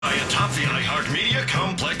the iHeartMedia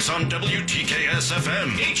complex on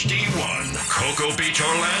WTKS-FM, HD1, Cocoa Beach,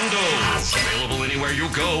 Orlando. Available anywhere you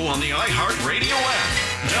go on the iHeartRadio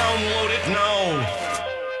app. Download it now.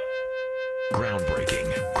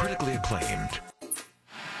 Groundbreaking, critically acclaimed.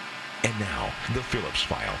 And now, the Phillips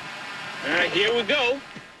File. All right, here we go.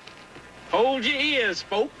 Hold your ears,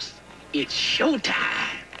 folks. It's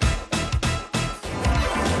showtime.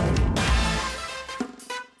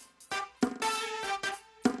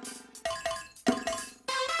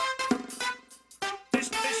 It's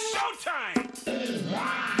showtime.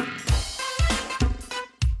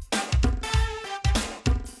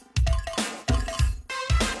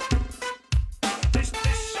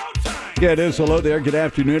 Yeah, it is. Hello there. Good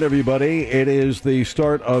afternoon, everybody. It is the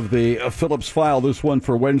start of the Phillips File, this one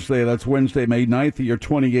for Wednesday. That's Wednesday, May 9th, the year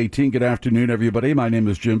 2018. Good afternoon, everybody. My name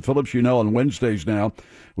is Jim Phillips. You know, on Wednesdays now,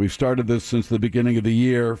 we've started this since the beginning of the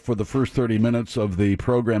year for the first 30 minutes of the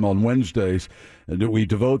program on Wednesdays. And we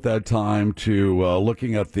devote that time to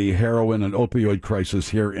looking at the heroin and opioid crisis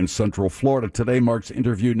here in Central Florida. Today marks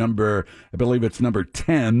interview number, I believe it's number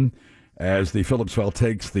 10, as the Phillips File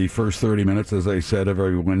takes the first 30 minutes, as I said,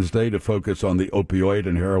 every Wednesday to focus on the opioid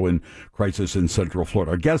and heroin crisis in Central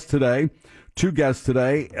Florida. Our guests today, two guests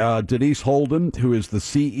today, Denise Holden, who is the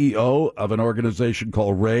CEO of an organization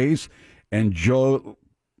called RAISE, and Joe,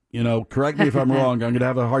 correct me if I'm wrong, I'm going to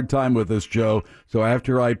have a hard time with this, Joe. So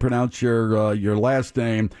after I pronounce your last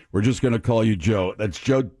name, we're just going to call you Joe. That's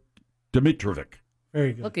Joe Dimitrovic.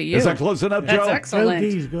 Very good. Look at you. Is that close enough, Joe? That's excellent. Joe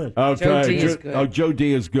D is good. Okay. Joe D is good. Oh, Joe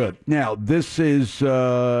D is good. Now, this is,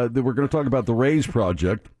 we're going to talk about the RAISE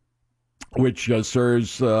project, which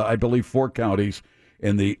serves, I believe, 4 counties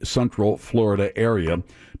in the Central Florida area.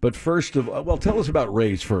 But first tell us about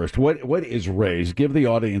RAISE first. What is RAISE? Give the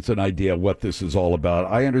audience an idea of what this is all about.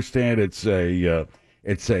 I understand it's a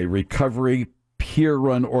recovery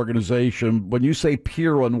peer-run organization. When you say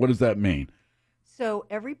peer-run, what does that mean? So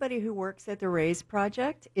everybody who works at the RAISE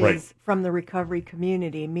project is from the recovery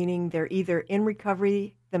community, meaning they're either in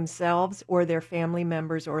recovery themselves or they're family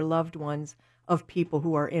members or loved ones of people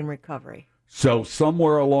who are in recovery. So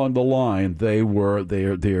somewhere along the line, they were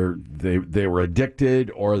addicted,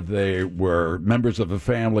 or they were members of a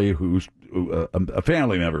family a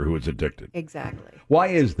family member who was addicted. Exactly. Why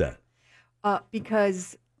is that?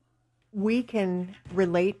 Because we can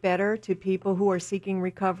relate better to people who are seeking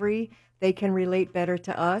recovery. They can relate better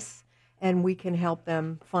to us, and we can help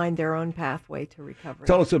them find their own pathway to recovery.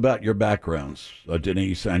 Tell us about your backgrounds,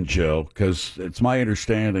 Denise and Joe, because it's my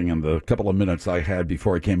understanding in the couple of minutes I had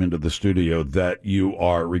before I came into the studio that you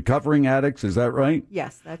are recovering addicts. Is that right?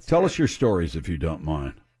 Yes, that's Tell true. us your stories, if you don't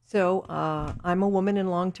mind. So I'm a woman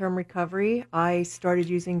in long-term recovery. I started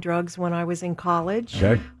using drugs when I was in college.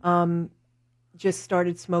 Okay. Just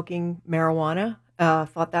started smoking marijuana.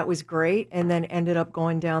 Thought that was great, and then ended up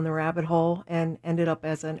going down the rabbit hole and ended up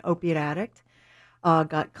as an opiate addict.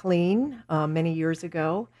 Got clean many years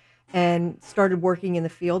ago and started working in the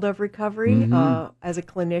field of recovery as a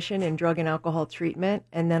clinician in drug and alcohol treatment.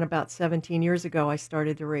 And then about 17 years ago, I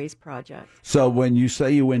started the RAISE project. So when you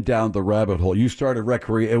say you went down the rabbit hole, you started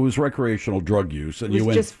it was recreational drug use. And It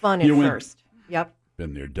was just fun at first. Yep.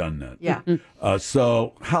 Been there, done that. Yeah.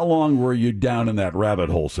 So how long were you down in that rabbit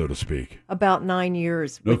hole, so to speak? About 9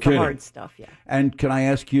 years with Okay. the hard stuff, yeah. And can I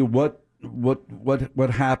ask you what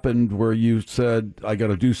happened where you said, I got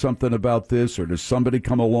to do something about this, or does somebody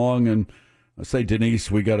come along and say, Denise,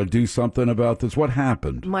 we got to do something about this? What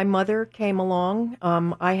happened? My mother came along.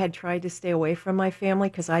 I had tried to stay away from my family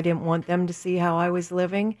because I didn't want them to see how I was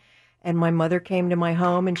living. And my mother came to my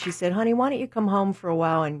home and she said, honey, why don't you come home for a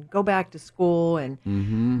while and go back to school? And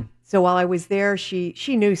so while I was there, she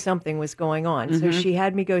knew something was going on. So she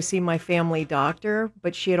had me go see my family doctor,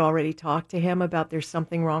 but she had already talked to him about there's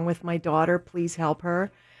something wrong with my daughter. Please help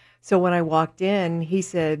her. So when I walked in, he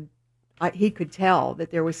said he could tell that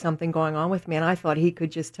there was something going on with me. And I thought he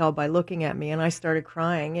could just tell by looking at me. And I started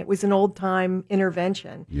crying. It was an old time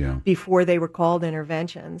intervention before they were called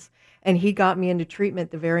interventions. And he got me into treatment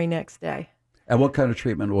the very next day. And what kind of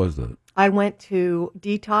treatment was that? I went to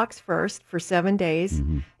detox first for 7 days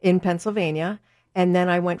in Pennsylvania. And then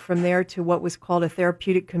I went from there to what was called a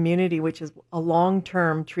therapeutic community, which is a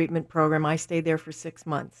long-term treatment program. I stayed there for 6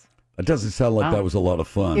 months. It doesn't sound like that was a lot of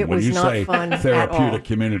fun. It when was you not say fun at therapeutic all.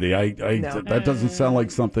 community, No. that doesn't sound like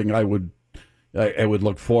something I would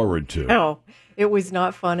look forward to. No, it was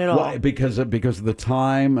not fun at all. Why? Because of the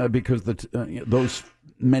time, those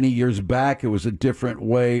many years back, it was a different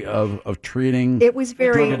way of treating It was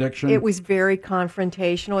very drug addiction. It was very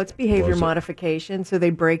confrontational. It's behavior Was it? modification, so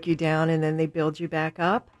they break you down and then they build you back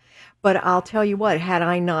up. But I'll tell you what, had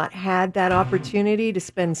I not had that opportunity to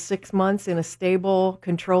spend 6 months in a stable,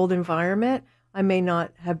 controlled environment, I may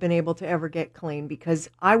not have been able to ever get clean, because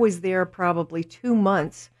I was there probably 2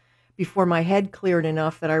 months before my head cleared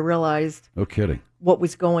enough that I realized No kidding. what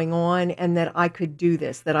was going on, and that I could do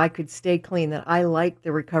this, that I could stay clean, that I liked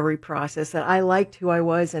the recovery process, that I liked who I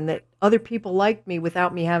was, and that other people liked me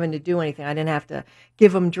without me having to do anything. I didn't have to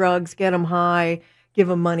give them drugs, get them high, give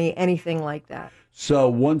them money, anything like that. So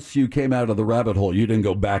once you came out of the rabbit hole, you didn't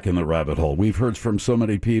go back in the rabbit hole. We've heard from so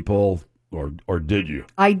many people, or did you?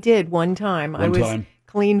 I did one time. I was time?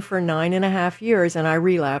 clean for 9.5 years, and I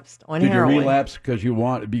relapsed on Did heroin. you relapse because you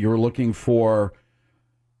were looking for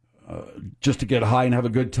just to get high and have a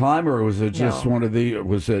good time, or was it just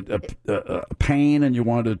was it a pain and you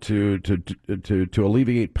wanted to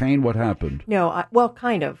alleviate pain? What happened? No, well,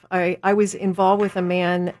 kind of. I was involved with a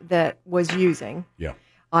man that was using. Yeah.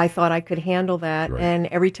 I thought I could handle that, Right. and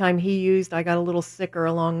every time he used, I got a little sicker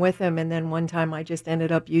along with him, and then one time I just ended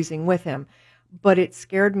up using with him. But it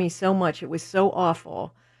scared me so much. It was so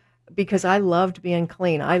awful, because I loved being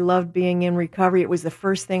clean. I loved being in recovery. It was the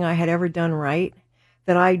first thing I had ever done right,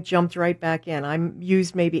 that I jumped right back in. I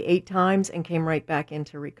used maybe 8 times and came right back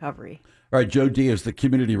into recovery. All right, Joe D is the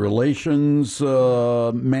community relations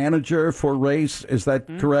manager for RACE. Is that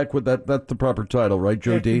correct? That's the proper title, right,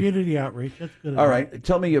 Joe D? Community outreach. That's good. All right,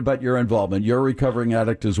 tell me about your involvement. You're a recovering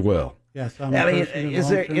addict as well. Yes, I'm a person in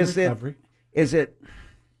long-term recovery. Is it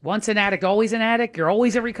Once an addict, always an addict? You're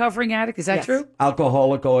always a recovering addict? Is that Yes. true?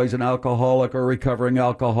 alcoholic, always an alcoholic, or recovering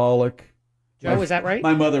alcoholic? Joe, is that right?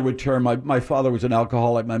 My mother would turn, my father was an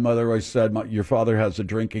alcoholic. My mother always said, your father has a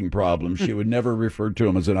drinking problem. She would never refer to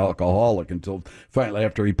him as an alcoholic until finally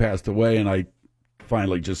after he passed away. And I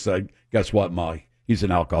finally just said, guess what, Ma? He's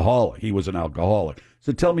an alcoholic. He was an alcoholic.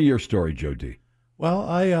 So tell me your story, Joe D. Well,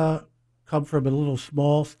 I come from a little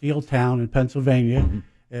small steel town in Pennsylvania,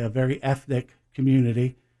 a very ethnic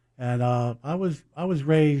community, and I was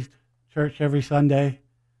raised church every Sunday.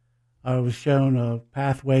 I was shown a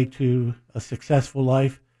pathway to a successful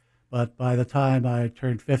life, but by the time I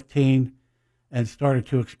turned 15 and started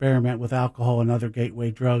to experiment with alcohol and other gateway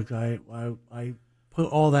drugs, I put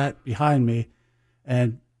all that behind me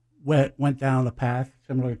and went down the path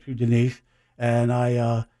similar to Denise, and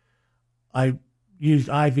I used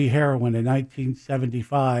IV heroin in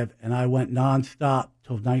 1975, and I went nonstop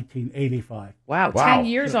till 1985. Wow, 10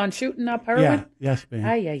 years on shooting up heroin? Yeah, yes, ma'am.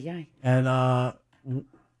 Ay, ay, ay. And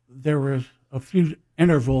there was a few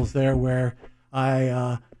intervals there where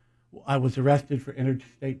I was arrested for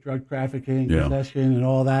interstate drug trafficking, possession, and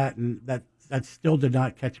all that, and that still did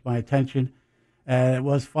not catch my attention. And it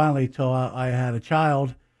was finally till I had a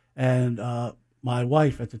child, and my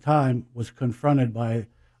wife at the time was confronted by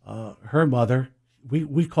her mother.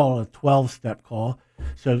 We call it a 12-step call.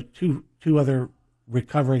 So two other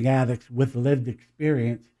recovering addicts with lived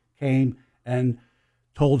experience came and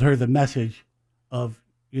told her the message of,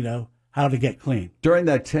 how to get clean. During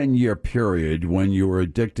that 10-year period when you were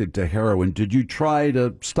addicted to heroin, did you try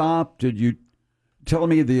to stop? Did you tell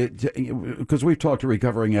me because we've talked to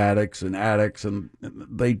recovering addicts, and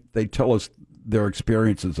they tell us their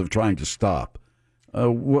experiences of trying to stop.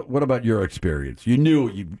 What about your experience? You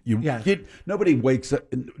knew nobody wakes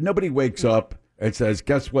up and says,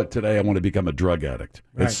 guess what, today I want to become a drug addict.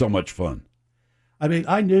 Right. It's so much fun. I mean,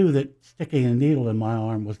 I knew that sticking a needle in my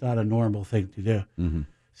arm was not a normal thing to do. Mm-hmm.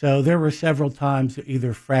 So there were several times that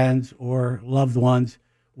either friends or loved ones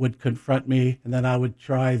would confront me, and then I would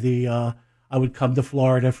try I would come to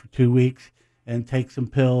Florida for 2 weeks and take some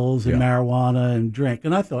pills and marijuana and drink.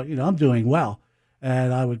 And I thought, I'm doing well.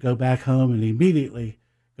 And I would go back home and immediately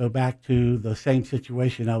go back to the same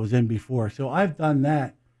situation I was in before. So I've done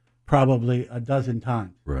that probably a dozen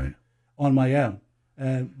times on my own.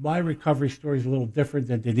 And my recovery story is a little different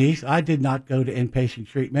than Denise. I did not go to inpatient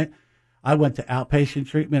treatment. I went to outpatient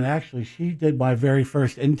treatment. Actually, she did my very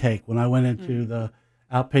first intake when I went into the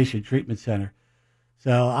outpatient treatment center.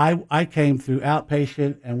 So I came through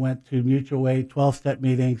outpatient and went to mutual aid 12-step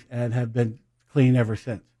meetings and have been clean ever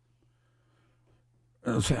since.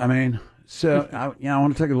 I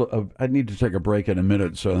want to take I need to take a break in a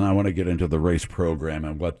minute, so I want to get into the RACE program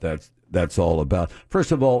and what that's all about.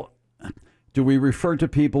 First of all, do we refer to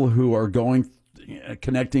people who are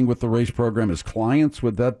connecting with the RACE program as clients?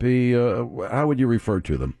 Would that be how would you refer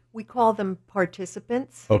to them? We call them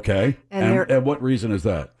participants. Okay, and what reason is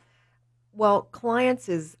that? Well, clients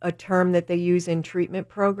is a term that they use in treatment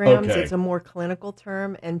programs. Okay. It's a more clinical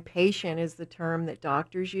term, and patient is the term that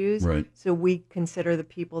doctors use. Right. So we consider the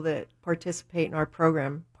people that participate in our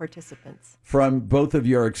program participants. From both of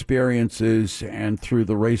your experiences and through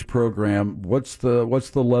the RACE program, what's the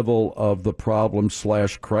level of the problem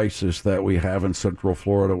 / crisis that we have in Central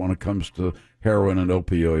Florida when it comes to heroin and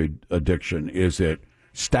opioid addiction? Is it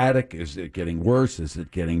static? Is it getting worse? Is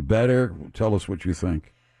it getting better? Tell us what you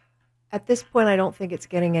think. At this point, I don't think it's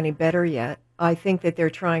getting any better yet. I think that they're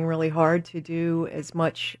trying really hard to do as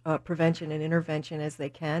much prevention and intervention as they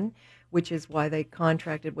can, which is why they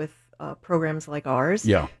contracted with programs like ours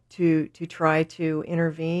to try to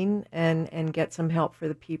intervene and get some help for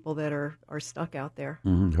the people that are stuck out there.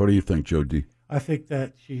 Mm-hmm. What do you think, Joe D? I think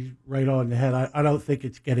that she's right on the head. I don't think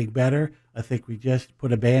it's getting better. I think we just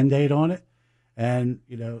put a Band-Aid on it. And,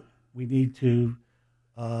 we need to,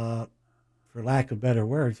 for lack of better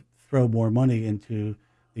words, throw more money into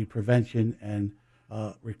the prevention and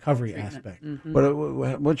recovery aspect. Mm-hmm.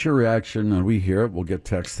 But what's your reaction? And we hear it. We'll get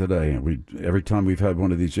texts today. And every time we've had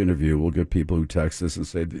one of these interviews, we'll get people who text us and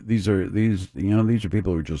say these are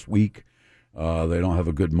people who are just weak. They don't have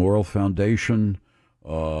a good moral foundation. They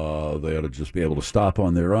ought to just be able to stop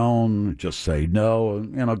on their own, just say no,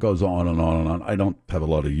 and it goes on and on and on. I don't have a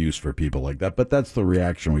lot of use for people like that, but that's the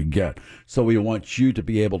reaction we get. So we want you to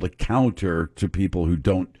be able to counter to people who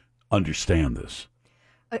don't understand this.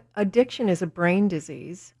 Addiction is a brain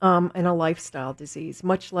disease and a lifestyle disease,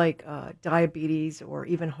 much like diabetes or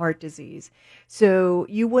even heart disease. So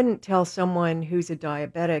you wouldn't tell someone who's a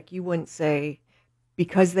diabetic, you wouldn't say,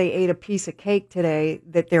 because they ate a piece of cake today,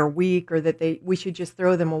 that they're weak or that we should just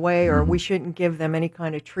throw them away or we shouldn't give them any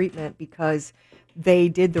kind of treatment because they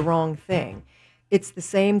did the wrong thing. It's the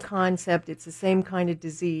same concept. It's the same kind of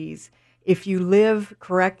disease. If you live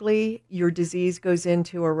correctly, your disease goes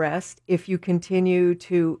into arrest. If you continue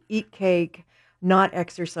to eat cake, not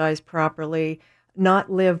exercise properly,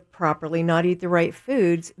 not live properly, not eat the right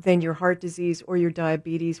foods, then your heart disease or your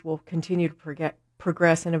diabetes will continue to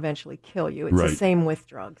progress and eventually kill you. It's the same with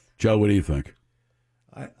drugs. Joe, what do you think?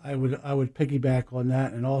 I would piggyback on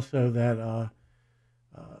that, and also that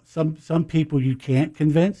some people you can't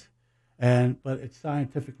convince, but it's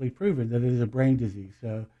scientifically proven that it is a brain disease.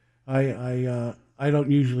 So I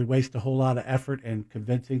don't usually waste a whole lot of effort in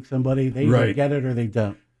convincing somebody. They either get it or they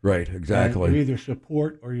don't. Right, exactly. And you either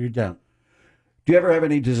support or you don't. Do you ever have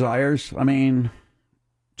any desires?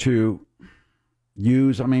 To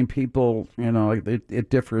use? People, it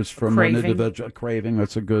differs from an individual. Craving,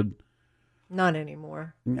 that's a good. Not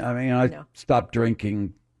anymore. I stopped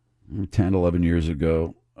drinking 10, 11 years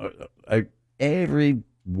ago.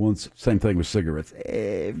 Same thing with cigarettes,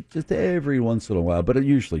 just every once in a while, but it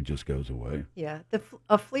usually just goes away. Yeah,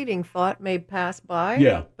 a fleeting thought may pass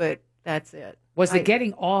by, but that's it. Was the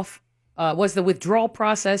getting off, was the withdrawal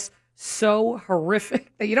process so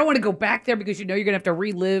horrific that you don't want to go back there because you're going to have to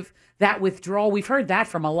relive that withdrawal? We've heard that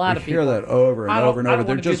from a lot of people. We hear that over and over and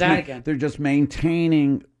over. They're just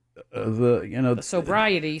maintaining the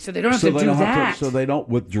sobriety, so they don't have to do that. So they don't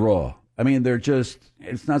withdraw.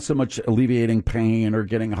 It's not so much alleviating pain or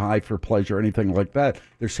getting high for pleasure or anything like that.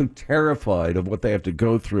 They're so terrified of what they have to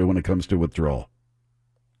go through when it comes to withdrawal.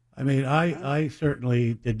 I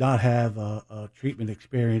certainly did not have a treatment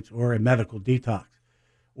experience or a medical detox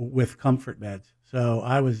with comfort meds. So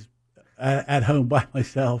I was at home by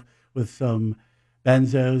myself with some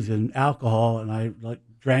benzos and alcohol, and I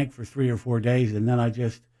drank for 3 or 4 days, and then I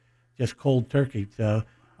just cold turkey. So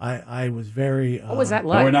I was very. What was that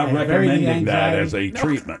like? No, we're not recommending that as a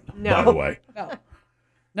treatment, by the way.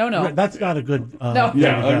 No. That's not a good. Not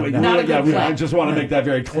a good plan. I just want to make that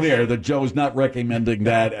very clear that Joe's not recommending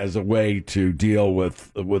that as a way to deal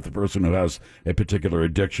with the person who has a particular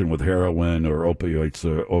addiction with heroin or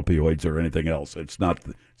opioids or anything else. It's not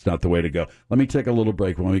the way to go. Let me take a little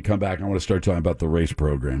break. When we come back, I want to start talking about the RACE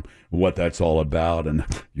program, what that's all about, and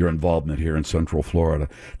your involvement here in Central Florida.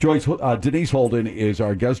 Denise Holden is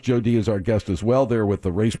our guest. Joe D is our guest as well. They're with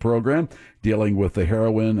the RACE program, dealing with the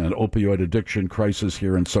heroin and opioid addiction crisis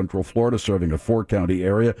here in Central Florida, serving a 4-county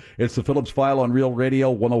area. It's the Phillips File on Real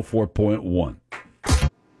Radio 104.1.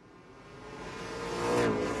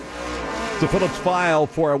 The Phillips File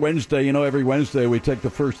for a Wednesday. Every Wednesday we take the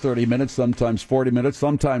first 30 minutes, sometimes 40 minutes,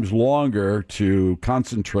 sometimes longer, to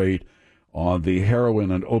concentrate on the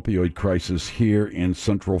heroin and opioid crisis here in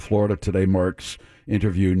Central Florida. Today marks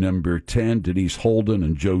interview number 10, Denise Holden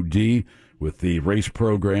and Joe D with the RACE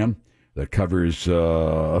program that covers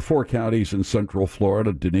 4 counties in Central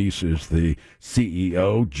Florida. Denise is the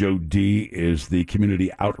CEO. Joe D is the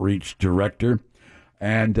Community Outreach Director.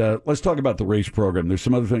 And let's talk about the RACE program. There's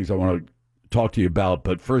some other things I want to talk to you about.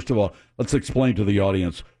 But first of all, let's explain to the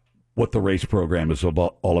audience what the RACE program is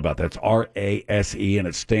all about. That's RASE, and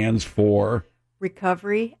it stands for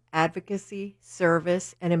Recovery, Advocacy,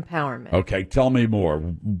 Service, and Empowerment. Okay, tell me more.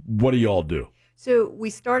 What do you all do? So we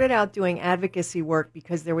started out doing advocacy work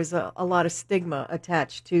because there was a lot of stigma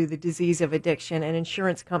attached to the disease of addiction, and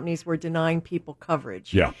insurance companies were denying people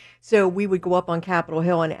coverage. Yeah. So we would go up on Capitol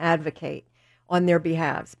Hill and advocate on their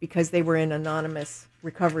behalves because they were in anonymous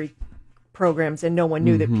recovery programs and no one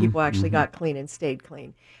knew that people actually got clean and stayed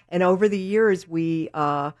clean. And over the years, we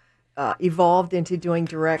evolved into doing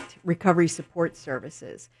direct recovery support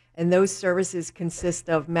services. And those services consist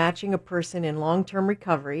of matching a person in long-term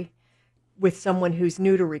recovery with someone who's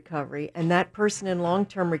new to recovery, and that person in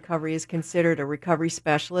long-term recovery is considered a recovery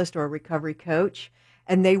specialist or a recovery coach,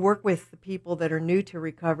 and they work with the people that are new to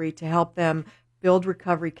recovery to help them build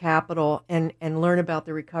recovery capital and learn about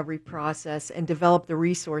the recovery process and develop the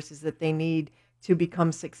resources that they need to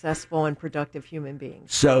become successful and productive human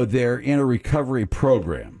beings. So they're in a recovery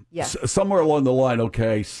program. Yes. Somewhere along the line,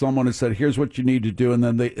 okay, someone has said, here's what you need to do, and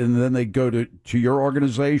then they go to your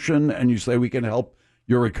organization and you say, we can help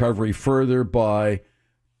your recovery further by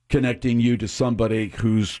connecting you to somebody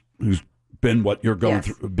who's been what you're going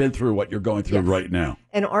through, been through what you're going through right now.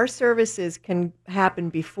 And our services can happen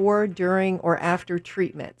before, during, or after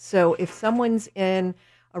treatment. So if someone's in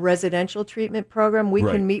a residential treatment program, we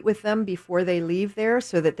can meet with them before they leave there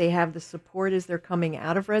so that they have the support as they're coming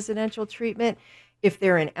out of residential treatment. If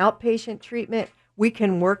they're in outpatient treatment, we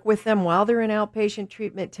can work with them while they're in outpatient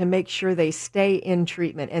treatment to make sure they stay in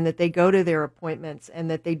treatment and that they go to their appointments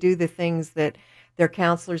and that they do the things that their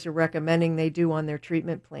counselors are recommending they do on their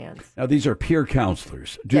treatment plans. Now, these are peer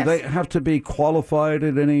counselors. Do they have to be qualified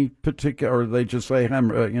at any particular, or they just say,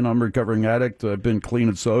 I'm a recovering addict, I've been clean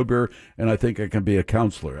and sober, and I think I can be a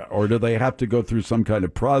counselor? Or do they have to go through some kind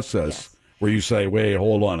of process where you say, wait,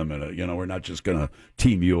 hold on a minute, we're not just going to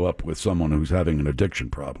team you up with someone who's having an addiction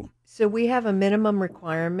problem? So we have a minimum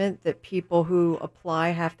requirement that people who apply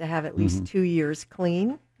have to have at least 2 years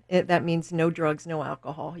clean. That means no drugs, no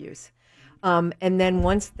alcohol use. And then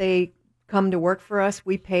once they come to work for us,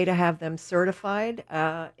 we pay to have them certified.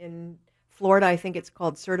 In Florida, I think it's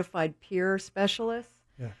called Certified Peer Specialist.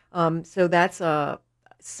 Yeah. So that's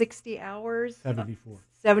 60 hours.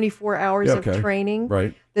 74 hours of training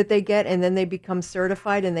that they get, and then they become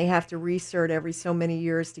certified, and they have to recert every so many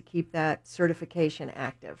years to keep that certification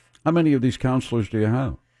active. How many of these counselors do you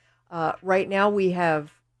have? Right now we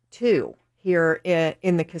have 2 here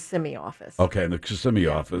in the Kissimmee office. Okay, in the Kissimmee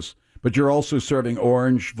office. But you're also serving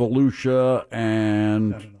Orange, Volusia,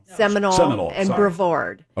 and Seminole and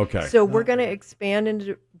Brevard. Okay. So we're going to expand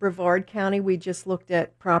into Brevard County. We just looked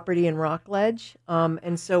at property in Rockledge,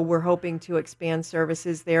 and so we're hoping to expand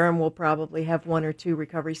services there, and we'll probably have 1 or 2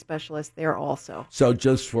 recovery specialists there also. So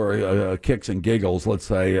just for kicks and giggles, let's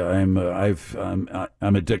say I'm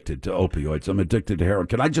addicted to opioids. I'm addicted to heroin.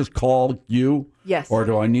 Can I just call you? Yes. Or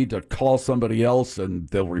do I need to call somebody else and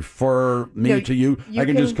they'll refer me to you? I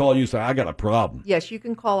can just call you and say, I got a problem. Yes, you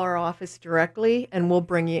can call our office directly, and we'll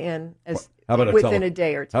bring you in within a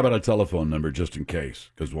day or 2. How about a telephone number just in case?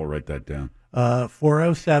 Because we'll write that down.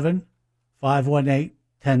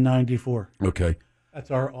 407-518-1094. Okay. That's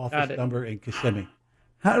our office number in Kissimmee.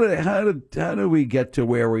 How do we get to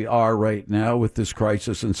where we are right now with this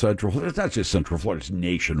crisis in Central Florida? It's not just Central Florida, it's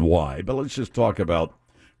nationwide. But let's just talk about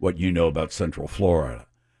what you know about Central Florida.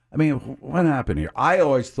 I mean, what happened here? I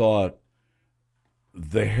always thought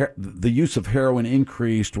the use of heroin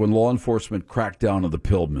increased when law enforcement cracked down on the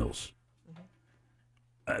pill mills.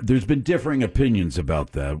 There's been differing opinions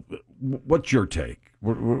about that. What's your take?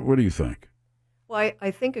 What do you think? Well, I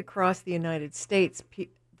think across the United States,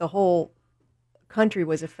 the whole country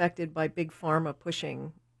was affected by Big Pharma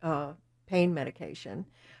pushing pain medication.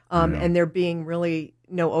 And there being really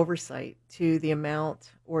no oversight to the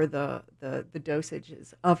amount or the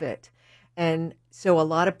dosages of it. And so a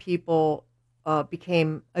lot of people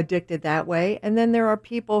became addicted that way. And then there are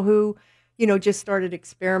people who, just started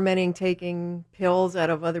experimenting, taking pills out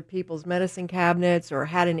of other people's medicine cabinets or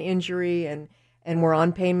had an injury and were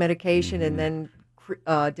on pain medication and then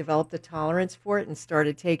developed a tolerance for it and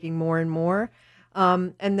started taking more and more.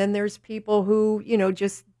 And then there's people who,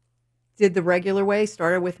 just did the regular way,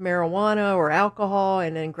 started with marijuana or alcohol,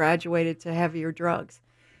 and then graduated to heavier drugs.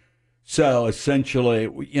 So essentially,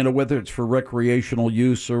 whether it's for recreational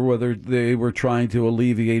use or whether they were trying to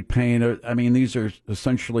alleviate pain, I mean, these are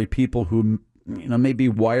essentially people who, may be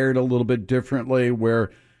wired a little bit differently,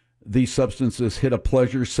 where these substances hit a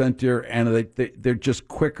pleasure center and they're just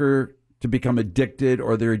quicker to become addicted,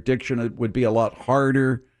 or their addiction would be a lot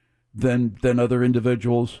harder than other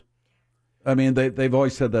individuals. I mean, they've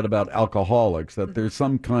always said that about alcoholics, that there's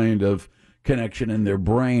some kind of connection in their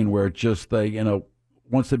brain where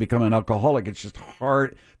once they become an alcoholic, it's just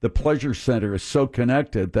hard. The pleasure center is so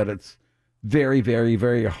connected that it's very, very,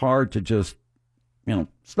 very hard to just,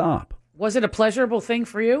 stop. Was it a pleasurable thing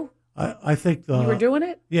for you? I think You were doing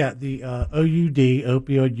it? Yeah, the OUD,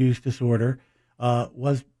 opioid use disorder,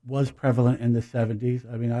 was prevalent in the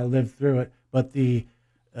 70s. I mean, I lived through it, but the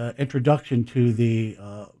introduction to the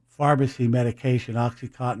pharmacy medication,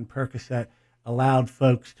 OxyContin, Percocet, allowed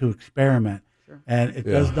folks to experiment. Sure. And it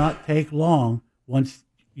does not take long once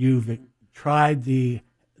you've tried the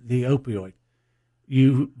opioid.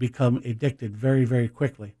 You become addicted very, very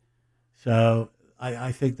quickly. So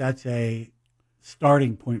I think that's a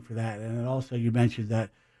starting point for that. And then also you mentioned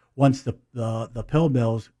that once the pill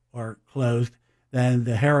mills are closed, then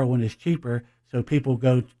the heroin is cheaper, so people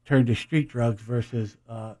turn to street drugs versus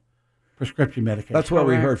prescription medication. That's what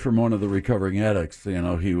we heard from one of the recovering addicts. He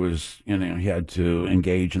had to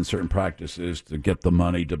engage in certain practices to get the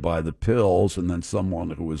money to buy the pills, and then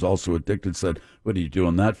someone who was also addicted said, "What are you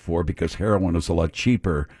doing that for? Because heroin is a lot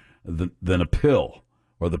cheaper than a pill,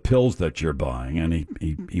 or the pills that you're buying." And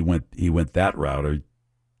he went that route.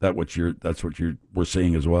 That's what we're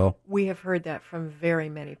seeing as well? We have heard that from very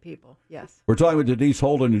many people, yes. We're talking with Denise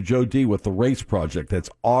Holden and Joe D. with the RACE Project. That's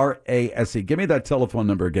RASE. Give me that telephone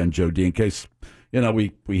number again, Joe D., in case,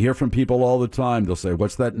 we hear from people all the time. They'll say,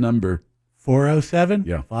 what's that number?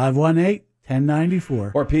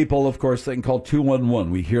 407-518-1094. Or people, of course, they can call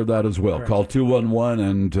 211. We hear that as well. Correct. Call 211,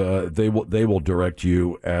 and they will direct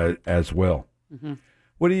you as well. Mm-hmm.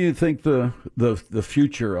 What do you think the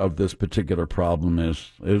future of this particular problem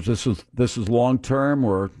is? Is this long term,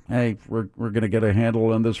 or hey, we're going to get a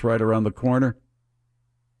handle on this right around the corner?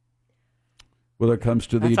 When it comes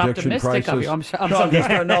to the addiction crisis, of you. I'm just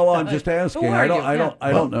asking. I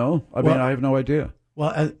don't know. I mean, I have no idea.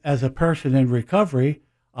 Well, as a person in recovery,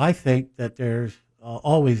 I think that there's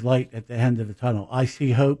always light at the end of the tunnel. I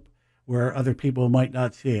see hope where other people might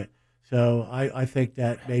not see it. So I think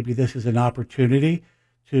that maybe this is an opportunity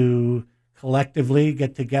to collectively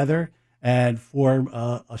get together and form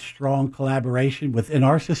a strong collaboration within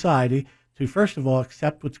our society to, first of all,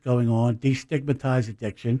 accept what's going on, destigmatize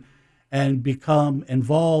addiction, and become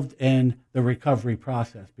involved in the recovery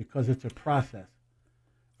process, because it's a process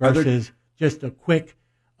versus just a quick,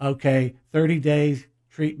 30 days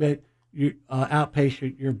treatment,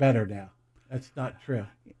 outpatient, you're better now. That's not true.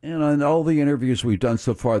 In all the interviews we've done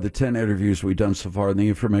so far, the 10 interviews we've done so far, and the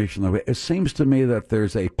information that it seems to me that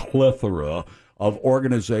there's a plethora of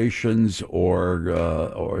organizations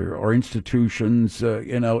or institutions,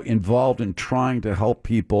 involved in trying to help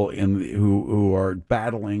people who are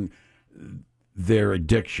battling their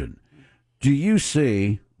addiction. Do you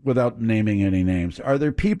see, without naming any names, are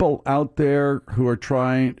there people out there who are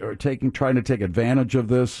trying to take advantage of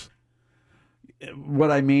this? What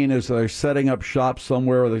I mean is they're setting up shop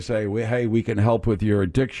somewhere where they say, hey, we can help with your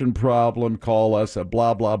addiction problem. Call us at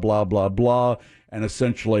blah, blah, blah, blah, blah. And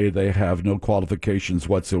essentially they have no qualifications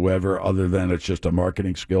whatsoever other than it's just a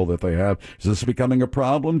marketing skill that they have. Is this becoming a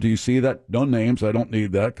problem? Do you see that? No names. I don't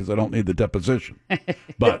need that because I don't need the deposition.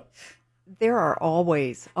 But there are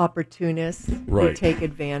always opportunists who take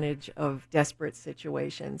advantage of desperate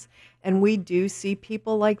situations. And we do see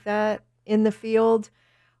people like that in the field.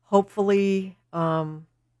 Hopefully,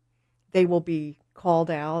 they will be called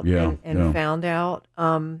out and found out.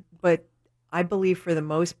 But I believe for the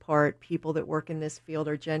most part, people that work in this field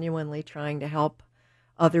are genuinely trying to help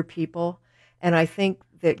other people. And I think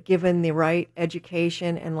that given the right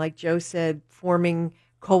education and, like Joe said, forming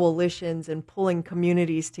coalitions and pulling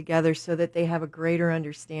communities together so that they have a greater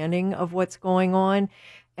understanding of what's going on,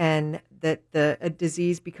 and that a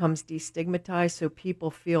disease becomes destigmatized so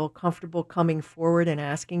people feel comfortable coming forward and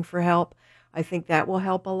asking for help, I think that will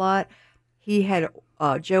help a lot.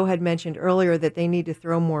 Joe had mentioned earlier that they need to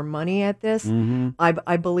throw more money at this. Mm-hmm.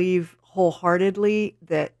 I believe wholeheartedly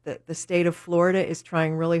that the state of Florida is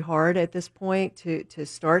trying really hard at this point to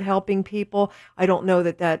start helping people. I don't know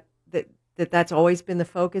that's always been the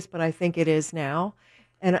focus, but I think it is now.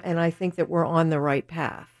 And I think that we're on the right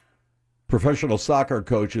path. Professional soccer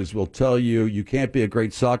coaches will tell you can't be a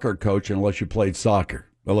great soccer coach unless you played soccer,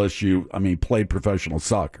 played professional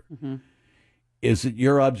soccer. Mm-hmm. Is it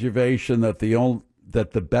your observation that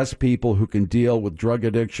the best people who can deal with drug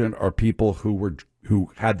addiction are people who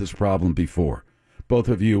had this problem before? Both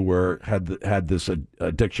of you had this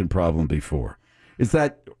addiction problem before. Is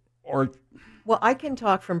that or? Well, I can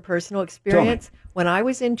talk from personal experience. When I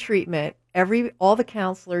was in treatment, all the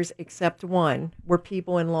counselors except one were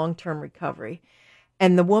people in long-term recovery.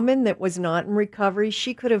 And the woman that was not in recovery,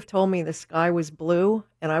 she could have told me the sky was blue,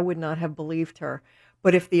 and I would not have believed her.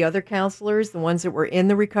 But if the other counselors, the ones that were in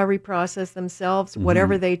the recovery process themselves,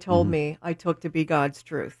 whatever they told me, I took to be God's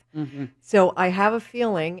truth. So I have a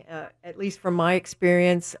feeling, at least from my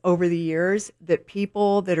experience over the years, that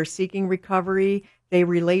people that are seeking recovery, they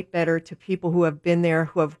relate better to people who have been there,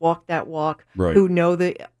 who have walked that walk, who know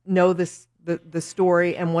the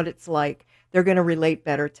story and what it's like. They're going to relate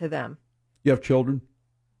better to them. You have children?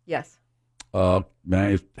 Yes. How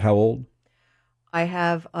old? I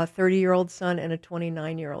have a 30-year-old son and a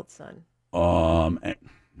 29-year-old son.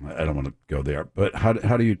 I don't want to go there, but how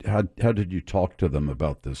did you talk to them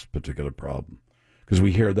about this particular problem? Because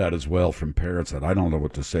we hear that as well from parents that I don't know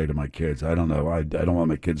what to say to my kids. I don't know. I don't want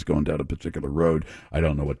my kids going down a particular road. I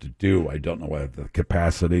don't know what to do. I don't know I have the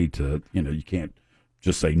capacity to. You can't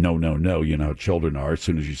just say no, no, no. You know how children are. As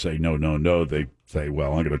soon as you say no, no, no, they say,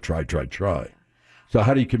 well, I'm going to try. So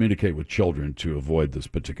how do you communicate with children to avoid this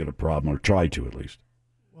particular problem, or try to at least?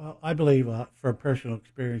 Well, I believe from personal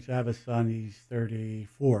experience, I have a son, he's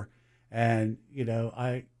 34, and,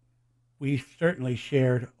 we certainly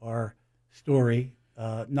shared our story,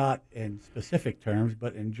 not in specific terms,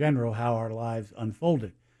 but in general, how our lives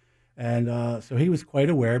unfolded. And so he was quite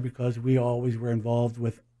aware, because we always were involved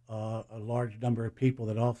with a large number of people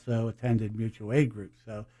that also attended mutual aid groups.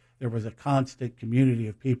 So there was a constant community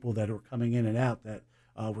of people that were coming in and out that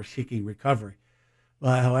were seeking recovery.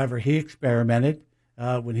 However, he experimented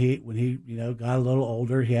when he got a little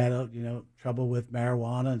older. He had trouble with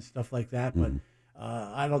marijuana and stuff like that. But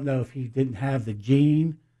I don't know if he didn't have the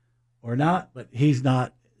gene or not. But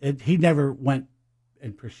he never went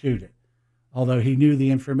and pursued it. Although he knew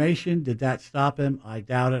the information, did that stop him? I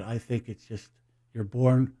doubt it. I think it's just you're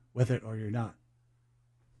born with it or you're not.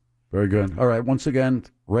 Very good. All right. Once again,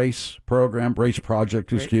 RACE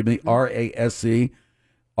project, excuse me, RASE.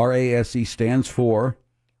 RASE stands for?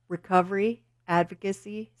 Recovery,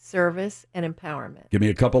 Advocacy, Service, and Empowerment. Give me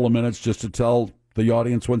a couple of minutes just to tell the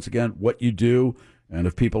audience once again what you do. And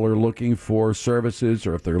if people are looking for services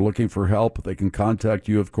or if they're looking for help, they can contact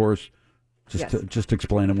you, of course. Just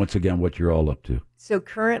explain them once again what you're all up to. So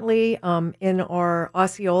currently in our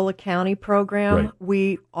Osceola County program,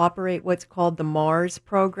 we operate what's called the MARS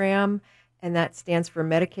program, and that stands for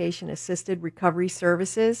Medication Assisted Recovery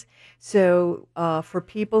Services. So for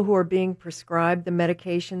people who are being prescribed the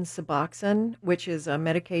medication Suboxone, which is a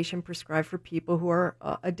medication prescribed for people who are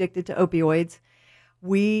addicted to opioids,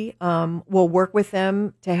 we will work with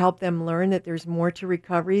them to help them learn that there's more to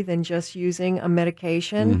recovery than just using a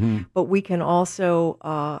medication, but we can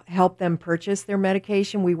also help them purchase their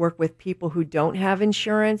medication. We work with people who don't have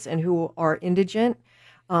insurance and who are indigent,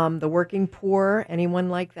 the working poor, anyone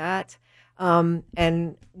like that.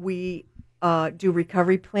 And we do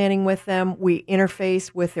recovery planning with them. We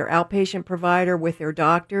interface with their outpatient provider, with their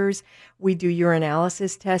doctors. We do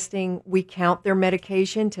urinalysis testing. We count their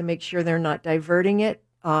medication to make sure they're not diverting it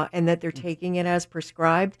and that they're taking it as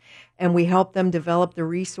prescribed. And we help them develop the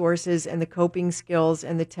resources and the coping skills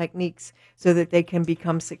and the techniques so that they can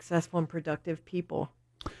become successful and productive people.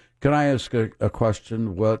 Can I ask a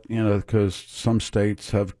question? Because some states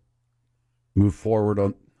have moved forward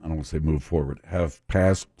on, I don't want to say move forward, have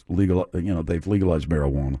passed they've legalized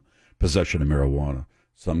marijuana, possession of marijuana.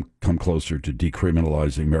 Some come closer to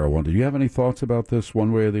decriminalizing marijuana. Do you have any thoughts about this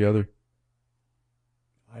one way or the other?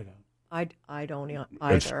 I don't. I don't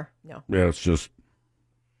either. No. Yeah, it's just.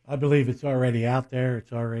 I believe it's already out there.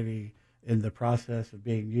 It's already in the process of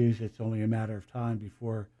being used. It's only a matter of time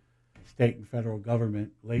before state and federal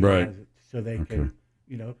government legalize it so they can,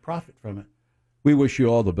 profit from it. We wish you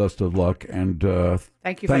all the best of luck, and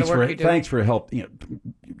thank you for the work you're doing. Thanks for help.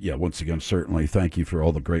 Once again, certainly, thank you for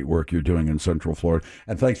all the great work you're doing in Central Florida,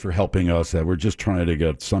 and thanks for helping us. We're just trying to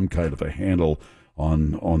get some kind of a handle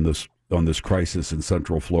on this crisis in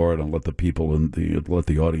Central Florida, and let the people and let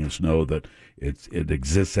the audience know that it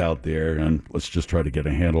exists out there, and let's just try to get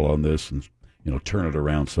a handle on this and turn it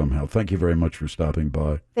around somehow. Thank you very much for stopping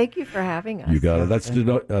by. Thank you for having us. You got it. That's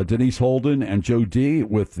Denise Holden and Joe D.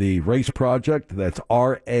 with the RACE Project. That's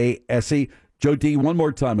RASE. Joe D., one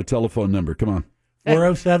more time, a telephone number. Come on.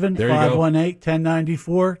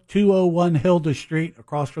 407-518-1094, 201 Hilda Street,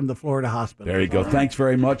 across from the Florida Hospital. There you go. Thanks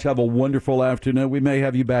very much. Have a wonderful afternoon. We may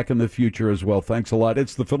have you back in the future as well. Thanks a lot.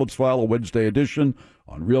 It's the Phillips File, a Wednesday edition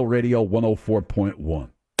on Real Radio 104.1.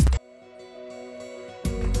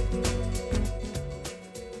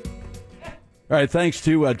 All right, thanks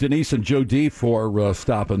to Denise and Joe D. for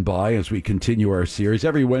stopping by as we continue our series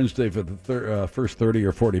every Wednesday for the first 30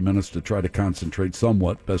 or 40 minutes to try to concentrate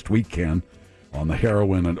somewhat, best we can, on the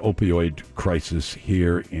heroin and opioid crisis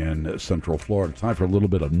here in Central Florida. Time for a little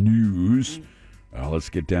bit of news. Let's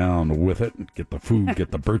get down with it. Get the food,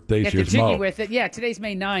 get the birthdays. Get the jiggy with it. Yeah, today's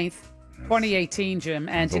May 9th, 2018, Jim.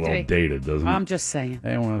 And it's today, a little dated, doesn't it? I'm just saying.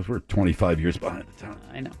 Hey, well, we're 25 years behind the time.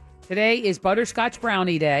 I know. Today is Butterscotch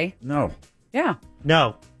Brownie Day. No. Yeah.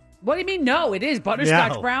 No. What do you mean, no? It is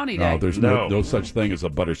Butterscotch Brownie Day. No, there's no such thing as a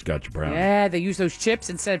butterscotch brownie. Yeah, they use those chips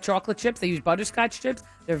instead of chocolate chips. They use butterscotch chips.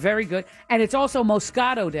 They're very good. And it's also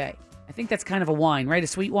Moscato Day. I think that's kind of a wine, right? A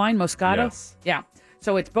sweet wine, Moscato? Yes. Yeah.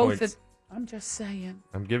 So it's both. Points. I'm just saying.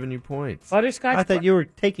 I'm giving you points. Butterscotch. I thought you were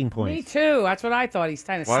taking points. Me too. That's what I thought. He's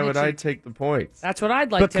kind of Why snitching. would I take the points? That's what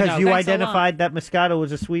I'd like to know. Because you Thanks a lot. identified that Moscato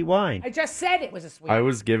was a sweet wine. I just said it was a sweet I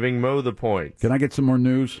was giving Mo the points. Can I get some more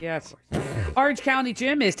news? Yeah, of course. Orange County,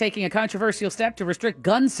 Jim, is taking a controversial step to restrict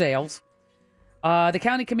gun sales. The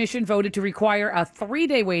county commission voted to require a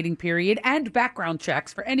 3-day waiting period and background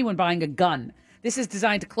checks for anyone buying a gun. This is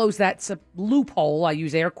designed to close that loophole, I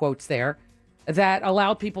use air quotes there, that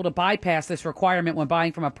allowed people to bypass this requirement when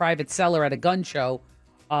buying from a private seller at a gun show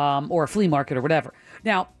or a flea market or whatever.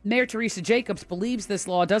 Now, Mayor Teresa Jacobs believes this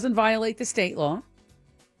law doesn't violate the state law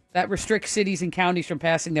that restricts cities and counties from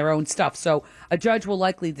passing their own stuff. So a judge will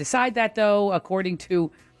likely decide that, though. According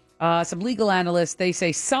to some legal analysts, they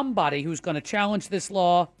say somebody who's going to challenge this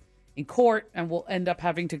law in court and will end up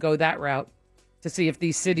having to go that route to see if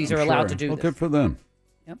these cities are allowed to do well, this. Good for them.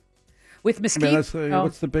 Yep. With mesquite.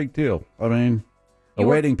 What's the big deal? I mean, a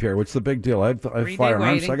waiting period. What's the big deal? I have firearms.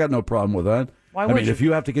 waiting. I got no problem with that. Why I would mean, you? if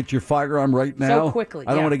you have to get your firearm right now, quickly,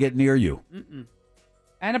 I don't yeah. want to get near you.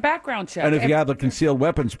 And a background check. And if you have a concealed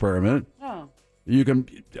weapons permit, you can.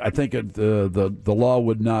 I think the law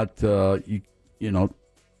would not.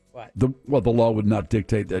 What? The law would not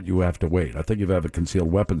dictate that you have to wait. I think if you have a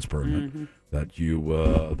concealed weapons permit, that you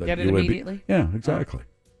Get it you would immediately? Be, yeah, exactly.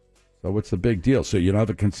 So what's the big deal? So you don't have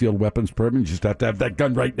a concealed weapons permit? You just have to have that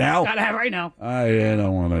gun right now? Gotta have it right now. I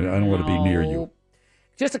don't want to. I don't want to be near you.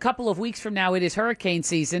 Just a couple of weeks from now, it is hurricane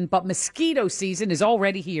season, but mosquito season is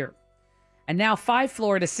already here. And now 5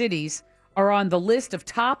 Florida cities are on the list of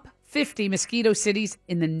top 50 mosquito cities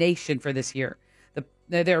in the nation for this year.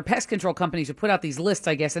 There are pest control companies who put out these lists,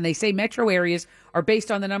 I guess, and they say metro areas are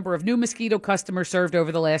based on the number of new mosquito customers served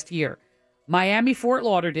over the last year. Miami, Fort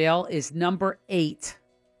Lauderdale is number 8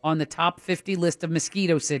 on the top 50 list of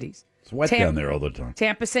mosquito cities. It's wet down there all the time.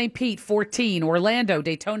 Tampa, St. Pete, 14. Orlando,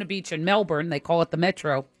 Daytona Beach, and Melbourne, they call it the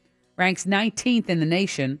Metro, ranks 19th in the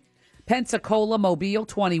nation. Pensacola, Mobile,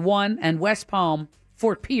 21. And West Palm,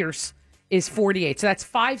 Fort Pierce, is 48. So that's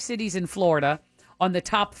 5 cities in Florida on the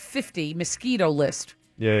top 50 mosquito list.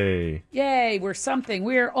 Yay. Yay, we're something.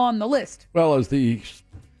 We're on the list. Well, as the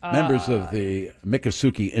members of the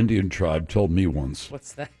Miccosukee Indian tribe told me once,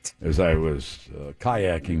 What's that? as I was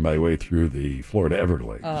kayaking my way through the Florida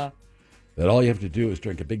Everglades, that all you have to do is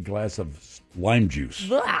drink a big glass of lime juice,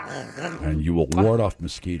 and you will ward off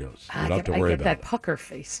mosquitoes. You don't have to worry I get about that it. pucker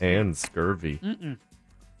face. And scurvy.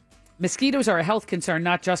 Mosquitoes are a health concern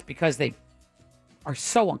not just because they are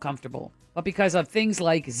so uncomfortable, but because of things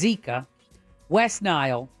like Zika, West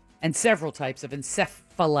Nile, and several types of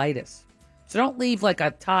encephalitis. So don't leave like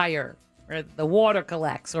a tire where the water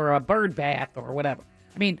collects or a bird bath or whatever.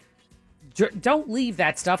 I mean, don't leave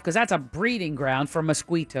that stuff because that's a breeding ground for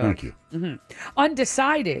mosquitoes. Thank you.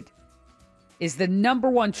 Undecided is the number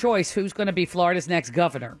one choice who's going to be Florida's next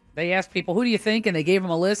governor. They asked people, who do you think? And they gave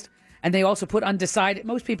them a list. And they also put undecided.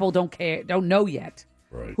 Most people don't know yet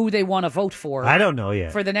who they want to vote for. I don't know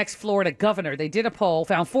yet. For the next Florida governor. They did a poll,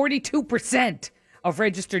 found 42% of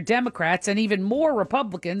registered Democrats and even more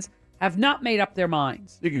Republicans have not made up their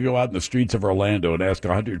minds. You can go out in the streets of Orlando and ask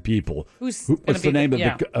 100 people, what's the name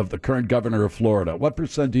of the current governor of Florida? What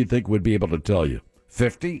percent do you think would be able to tell you?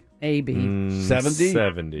 50? Maybe. 70?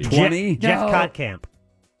 70. 20? Jeff Kottkamp.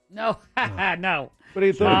 No. No. What do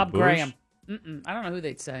you think? Bob Bush? Graham. I don't know who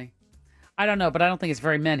they'd say. I don't know, but I don't think it's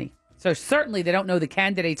very many. So certainly they don't know the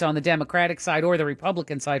candidates on the Democratic side or the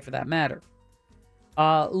Republican side for that matter.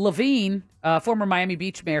 Levine, former Miami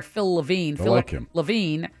Beach Mayor Phil Levine, like him.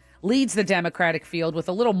 Levine leads the Democratic field with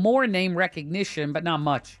a little more name recognition, but not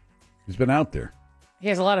much. He's been out there. He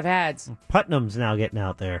has a lot of ads. Putnam's now getting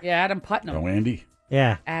out there. Yeah, Adam Putnam. Oh, Andy?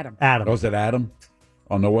 Yeah. Adam. Oh, is that Adam?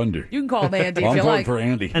 Oh, no wonder. You can call him Andy Well, if I'm you voting like. for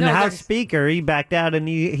Andy. And No, the House there's- Speaker, he backed out and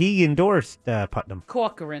he endorsed Putnam.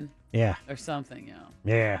 Corcoran Yeah. or something, yeah.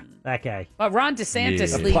 Yeah, that guy. But Ron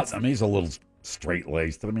DeSantis leads. Putnam, he's a little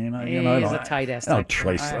straight-laced. I mean, I He's don't, a tight ass. I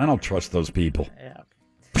don't trust those people. Yeah.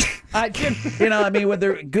 Jim. I mean, when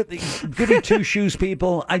they're goody two shoes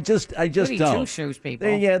people, I just Goody don't. two-shoes people.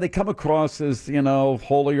 They come across as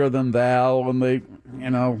holier than thou, and they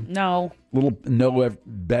No.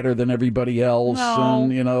 better than everybody else, No.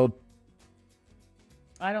 and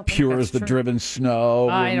I don't think pure that's as the true. driven snow.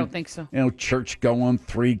 I don't think so. Church going,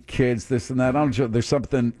 3 kids, this and that. I'm sure there's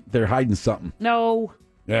something, they're hiding something. No.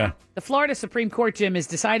 Yeah. The Florida Supreme Court, Jim, is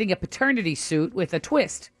deciding a paternity suit with a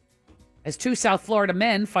twist as 2 South Florida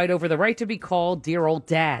men fight over the right to be called dear old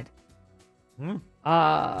dad.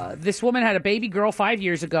 This woman had a baby girl 5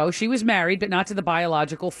 years ago. She was married, but not to the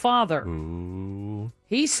biological father. Ooh.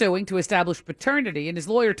 He's suing to establish paternity, and his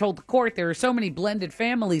lawyer told the court there are so many blended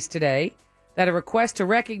families today that a request to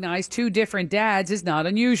recognize 2 different dads is not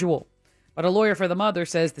unusual. But a lawyer for the mother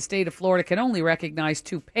says the state of Florida can only recognize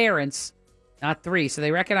 2 parents, not 3. So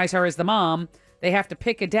they recognize her as the mom. They have to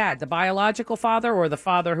pick a dad, the biological father or the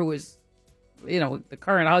father who is, the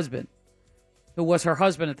current husband, who was her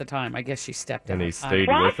husband at the time. I guess she stepped out. And he stayed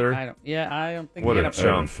with her? I don't think What he a had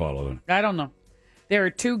chump. Follow them. I don't know. There are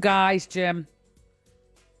 2 guys, Jim.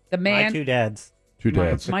 The man. My 2 dads. 2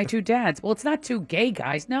 dads. My 2 dads. Well, it's not 2 gay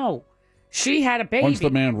guys. No. She had a baby. One's the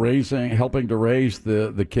man helping to raise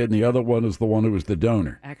the kid, and the other one is the one who was the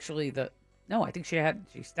donor. Actually, I think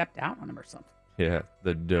she stepped out on him or something. Yeah,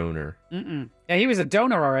 the donor. Mm-mm. Yeah, he was a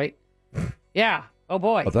donor, all right. Yeah. Oh,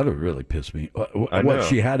 boy. I thought it would really piss me. I know.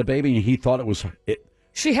 She had a baby, and he thought it was it.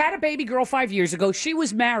 She had a baby girl 5 years ago. She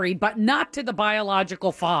was married, but not to the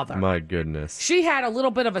biological father. My goodness. She had a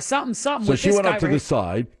little bit of a something So with she this went guy up to right- the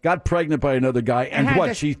side, got pregnant by another guy, and had what?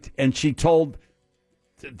 this- She told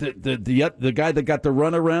the guy that got the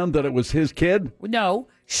runaround that it was his kid. No,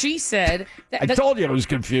 she said that I told you I was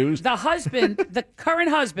confused. the husband, the current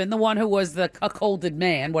husband, the one who was the cuckolded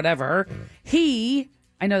man, whatever,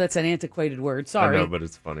 I know that's an antiquated word. Sorry. I know, but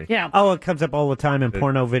it's funny. Yeah. Oh, it comes up all the time in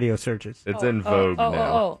porno video searches. It's in vogue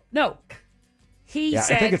now. No. He Yeah,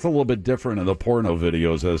 said. I think it's a little bit different in the porno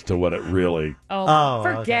videos as to what it really.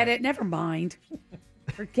 Forget it. Never mind.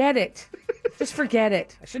 Forget it. Just forget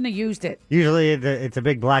it. I shouldn't have used it. Usually it's a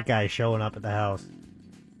big black guy showing up at the house.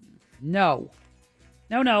 No.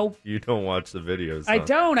 You don't watch the videos. I huh?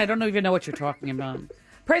 don't. I don't even know what you're talking about.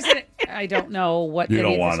 President, I don't know what. You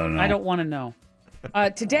any don't of this- wanna know. I don't want to know.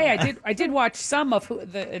 Today, I did watch some of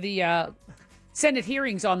the Senate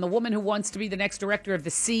hearings on the woman who wants to be the next director of the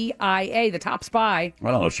CIA, the top spy.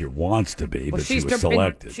 I don't know if she wants to be, but she was been-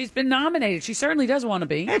 selected. She's been nominated. She certainly does want to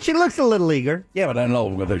be. And she looks a little eager. Yeah, but I don't know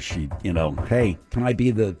whether she, hey, can I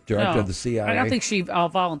be the director No, of the CIA? I don't think she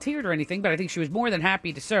volunteered or anything, but I think she was more than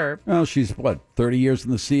happy to serve. Well, she's 30 years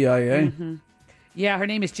in the CIA? Mm-hmm. Yeah, her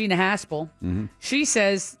name is Gina Haspel. Mm-hmm. She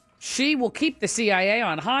says she will keep the CIA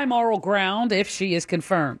on high moral ground if she is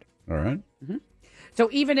confirmed. All right. So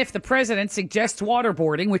even if the president suggests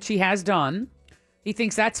waterboarding, which he has done, he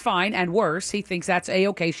thinks that's fine, and worse, he thinks that's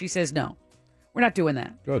A-okay. She says no. We're not doing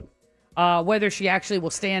that. Good. Whether she actually will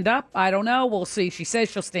stand up, I don't know. We'll see. She says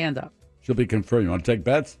she'll stand up. She'll be confirmed. You want to take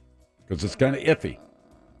bets? Because it's kind of iffy.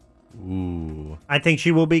 Ooh. I think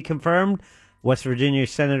she will be confirmed. West Virginia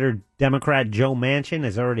Senator Democrat Joe Manchin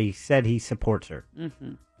has already said he supports her.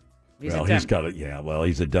 Mm-hmm. He's got to,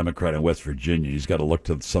 he's a Democrat in West Virginia. He's got to look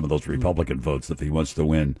to some of those Republican votes if he wants to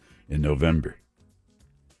win in November.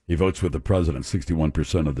 He votes with the president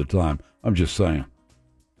 61% of the time. I'm just saying.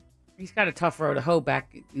 He's got a tough road to hoe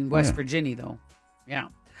back in West Virginia, though. Yeah.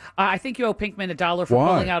 I think you owe Pinkman $1 for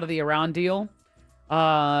pulling out of the Iran deal.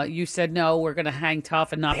 You said, no, we're going to hang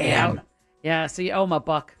tough and not be out. Yeah, so you owe him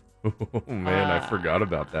 $1. Oh, man, I forgot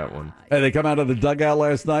about that one. Hey, they come out of the dugout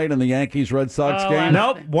last night in the Yankees-Red Sox game?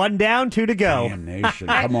 Nope, 1 down, 2 to go. Damn nation,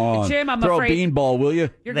 come on. Jim, I'm Throw afraid- a beanball, will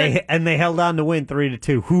you? They held on to win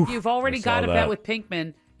 3-2. Whew. You've already I got saw a bet that. with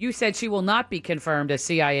Pinkman. You said she will not be confirmed as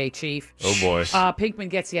CIA chief. Oh, boy. Pinkman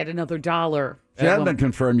gets yet another $1. She hasn't been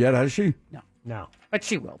confirmed yet, has she? No. But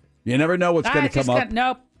she will be. You never know what's going to come up.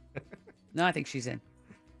 Nope. No, I think she's in.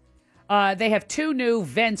 They have 2 new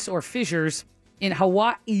vents or fissures in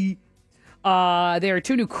Hawaii. There are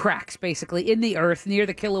 2 new cracks, basically, in the earth near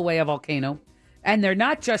the Kilauea volcano. And they're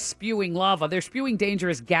not just spewing lava, they're spewing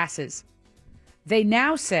dangerous gases. They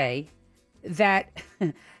now say that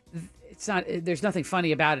there's nothing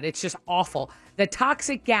funny about it. It's just awful. The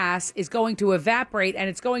toxic gas is going to evaporate and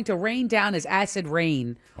it's going to rain down as acid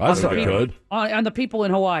rain That's not people, good. on the people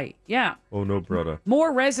in Hawaii. Yeah. Oh, no, brother.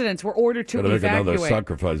 More residents were ordered to Gotta make another evacuate.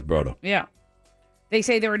 sacrifice, brother. Yeah. They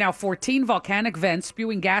say there are now 14 volcanic vents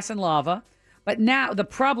spewing gas and lava. But now the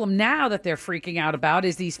problem now that they're freaking out about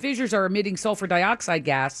is these fissures are emitting sulfur dioxide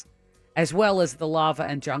gas as well as the lava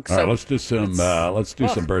and junk. All right, let's do some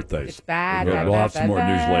some birthdays. It's bad. We'll have some more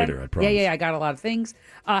news later, I promise. Yeah, I got a lot of things.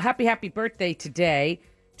 Happy birthday today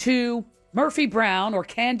to Murphy Brown or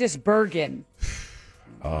Candace Bergen.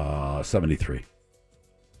 73.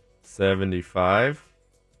 75.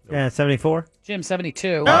 Yeah, 74. Jim, 72.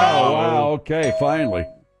 Oh, wow. Okay, finally.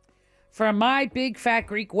 For My Big Fat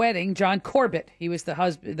Greek Wedding, John Corbett. He was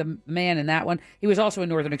the man in that one. He was also in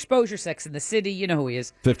Northern Exposure, Sex and the City. You know who he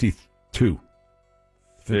is. 52.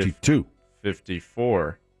 52.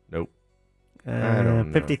 54. Nope. I don't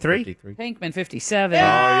know. 53? Pinkman, 57. Oh,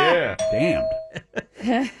 yeah. Damned.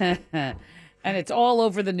 And it's all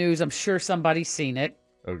over the news. I'm sure somebody's seen it.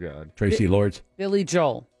 Oh, God. Tracy Lords. Billy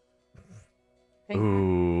Joel.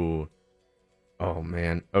 Ooh. Oh,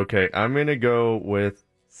 man. Okay, I'm going to go with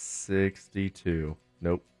 62.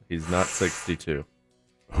 Nope, he's not 62.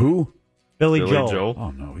 Who? Billy Joel. Oh,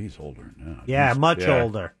 no, he's older now. Yeah, much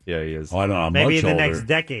older. Yeah, he is. Oh, I don't know. Maybe much in the older. next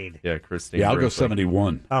decade. Yeah, Christine. Yeah, I'll go Brinkley.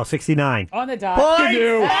 71. Oh, 69. On the dot. Fuck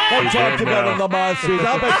you! I talked about him in the monsters.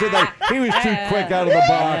 I'll bet you that he was too quick out of the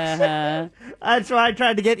box. That's why I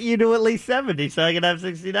tried to get you to at least 70 so I could have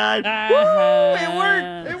 69. Woo! It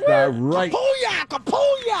worked! It worked! That's right.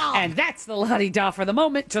 And that's the la-di-da for the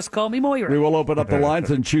moment. Just call me Moira. We will open up the lines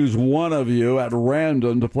and choose one of you at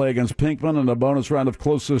random to play against Pinkman in a bonus round of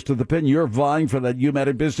Closest to the Pin. You're vying for that You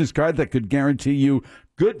Matter business card that could guarantee you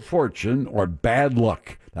good fortune or bad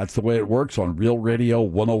luck. That's the way it works on Real Radio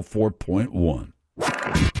 104.1.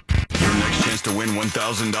 Your next chance to win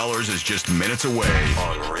 $1,000 is just minutes away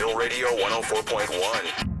on Real Radio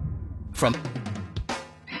 104.1.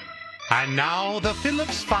 And now the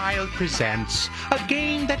Phillips File presents a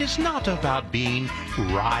game that is not about being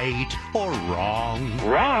right or wrong.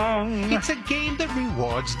 Wrong. It's a game that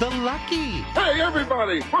rewards the lucky. Hey,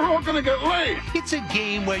 everybody, we're all going to get laid. It's a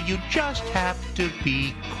game where you just have to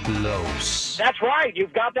be close. That's right.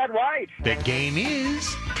 You've got that right. The game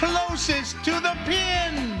is Closest to the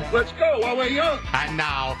Pin. Let's go while we're young. And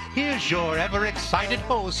now, here's your ever-excited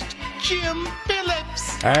host, Jim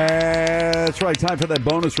Phillips. That's right. Time for that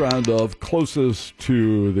bonus round of Closest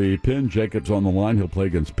to the Pin. Jacob's on the line. He'll play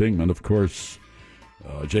against Pinkman. Of course,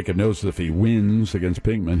 Jacob knows if he wins against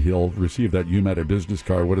Pinkman, he'll receive that You Matter business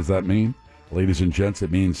card. What does that mean? Ladies and gents,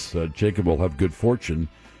 it means Jacob will have good fortune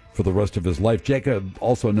for the rest of his life. Jacob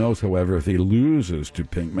also knows, however, if he loses to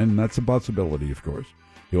Pinkman, that's a possibility, of course,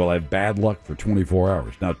 he will have bad luck for 24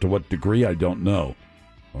 hours. Now, to what degree, I don't know.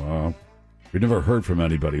 We never heard from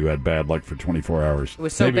anybody who had bad luck for 24 hours. It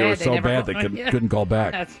was so Maybe bad it was they so never bad they called. couldn't call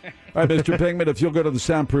back. That's right. All right, Mr. Pinkman, if you'll go to the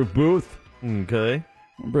soundproof booth. Okay.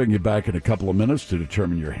 We'll bring you back in a couple of minutes to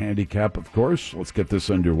determine your handicap, of course. Let's get this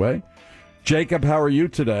underway. Jacob, how are you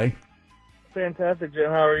today? Fantastic, Jim.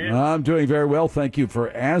 How are you? I'm doing very well. Thank you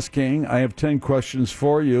for asking. I have 10 questions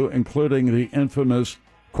for you, including the infamous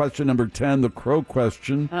question number 10, the crow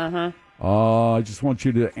question. I just want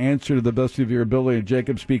you to answer to the best of your ability. And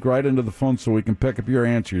Jacob, speak right into the phone so we can pick up your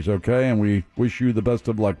answers, okay? And we wish you the best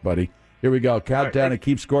of luck, buddy. Here we go. Countdown and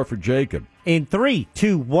keep score for Jacob. In 3,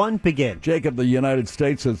 2, 1, begin. Jacob, the United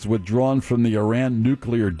States has withdrawn from the Iran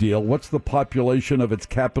nuclear deal. What's the population of its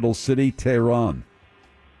capital city, Tehran?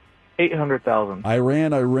 800,000.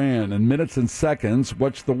 Iran. In minutes and seconds,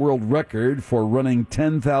 what's the world record for running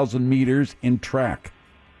 10,000 meters in track?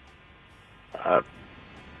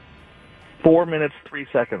 4 minutes, 3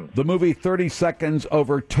 seconds. The movie 30 Seconds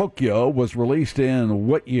Over Tokyo was released in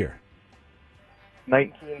what year?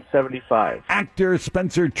 1975. Actor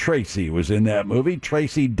Spencer Tracy was in that movie.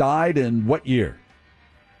 Tracy died in what year?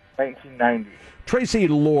 1990. Tracy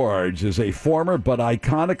Lords is a former but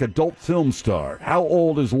iconic adult film star. How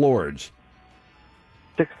old is Lords?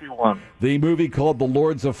 61. The movie called The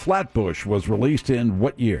Lords of Flatbush was released in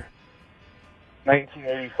what year?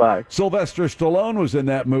 1985. Sylvester Stallone was in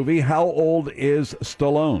that movie. How old is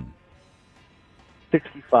Stallone?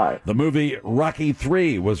 65. The movie Rocky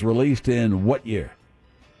III was released in what year?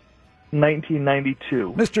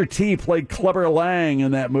 1992. Mr. T played Clubber Lang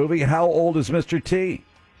in that movie. How old is Mr. T?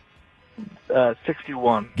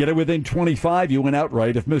 61. Get it within 25. You went out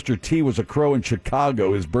right. If Mr. T was a crow in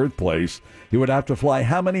Chicago, his birthplace, he would have to fly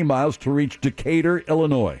how many miles to reach Decatur,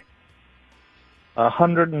 Illinois?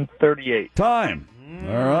 138. Time.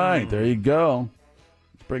 All right, there you go.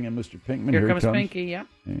 Let's bring in Mr. Pinkman. Here comes Pinky, yeah.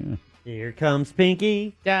 Here comes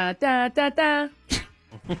Pinky. Da, da, da, da.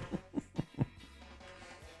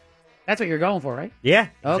 That's what you're going for, right? Yeah,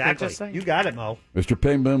 Okay, exactly. just saying. You got it, Mo. Mr.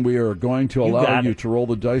 Pinkman, we are going to allow got you it. to roll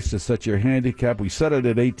the dice to set your handicap. We set it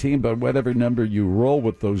at 18, but whatever number you roll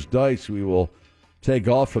with those dice, we will take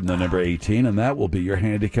off from the number 18, and that will be your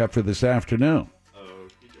handicap for this afternoon.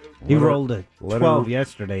 He rolled a let 12 her-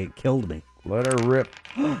 yesterday. It killed me. Let her rip.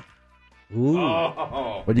 Ooh.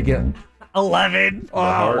 What'd you get? 11. Oh,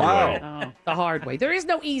 wow. Oh, the hard way. There is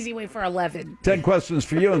no easy way for 11. 10 questions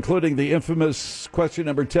for you, including the infamous question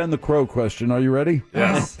number 10, the crow question. Are you ready?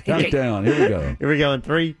 Yes. Countdown. Here we go. Here we go in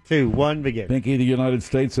 3, 2, 1, begin. Pinky, the United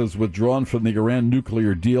States has withdrawn from the Iran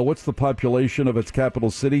nuclear deal. What's the population of its capital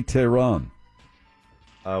city, Tehran?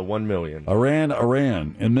 1 million.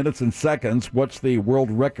 Iran. In minutes and seconds, what's the world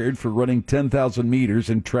record for running 10,000 meters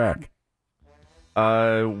in track?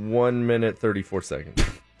 1 minute, 34 seconds.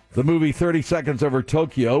 The movie 30 Seconds Over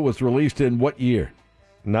Tokyo was released in what year?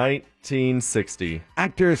 1960.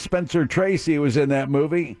 Actor Spencer Tracy was in that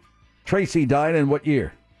movie. Tracy died in what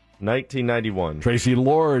year? 1991. Tracy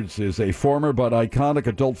Lords is a former but iconic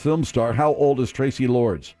adult film star. How old is Tracy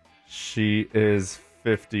Lords? She is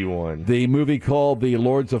 51. The movie called The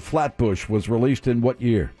Lords of Flatbush was released in what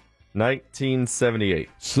year? 1978.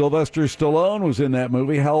 Sylvester Stallone was in that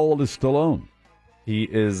movie. How old is Stallone? He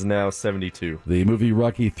is now 72. The movie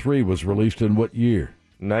Rocky III was released in what year?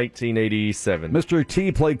 1987. Mr.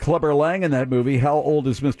 T played Clubber Lang in that movie. How old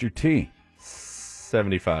is Mr. T?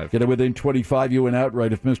 75. Get it within 25. You went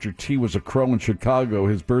outright. If Mr. T was a crow in Chicago,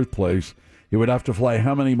 his birthplace, he would have to fly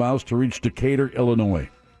how many miles to reach Decatur, Illinois?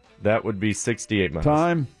 That would be 68 miles.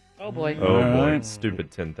 Time? Oh, boy. Oh, All boy. right.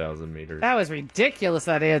 Stupid 10,000 meters. That was ridiculous,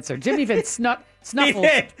 that answer. Jim even snuffled.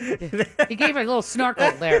 He gave a little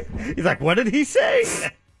snarkle there. He's like, what did he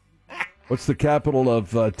say? What's the capital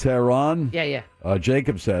of Tehran? Yeah.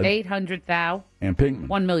 Jacob said. 800,000. And Pinkman.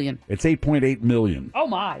 1 million. It's 8.8 million. Oh,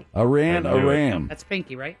 my. Iran. That's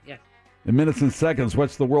Pinky, right? Yeah. In minutes and seconds,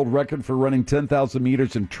 what's the world record for running 10,000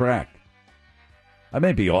 meters in track? I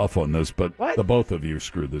may be off on this, but the both of you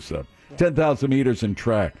screwed this up. 10,000 meters in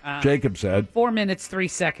track. Jacob said. 4 minutes, 3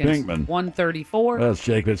 seconds. Pinkman. 1:34. That's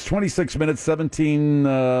Jacob. It's 26 minutes,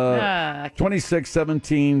 26,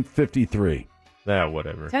 17, 53. Yeah,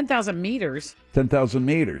 whatever. 10,000 meters. 10,000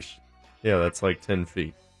 meters. Yeah, that's like 10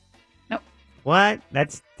 feet. What?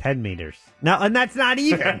 That's 10 meters. No, and that's not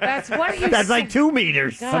even. That's what you That's said. like 2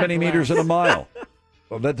 meters. God How many bless. meters in a mile?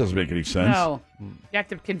 Well, that doesn't make any sense. No. You have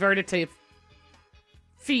to convert it to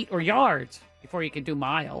feet or yards before you can do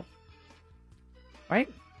mile. Right?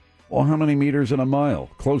 Well, how many meters in a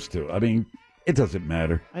mile? Close to. I mean, it doesn't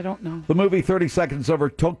matter. I don't know. The movie 30 Seconds Over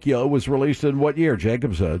Tokyo was released in what year?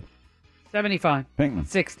 Jacob said. 75. Pinkman.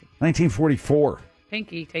 60. 1944.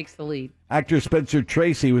 Pinky takes the lead. Actor Spencer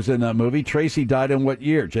Tracy was in that movie. Tracy died in what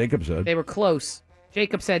year? Jacob said. They were close.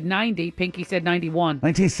 Jacob said 90. Pinky said 91.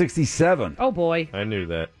 1967. Oh, boy. I knew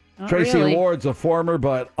that. Not Tracy really. Lords, a former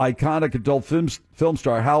but iconic adult film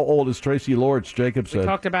star. How old is Tracy Lords? Jacob We said.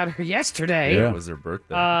 talked about her yesterday. Yeah. It was her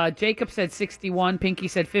birthday. Jacob said 61. Pinky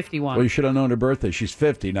said 51. Well, you should have known her birthday. She's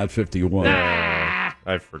 50, not 51.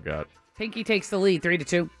 I forgot. Pinky takes the lead,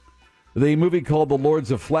 3-2. The movie called The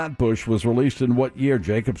Lords of Flatbush was released in what year?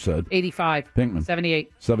 Jacob said. 85. Pinkman.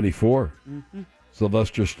 78. 74. Mm-hmm.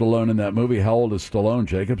 Sylvester Stallone in that movie. How old is Stallone?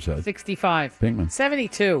 Jacob said. 65. Pinkman.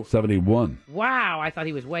 72. 71. Wow, I thought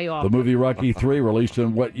he was way off. The movie Rocky III released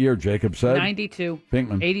in what year? Jacob said. 92.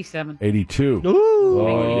 Pinkman. 87. 82. Ooh.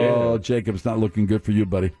 Oh, Jacob's not looking good for you,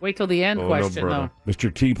 buddy. Wait till the end question, though.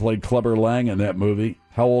 Mr. T played Clubber Lang in that movie.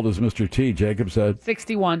 How old is Mr. T? Jacob said.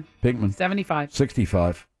 61. Pinkman. 75.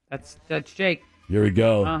 65. That's Jake. Here we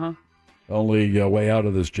go. Uh-huh. Only way out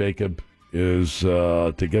of this, Jacob, is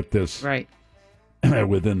to get this Right.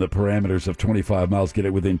 within the parameters of 25 miles. Get it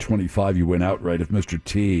within 25, you win outright. If Mr.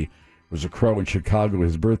 T was a crow in Chicago,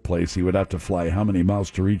 his birthplace, he would have to fly how many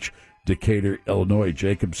miles to reach Decatur, Illinois?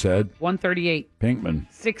 Jacob said. 138. Pinkman.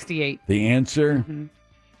 68. The answer? Mm-hmm.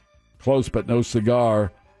 Close but no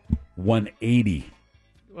cigar. 180.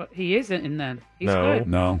 Well, he isn't in that. He's No. good.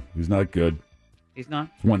 No, he's not good. He's not.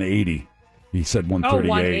 180. He said Oh, 138.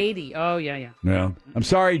 180. Oh, yeah. Yeah. I'm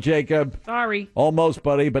sorry, Jacob. Sorry. Almost,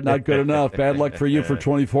 buddy, but not good enough. Bad luck for you for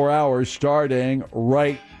 24 hours starting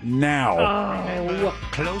right now. Oh.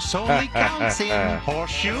 Close only counts in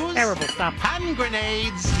horseshoes, Terrible stuff. hand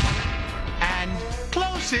grenades, and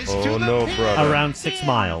closest Oh, to the no, pin. brother. Around 6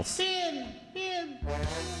 miles.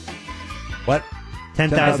 What? 10,000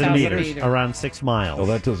 10,000 meters. meters. Around 6 miles. Oh,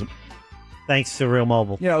 that doesn't. Thanks to Real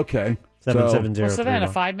Mobile. Yeah, okay. 770. Well, Savannah,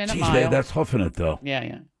 5-minute Geez, mile. that's huffing it, though.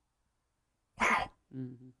 Yeah.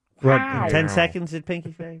 What, Wow. 10 seconds did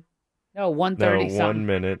Pinky say? No, 130 No, something. 1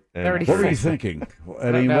 minute. And 30 What were you seconds. thinking?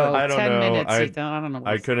 I mean, No, I don't 10 know. minutes. I don't know.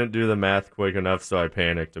 I couldn't do the math quick enough, so I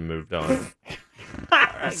panicked and moved on.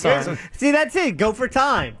 Sorry. See, that's it. Go for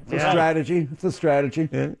time. it's a strategy. It's a strategy.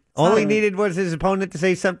 All he needed was his opponent to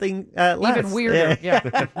say something less. Even weirder.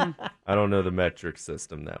 Yeah. I don't know the metric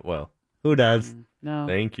system that well. Who does? No.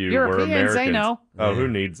 Thank you. Europeans, We're Americans. they know. Oh, who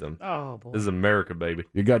needs them? Oh, boy. This is America, baby.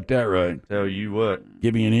 You got that right. Tell you what.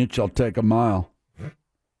 Give me an inch, I'll take a mile.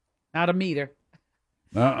 Not a meter.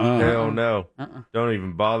 Hell no. Don't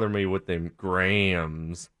even bother me with them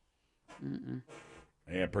grams.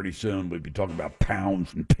 Yeah, pretty soon we'll be talking about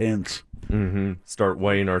pounds and pence. Mm-hmm. Start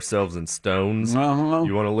weighing ourselves in stones. Uh-huh.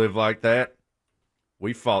 You want to live like that?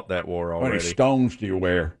 We fought that war How already. many stones do you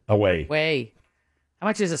wear away? Weigh. How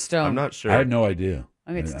much is a stone? I'm not sure. I have no idea.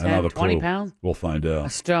 I think it's I don't have 10, a 20 clue. pounds. We'll find A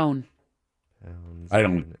out. stone. I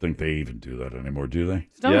don't think they even do that anymore, do they?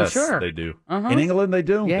 Stone, Yes, sure. they do. Uh-huh. In England, they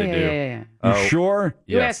do? Yeah, They yeah, do. yeah, yeah. You sure?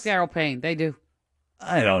 You Yes. ask Daryl Payne. They do.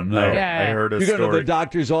 I don't know. Yeah. I heard a You go to the story.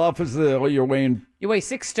 doctor's office, you're weighing You weigh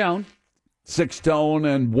 6 stone. 6 stone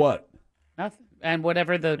and what? Nothing. And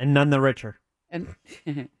whatever the... And none the richer. And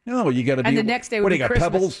No, you got to be... And the next day would what do be you got, Christmas.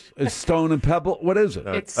 pebbles? A stone and pebble? What is it?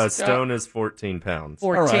 It's, a stone is 14 pounds.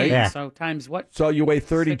 14. All right. Yeah. So times what? So you weigh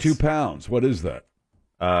 32 6. pounds. What is that?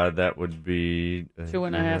 That would be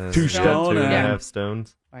 2.5 2 stone two and a and- half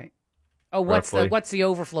stones. Right. Oh, what's Roughly. the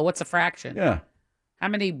overflow? What's the fraction? Yeah. How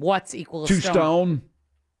many watts equal a 2 stone.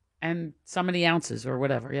 And so many ounces or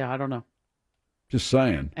whatever. Yeah, I don't know. Just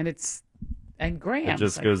saying. And and grams. It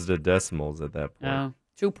just goes to decimals at that point. Oh,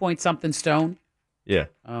 2 point something stone. Yeah.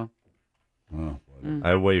 Oh. Oh,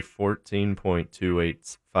 I weigh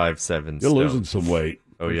 14.2857 you're losing some weight.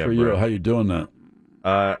 Oh, Good yeah, for you. bro. How you doing that?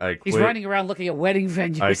 I quit. He's running around looking at wedding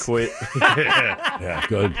venues. I quit. Yeah,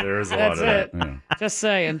 good. There is a That's lot of it. that. Yeah. Just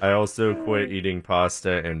saying. I also quit eating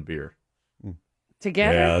pasta and beer.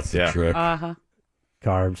 Together? Yeah, that's the Yeah. trick. Uh-huh.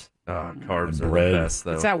 Carbs. Carbs are bread. the best,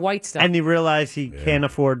 though. It's that white stuff. And you realize he can't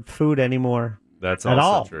afford food anymore. That's at also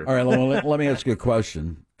all. true. All right, let me ask you a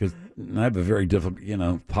question, because I have a very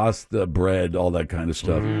difficult, pasta, bread, all that kind of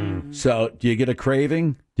stuff. So do you get a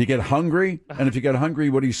craving? Do you get hungry? And if you get hungry,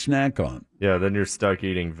 what do you snack on? Yeah, then you're stuck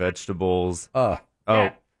eating vegetables. Yeah.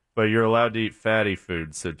 But you're allowed to eat fatty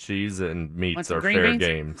foods, so cheese and meats Want some are green fair beans?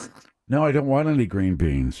 games. No, I don't want any green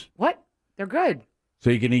beans. What? They're good. So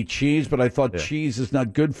you can eat cheese, but I thought Yeah. cheese is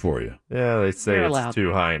not good for you. Yeah, they say You're it's allowed.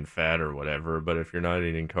 too high in fat or whatever, but if you're not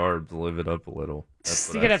eating carbs, live it up a little. That's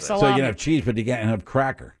what You I could have say. So you salami. can have cheese, but you can't have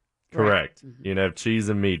cracker. Correct. You can have cheese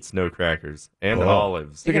and meats, no crackers. And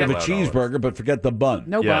olives. You can have a Allowed cheeseburger, olives. but forget the bun.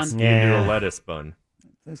 No Yes, bun. you can do Yeah. a lettuce bun.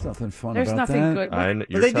 There's nothing fun There's about nothing that. good.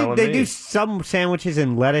 You're They telling do me. some sandwiches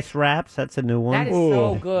in lettuce wraps. That's a new one. That is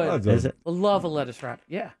so Ooh, good. that's Is it? I love a lettuce wrap.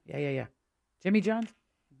 Yeah. Jimmy John's?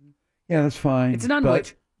 Yeah, that's fine. It's an but-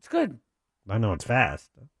 unwich. It's good. I know it's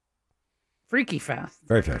fast. Freaky fast.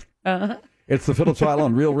 Very fast. Uh-huh. It's the Phillips File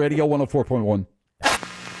on Real Radio 104.1.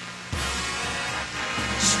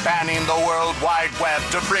 Spanning the World Wide Web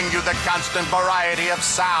to bring you the constant variety of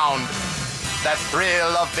sound, the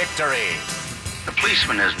thrill of victory, The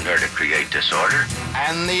policeman isn't there to create disorder.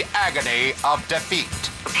 and the agony of defeat.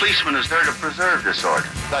 The policeman is there to preserve disorder.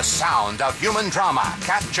 The sound of human drama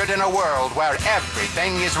captured in a world where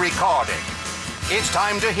everything is recorded. It's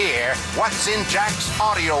time to hear what's in Jack's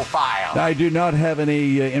audio file. I do not have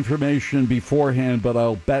any information beforehand, but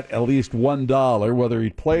I'll bet at least $1. Whether he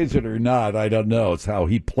plays it or not, I don't know. It's how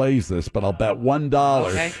he plays this, but I'll bet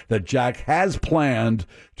 $1 that Jack has planned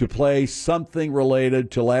to play something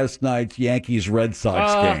related to last night's Yankees-Red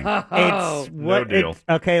Sox game. It's what? deal.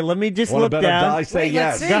 Okay, let me just Wanna look bet a down. die? Say Wait,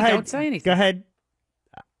 yes. let's see. Go ahead. Don't say anything. Go ahead.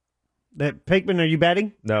 Pinkman, are you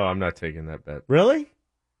betting? No, I'm not taking that bet. Really?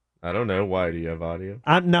 I don't know. Why do you have audio?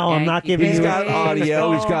 No, I'm not giving He's you. got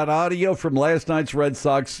audio. He's got audio from last night's Red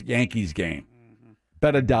Sox-Yankees game.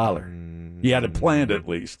 Bet $1. He had it planned at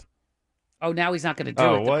least. Oh, now he's not going to do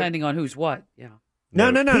Oh, it, what? depending on who's what. Yeah. No.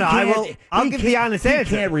 I will. I'll give the honest He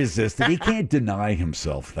answer. can't resist it. He can't deny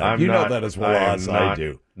himself that. I'm You know not- that as well I am as I not-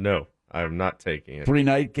 do. No, I'm not taking it.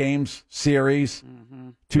 3-night games, series,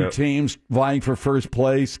 two No. teams vying for first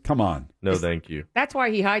place. Come on. No, thank you. That's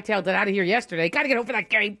why he hightailed it out of here yesterday. Got to get home for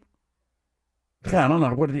that game. Yeah, I don't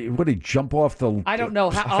know. What did he jump off the... I don't know.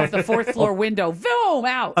 How, off the fourth floor window. Boom,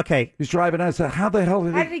 out. Okay. He's driving out. I said, how the hell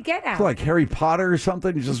did How did he get out? Like Harry Potter or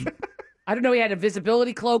something? He just... I don't know. He had a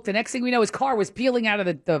visibility cloak. The next thing we know, his car was peeling out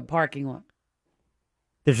of the parking lot.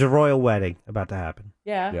 There's a royal wedding about to happen.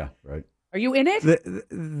 Yeah. Yeah, right. Are you in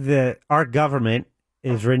it? Our government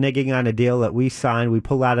is reneging on a deal that we signed. We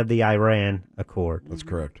pull out of the Iran Accord. That's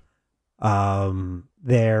correct.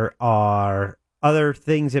 There are other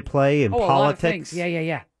things at play in a lot of politics, things.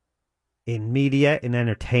 Yeah. in media, in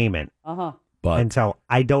entertainment. Uh-huh. And so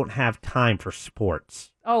I don't have time for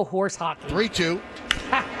sports. Oh, horse hockey. 3-2.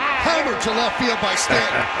 Hammered to left field by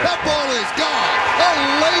Stanton. That ball is gone. A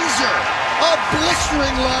laser. A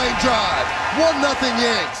blistering line drive. 1-0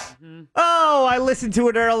 Yanks. Oh, I listened to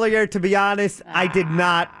it earlier. To be honest, I did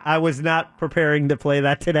not. I was not preparing to play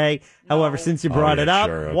that today. However, since you brought it up,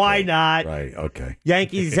 sure, okay. why not? Right, okay.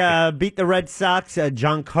 Yankees beat the Red Sox.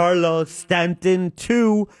 Giancarlo Stanton,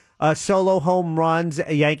 2 solo home runs.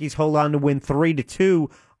 Yankees hold on to win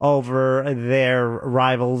 3-2 over their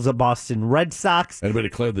rivals, the Boston Red Sox. Anybody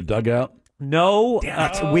clear the dugout? No,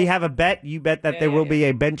 we have a bet. You bet that there will be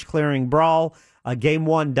a bench clearing brawl. Game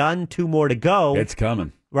 1 done, 2 more to go. It's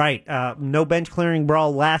coming. Right. No bench clearing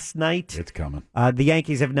brawl last night. It's coming. The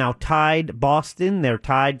Yankees have now tied Boston. They're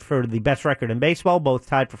tied for the best record in baseball, both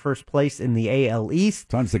tied for first place in the AL East.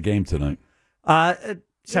 Time's the game tonight.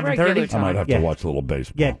 7:30. I might have to watch a little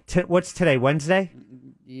baseball. Yeah. What's today? Wednesday?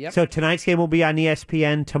 Yep. So tonight's game will be on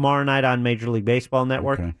ESPN, tomorrow night on Major League Baseball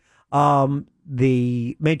Network. Okay.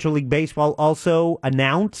 The Major League Baseball also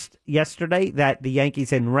announced yesterday that the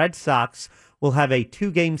Yankees and Red Sox will have a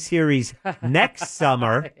 2-game series next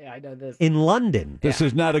summer I know this. in London. This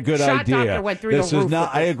is not a good Shot idea. doctor went through this the is roof not.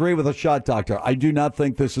 with I this. agree with the shot doctor. I do not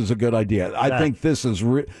think this is a good idea. I think this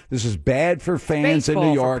is bad for fans in baseball, New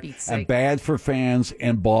for York Pete's and sake. bad for fans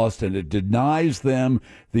in Boston. It denies them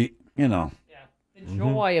the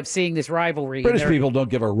Joy of seeing this rivalry. British They're- people don't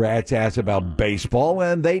give a rat's ass about baseball,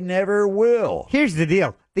 and they never will. Here's the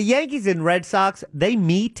deal. The Yankees and Red Sox, they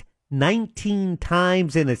meet 19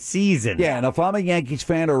 times in a season. Yeah, and if I'm a Yankees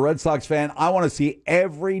fan or a Red Sox fan, I want to see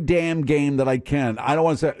every damn game that I can. I don't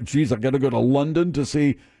want to say, geez, I got to go to London to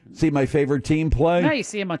see my favorite team play. No, you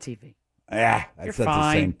see him on TV. Yeah, that's not the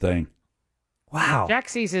fine. same thing. Wow. Jack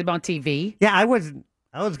sees him on TV. Yeah, I was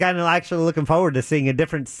kind of actually looking forward to seeing a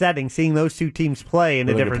different setting, seeing those two teams play in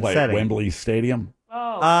a They're gonna different play setting. at Wembley Stadium.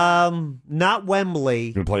 Not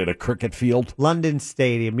Wembley. Going to play at a cricket field. London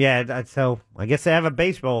Stadium. Yeah, so I guess they have a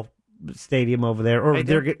baseball stadium over there. Or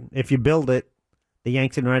if you build it, the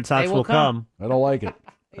Yanks and Red Sox They will come. I don't like it.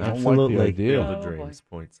 I don't Absolutely. like the idea. Field of Dreams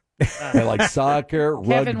points. They like soccer,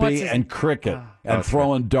 Kevin, what's rugby, his- and cricket, and that's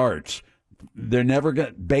throwing darts. They're never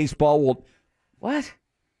going. Baseball will. What?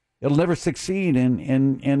 It'll never succeed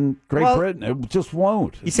in Great Well, Britain. It just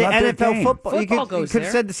won't. You It's say not their NFL game. football. You Football could goes have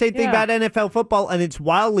there. said the same thing Yeah. about NFL football, and it's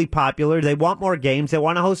wildly popular. They want more games. They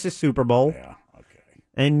want to host a Super Bowl. Yeah, okay.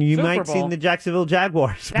 And you Super might see Bowl. the Jacksonville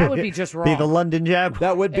Jaguars. That would be just Be wrong. the London Jaguars.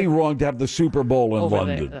 That would be wrong to have the Super Bowl in Over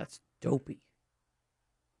London. there. That's dopey.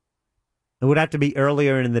 It would have to be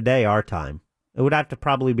earlier in the day, our time. It would have to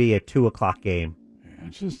probably be a 2:00 game,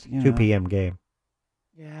 It's just 2 p.m. game.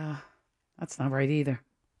 Yeah, that's not right either.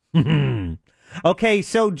 Okay,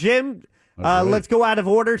 so Jim, right. let's go out of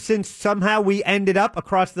order since somehow we ended up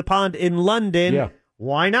across the pond in London. Yeah.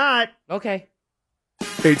 Why not? Okay.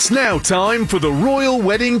 It's now time for the Royal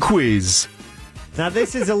Wedding Quiz. Now,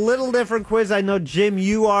 this is a little different quiz. I know, Jim,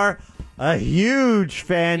 you are a huge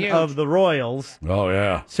fan Huge. of the Royals. Oh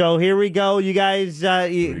yeah. So here we go. You guys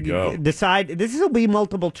we go. decide. This will be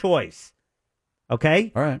multiple choice.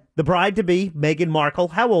 Okay? All right. The bride-to-be, Meghan Markle,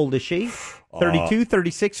 how old is she? 32,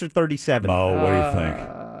 36, or 37? Mo, what do you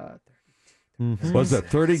think? Mhm. Was it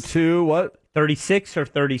 32? What? 36 or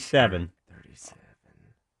 37?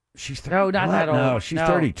 She's No, not that old. No, she's No.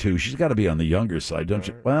 32. She's got to be on the younger side, don't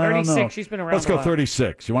you? Well, I don't know. 36. She's been around Let's a go while.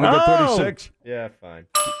 36. You want to go Oh! 36? Yeah, fine.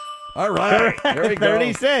 All right. There we go.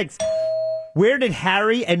 36. Where did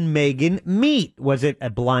Harry and Meghan meet? Was it a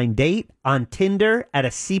blind date, on Tinder, at a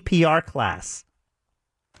CPR class?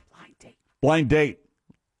 Blind date.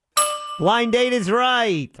 Blind date is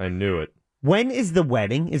right. I knew it. When is the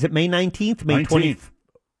wedding? Is it May 19th? May 19th.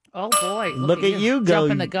 Oh boy! Look at you go.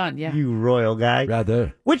 Jumping the gun. Yeah. You royal guy.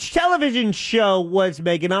 Rather. Which television show was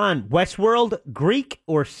Meghan on? Westworld, Greek,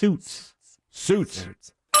 or Suits? Suits.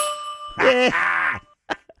 Yeah.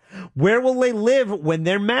 Where will they live when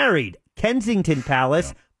they're married? Kensington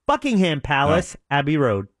Palace, Buckingham Palace, Abbey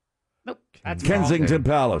Road. Nope. That's Kensington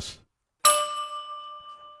Palace.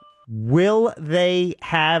 Will they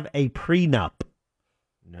have a prenup?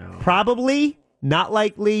 No. Probably, not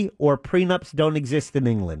likely, or prenups don't exist in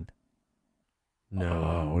England. No.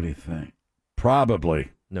 Oh, what do you think?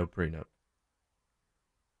 Probably. No prenup.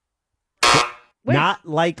 Wait. Not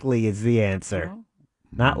likely is the answer.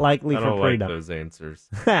 Not likely I for don't like prenup. those answers.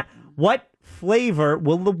 What flavor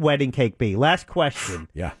will the wedding cake be? Last question.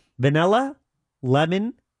 Yeah. Vanilla,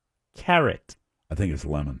 lemon, carrot. I think it's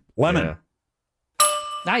lemon. Lemon. Yeah.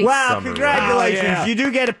 Nice. Wow, Summer congratulations. roll. Oh, yeah. You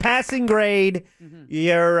do get a passing grade.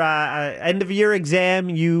 Your end of year exam,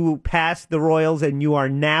 you passed the Royals, and you are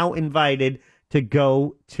now invited to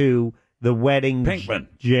go to the wedding. Pinkman.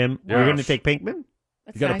 Jim, we're Yes. going to take Pinkman?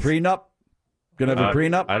 That's You got nice. a prenup? Gonna have a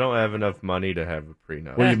prenup? I don't have enough money to have a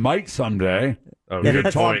prenup. Well, you might someday. Oh, Have you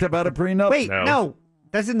good talked point. about a prenup? Wait, no.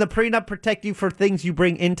 doesn't the prenup protect you for things you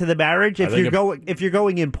bring into the marriage? If you're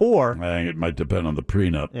going in poor, I think it might depend on the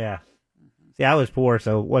prenup. Yeah. See, I was poor,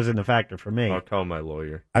 so it wasn't a factor for me. I'll call my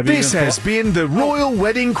lawyer. This has been the Royal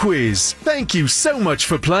Wedding Quiz. Thank you so much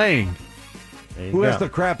for playing. Who has the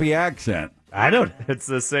crappy accent? I don't. It's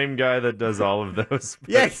the same guy that does all of those.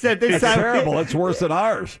 Yes, It's terrible. It's worse than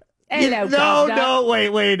ours. Hello, No,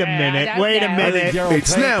 wait a minute. Wait a minute.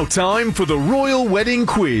 It's now time for the Royal Wedding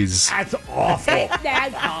Quiz. That's awful.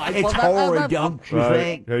 It's horrid, don't you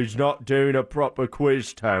think? He's not doing a proper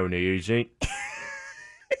quiz, Tony, is he?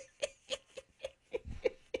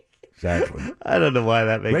 Exactly. I don't know why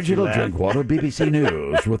that makes Reginald you laugh. Drinkwater, BBC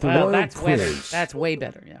News, with the Royal that's Quiz. better. That's way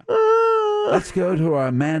better, yeah. Let's go to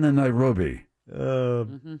our man in Nairobi.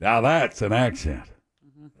 Now that's an accent.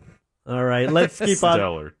 All right, let's keep on.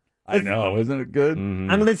 Stellar. I know, isn't it good? I'm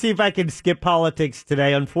going to see if I can skip politics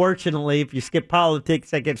today. Unfortunately, if you skip politics,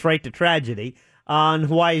 that gets right to tragedy. On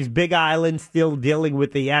Hawaii's Big Island, still dealing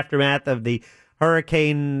with the aftermath of the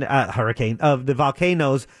hurricane of the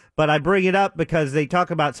volcanoes. But I bring it up because they talk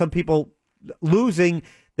about some people losing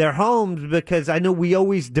their homes, because I know we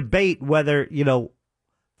always debate whether,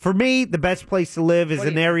 for me, the best place to live is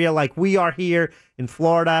an area like we are here in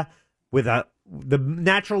Florida with the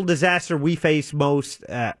natural disaster we face most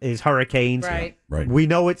is hurricanes. Right. Right. We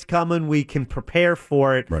know it's coming. We can prepare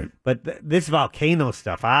for it. Right. But this volcano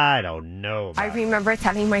stuff, I don't know. I remember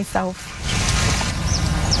telling myself,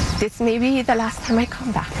 this may be the last time I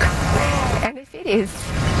come back. And if it is,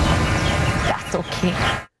 that's okay.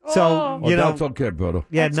 So, that's okay, brother.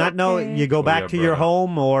 Yeah, That's not know okay. you go back yeah, to your brother.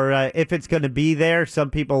 home, or if it's going to be there. Some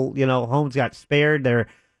people, homes got spared. They're,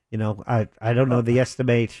 I don't know the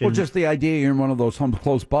estimation. Well, just the idea you're in one of those homes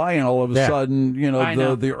close by, and all of a sudden, I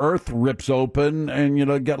know. the earth rips open,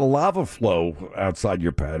 and get a lava flow outside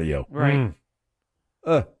your patio. Right.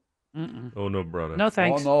 Oh, no, brother. No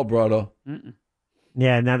thanks. Oh no, brother.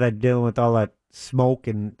 Yeah, now they're dealing with all that smoke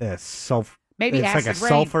and sulfur. Maybe it's like a acid rain.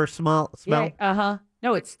 sulfur smell. Yeah,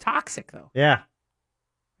 No, it's toxic, though. Yeah.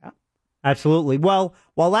 Absolutely. Well,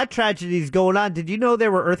 while that tragedy is going on, did you know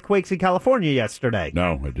there were earthquakes in California yesterday?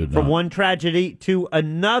 No, I did not. From one tragedy to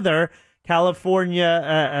another,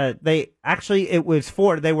 California, it was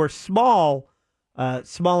four. They were smaller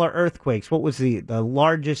earthquakes. What was the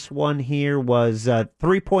largest one here was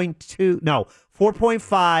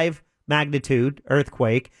 4.5 magnitude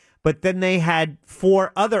earthquake. But then they had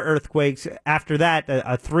four other earthquakes after that,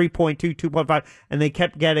 a 3.2, 2.5, and they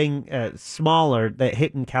kept getting smaller that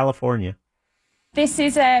hit in California. This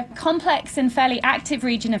is a complex and fairly active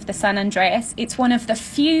region of the San Andreas. It's one of the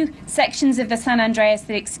few sections of the San Andreas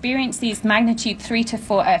that experience these magnitude 3 to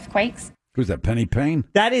 4 earthquakes. Who's that, Penny Payne?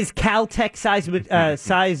 That is Caltech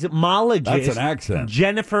seismologist. That's an accent.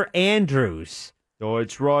 Jennifer Andrews. Oh,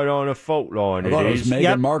 it's right on a fault line. I thought it was Meghan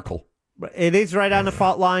Yep. Markle. It is right on the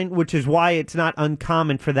fault line, which is why it's not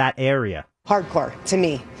uncommon for that area. Hardcore to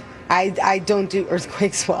me. I don't do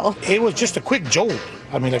earthquakes well. It was just a quick jolt.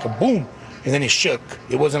 I mean, like a boom, and then it shook.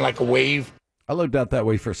 It wasn't like a wave. I lived out that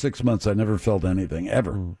way for 6 months. I never felt anything,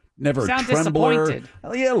 ever. Never Sound a trembler. disappointed.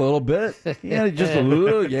 Oh, yeah, a little bit. Yeah, just a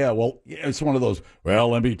little. Yeah, well, it's one of those,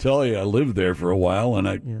 well, let me tell you, I lived there for a while,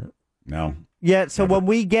 and no. Yeah, so when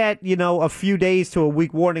we get, a few days to a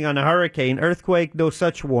week warning on a hurricane, earthquake, no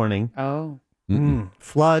such warning. Oh.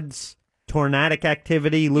 Floods, tornadic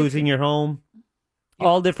activity, losing your home,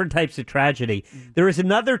 all different types of tragedy. There is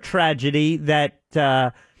another tragedy that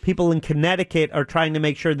people in Connecticut are trying to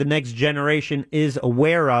make sure the next generation is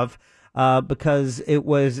aware of because it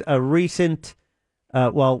was a recent,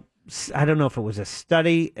 I don't know if it was a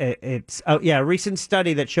study. A recent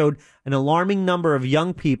study that showed an alarming number of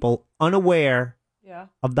young people unaware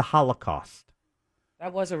of the Holocaust.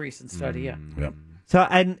 That was a recent study, yeah. So,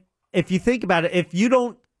 and if you think about it, if you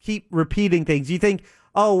don't keep repeating things, you think,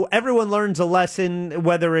 oh, everyone learns a lesson,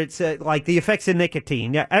 whether it's like the effects of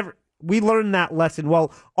nicotine. Yeah, we learned that lesson.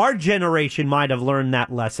 Well, our generation might have learned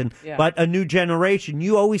that lesson, but a new generation,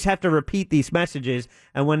 you always have to repeat these messages.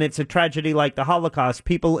 And when it's a tragedy like the Holocaust,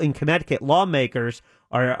 people in Connecticut, lawmakers,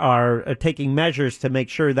 are taking measures to make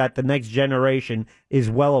sure that the next generation is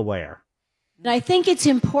well aware. And I think it's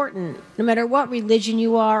important, no matter what religion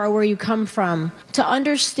you are or where you come from, to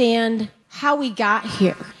understand how we got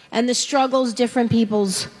here and the struggles different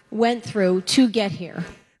peoples went through to get here.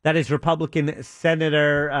 That is Republican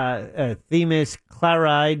Senator Themis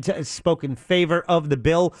Clarides spoke in favor of the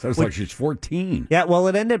bill. Sounds like she's 14. Yeah, well,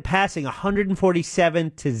 it ended up passing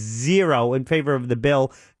 147-0 in favor of the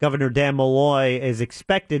bill. Governor Dan Malloy is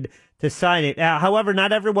expected to sign it. However,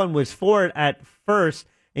 not everyone was for it at first,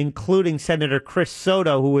 including Senator Chris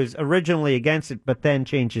Soto, who was originally against it, but then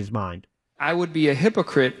changed his mind. I would be a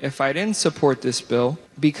hypocrite if I didn't support this bill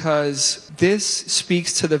because this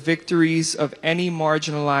speaks to the victories of any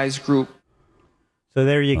marginalized group. So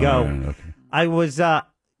there you go. Right, okay. I was,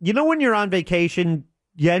 when you're on vacation,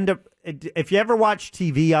 you end up, if you ever watch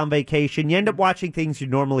TV on vacation, you end up watching things you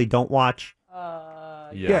normally don't watch.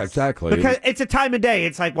 Yeah, exactly. Because it's a time of day.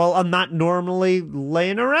 It's like, well, I'm not normally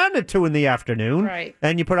laying around at 2 p.m. Right.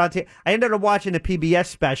 And you put on TV. I ended up watching a PBS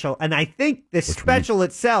special, and I think the special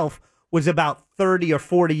itself was about 30 or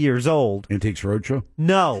 40 years old. Antiques Roadshow?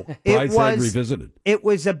 No. Brideshead Revisited. It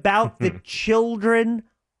was about the children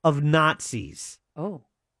of Nazis. Oh.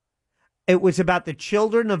 It was about the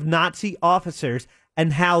children of Nazi officers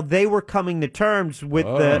and how they were coming to terms with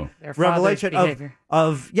the Their revelation father's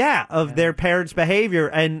behavior. of their parents' behavior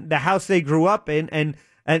and the house they grew up in. And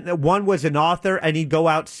one was an author, and he'd go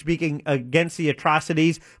out speaking against the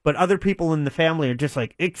atrocities, but other people in the family are just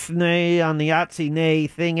like, ixnay on the Yahtzee nay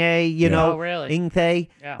thing, Oh, really? ingthay.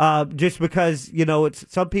 Yeah. Just because, it's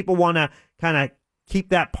some people want to kind of keep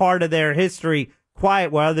that part of their history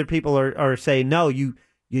quiet, while other people are saying, no, you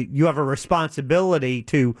have a responsibility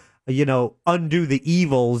to, undo the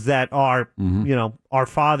evils that our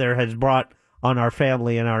father has brought on our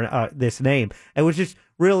family and our this name. It was just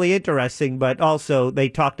really interesting, but also they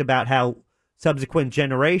talked about how subsequent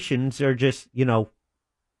generations are just,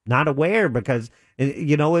 not aware because,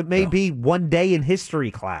 it may be one day in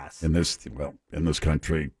history class. In this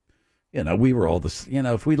country, we were all this,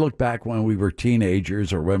 if we look back when we were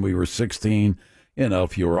teenagers or when we were 16,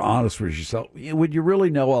 if you were honest with yourself, would you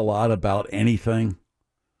really know a lot about anything?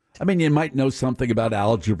 I mean, you might know something about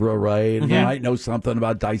algebra, right? Mm-hmm. You might know something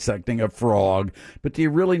about dissecting a frog, but do you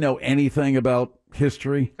really know anything about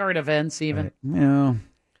history? Current events, even. Yeah.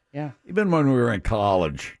 Yeah. Even when we were in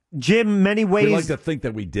college. Jim, many ways. We like to think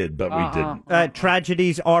that we did, but we didn't.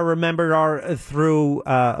 Tragedies are remembered through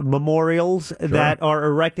memorials that are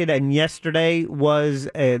erected, and yesterday was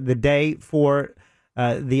the day for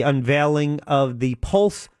the unveiling of the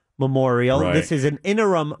Pulse Memorial. Right. This is an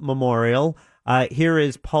interim memorial. Here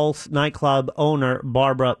is Pulse nightclub owner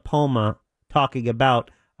Barbara Poma talking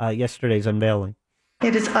about yesterday's unveiling.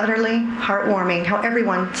 It is utterly heartwarming how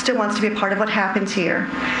everyone still wants to be a part of what happens here.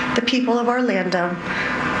 The people of Orlando,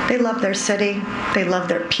 they love their city, they love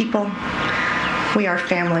their people. We are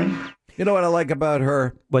family. You know what I like about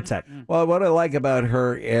her? What's that? Well, what I like about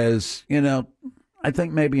her is, I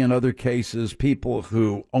think maybe in other cases, people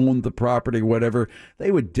who owned the property, whatever,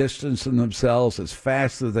 they would distance themselves as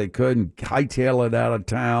fast as they could and hightail it out of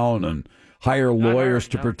town and hire lawyers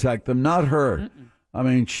to protect them. Not her. Mm-mm. I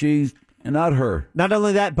mean, she's not her. Not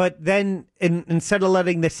only that, but then instead of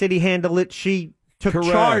letting the city handle it, she took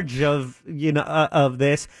charge of of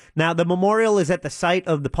this. Now, the memorial is at the site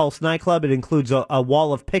of the Pulse nightclub. It includes a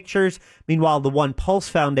wall of pictures. Meanwhile, the One Pulse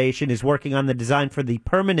Foundation is working on the design for the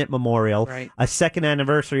permanent memorial. Right. A second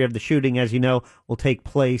anniversary of the shooting, as you know, will take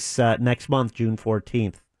place next month, June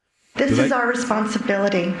 14th. This is our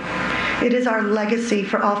responsibility. It is our legacy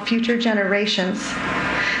for all future generations.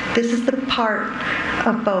 This is the part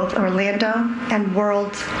of both Orlando and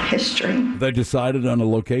world's history. They decided on a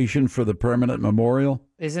location for the permanent memorial.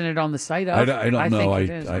 Isn't it on the site of? I don't know. Think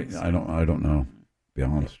it is. I don't know. To be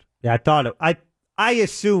honest. Yeah, I thought I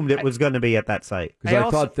assumed it was going to be at that site because I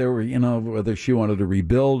thought there were, whether she wanted to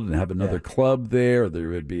rebuild and have another club there, or there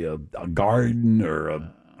would be a garden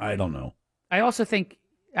or I don't know. I also think,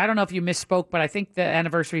 I don't know if you misspoke, but I think the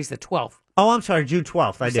anniversary is the 12th. Oh, I'm sorry, June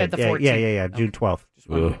 12th. I You said did. the 14th. Yeah, June 12th. Just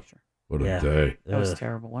wanted to make sure. What a day. That was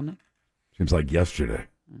terrible, wasn't it? Seems like yesterday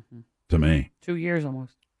to me. 2 years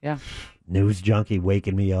almost. Yeah. News junkie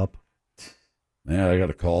waking me up. Yeah, I got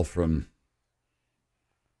a call from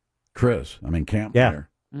Chris. I'm in camp there.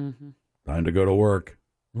 Mm-hmm. Time to go to work.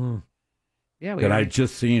 Mm. Yeah, and I'd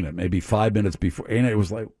just seen it maybe 5 minutes before. And it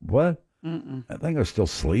was like, what? Mm-mm. I think I was still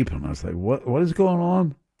sleeping. I was like, what is going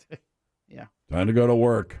on? Yeah. Time to go to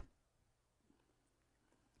work.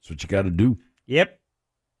 That's what you got to do. Yep.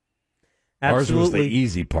 Ours was the Absolutely.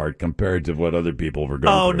 easy part compared to what other people were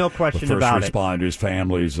going Oh, through. no question the about first it. responders,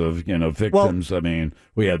 families of victims. I mean,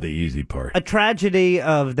 we had the easy part. A tragedy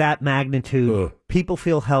of that magnitude, people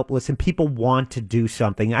feel helpless and people want to do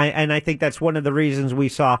something. And I think that's one of the reasons we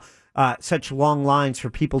saw such long lines for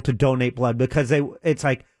people to donate blood, because it's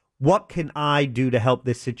like, what can I do to help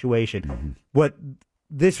this situation? Mm-hmm. What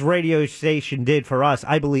this radio station did for us,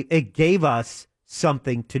 I believe it gave us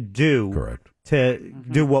something to do. Correct. To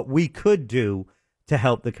do what we could do to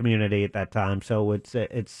help the community at that time. So it's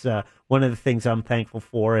one of the things I'm thankful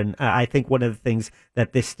for, and I think one of the things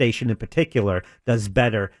that this station in particular does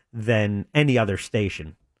better than any other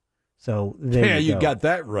station. So there Yeah, you you go. got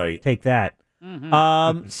that right. Take that.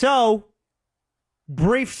 Mm-hmm. So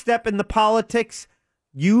brief step in the politics.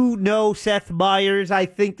 You know Seth Meyers. I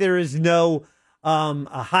think there is no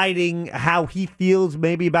hiding how he feels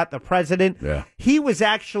maybe about the president. Yeah. He was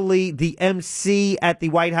actually the MC at the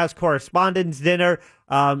White House Correspondents' Dinner.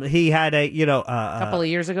 He had a couple of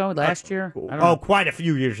years ago, last year. I don't know. Quite a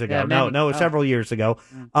few years ago. Yeah, Several years ago.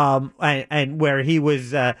 And where he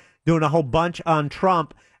was doing a whole bunch on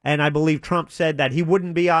Trump. And I believe Trump said that he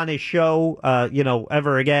wouldn't be on his show,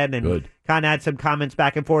 ever again, and kind of had some comments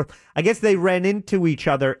back and forth. I guess they ran into each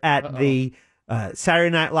other at the Saturday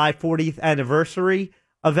Night Live 40th anniversary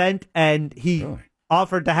event, and he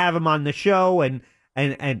offered to have him on the show,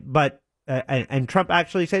 but Trump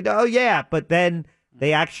actually said, "Oh yeah," but then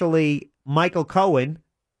they actually Michael Cohen,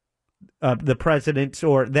 the president's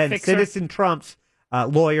or then Fixer. Citizen Trump's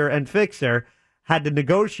lawyer and fixer, had to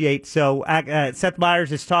negotiate. So Seth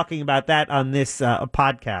Meyers is talking about that on this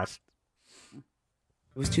podcast.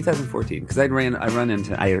 It was 2014 because I had run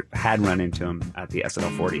into him at the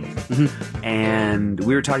SNL 40th, and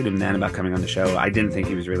we were talking to him then about coming on the show. I didn't think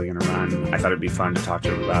he was really going to run. I thought it'd be fun to talk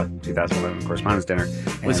to him about 2011 Correspondents' Dinner.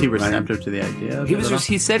 Was he receptive to the idea?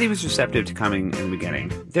 He said he was receptive to coming in the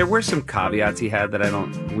beginning. There were some caveats he had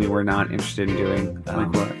that we were not interested in doing.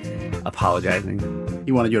 Like what? Apologizing.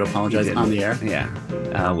 He wanted you to apologize on the air?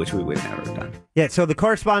 Yeah, which we would never have done. Yeah, so the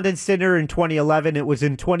Correspondents' Dinner in 2011, it was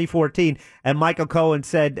in 2014, and Michael Cohen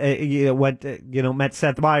said, met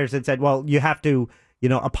Seth Meyers and said, well, you have to,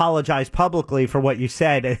 apologize publicly for what you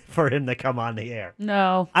said for him to come on the air.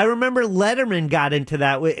 No. I remember Letterman got into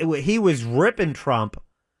that. He was ripping Trump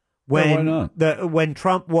when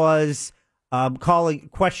Trump was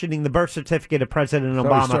questioning the birth certificate of President So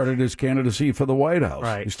Obama. he started his candidacy for the White House.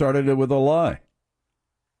 Right. He started it with a lie.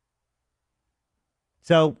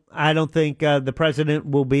 So I don't think the president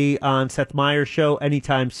will be on Seth Meyers' show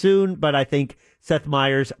anytime soon, but I think Seth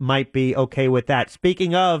Meyers might be okay with that.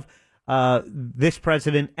 Speaking of this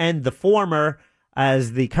president and the former,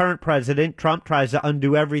 as the current president, Trump tries to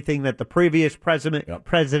undo everything that the previous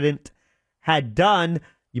president had done.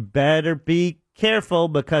 You better be careful,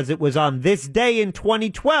 because it was on this day in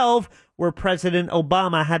 2012 where President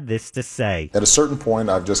Obama had this to say. At a certain point,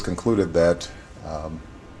 I've just concluded that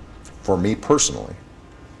for me personally,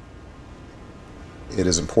 it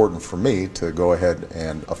is important for me to go ahead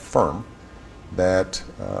and affirm that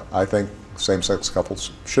I think same-sex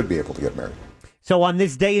couples should be able to get married. So on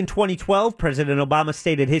this day in 2012, President Obama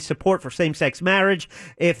stated his support for same-sex marriage.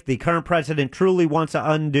 If the current president truly wants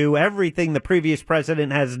to undo everything the previous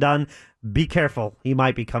president has done, be careful. He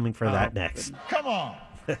might be coming for that next. Come on.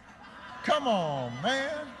 Come on,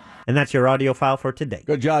 man. And that's your audio file for today.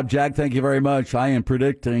 Good job, Jack. Thank you very much. I am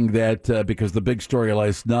predicting that because the big story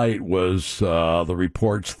last night was the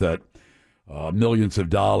reports that millions of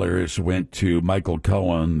dollars went to Michael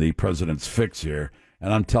Cohen, the president's fixer.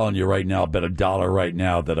 And I'm telling you right now, bet $1 right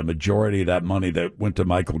now that a majority of that money that went to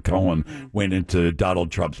Michael Cohen went into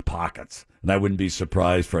Donald Trump's pockets. And I wouldn't be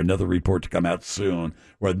surprised for another report to come out soon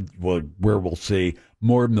where we'll see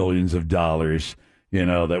more millions of dollars,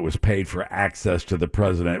 that was paid for access to the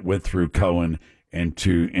president went through Cohen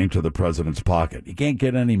into the president's pocket. He can't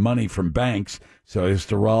get any money from banks, so he has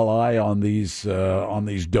to rely on these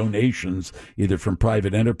donations, either from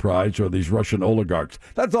private enterprise or these Russian oligarchs.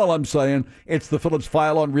 That's all I'm saying. It's the Phillips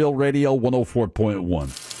File on Real Radio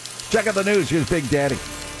 104.1. Check out the news. Here's Big Daddy.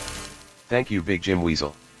 Thank you, Big Jim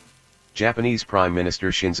Weasel. Japanese Prime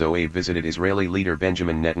Minister Shinzo Abe visited Israeli leader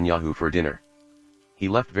Benjamin Netanyahu for dinner. He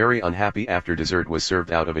left very unhappy after dessert was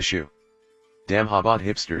served out of a shoe. Damn Chabad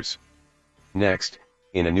hipsters. Next,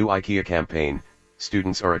 in a new IKEA campaign,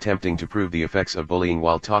 students are attempting to prove the effects of bullying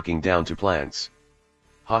while talking down to plants.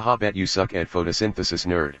 Haha, bet you suck at photosynthesis,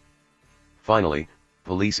 nerd. Finally,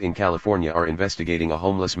 police in California are investigating a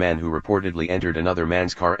homeless man who reportedly entered another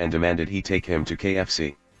man's car and demanded he take him to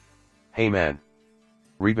KFC. Hey man.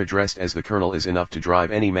 Reba dressed as the Colonel is enough to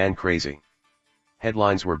drive any man crazy.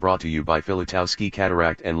 Headlines were brought to you by Filatowski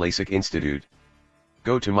Cataract and LASIK Institute.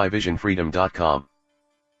 Go to myvisionfreedom.com.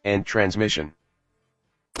 End transmission.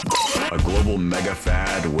 A global mega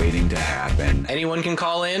fad waiting to happen. Anyone can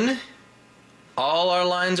call in. All our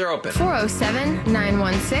lines are open.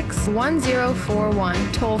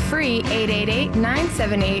 407-916-1041. Toll free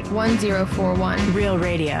 888-978-1041. Real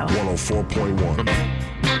Radio. 104.1.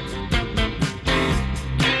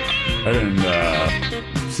 I didn't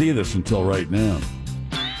see this until right now.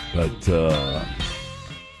 But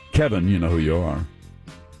Kevin, you know who you are.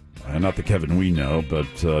 Not the Kevin we know, but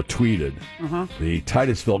tweeted the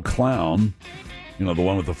Titusville clown, the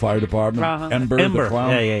one with the fire department, Ember, the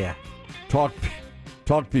clown. Yeah. Talked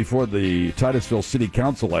before the Titusville City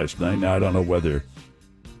Council last night. Now, I don't know whether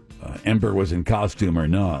Ember was in costume or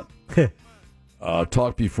not.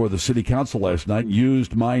 Talked before the city council last night,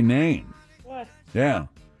 used my name. What? Yeah.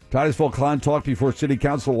 Titusville Clown talked before city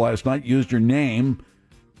council last night, used your name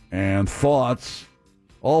and thoughts.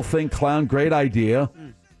 All think clown, great idea.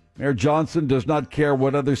 Mayor Johnson does not care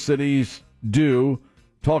what other cities do.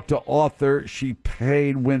 Talked to author. She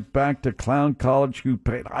paid, went back to clown college. Who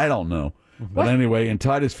paid? I don't know. But anyway, in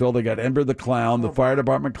Titusville, they got Ember the Clown, the fire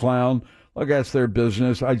department clown. I guess their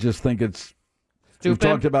business. I just think it's stupid. We've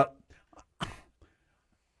talked about,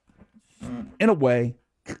 in a way.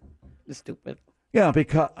 It's stupid. Yeah,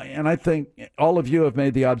 and I think all of you have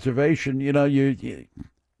made the observation.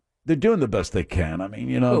 They're doing the best they can. I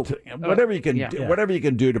mean, whatever you can, whatever you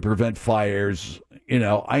can do to prevent fires.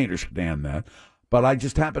 I understand that. But I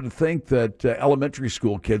just happen to think that elementary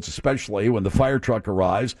school kids, especially when the fire truck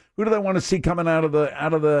arrives, who do they want to see coming out of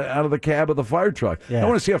the cab of the fire truck? Yeah. They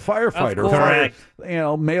want to see a firefighter. Correct.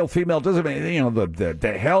 Male, female, doesn't mean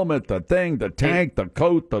the helmet, the thing, the tank, the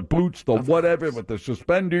coat, the boots, the whatever with the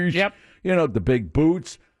suspenders. Yep. The big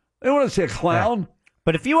boots. They want to see a clown. Yeah.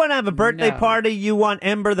 But if you want to have a birthday party, you want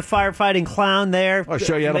Ember the firefighting clown there. I'll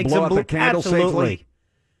show you how to blow out the candle safely.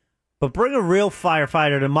 But bring a real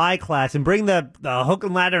firefighter to my class and bring the hook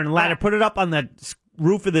and ladder, put it up on the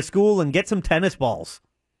roof of the school and get some tennis balls.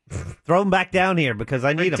 Throw them back down here because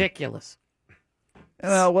I need them. Ridiculous.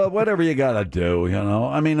 Well, whatever you got to do,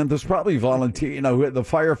 I mean, and there's probably volunteer, the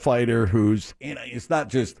firefighter who's, it's not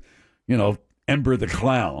just, Ember the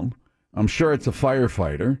Clown. I'm sure it's a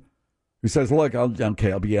firefighter who says, look, I'll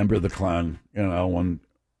be Ember the Clown,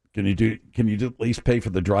 can you at least pay for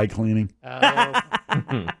the dry cleaning?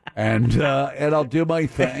 And I'll do my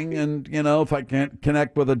thing, and if I can't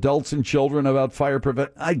connect with adults and children about fire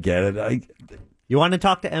prevent, I get it. You want to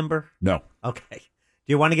talk to Ember? No. Okay. Do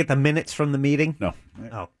you want to get the minutes from the meeting? No.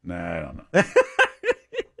 Oh. Nah, I don't know.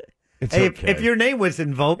 It's hey, okay. if your name was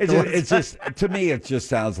invoked, it's just to me, it just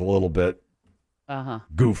sounds a little bit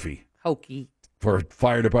goofy, hokey for a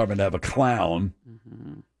fire department to have a clown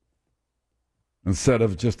instead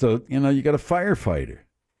of just you got a firefighter.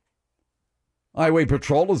 Highway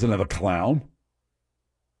Patrol doesn't have a clown.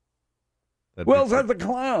 Who else has a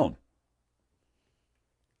clown?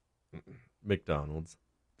 McDonald's.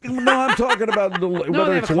 No, I'm talking about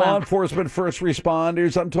whether it's law enforcement, first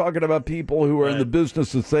responders. I'm talking about people who are in the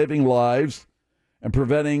business of saving lives and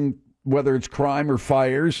preventing whether it's crime or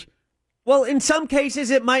fires. Well, in some cases,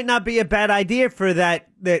 it might not be a bad idea for that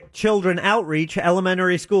children outreach,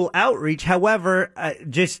 elementary school outreach. However,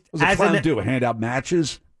 just what does a clown do? Hand out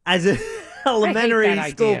matches? As an elementary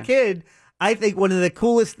school kid, I think one of the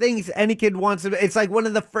coolest things any kid wants to. It's like one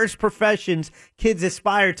of the first professions kids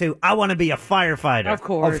aspire to. I want to be a firefighter. Of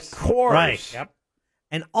course. Of course. Right. Yep.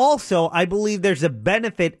 And also, I believe there's a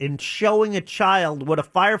benefit in showing a child what a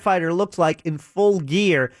firefighter looks like in full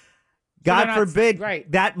gear. God forbid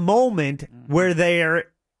that moment where their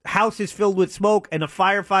house is filled with smoke and a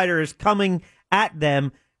firefighter is coming at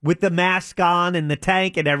them with the mask on and the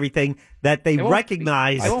tank and everything, that they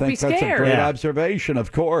recognize. I think that's a great observation,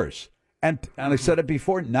 of course. And I said it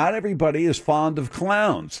before, not everybody is fond of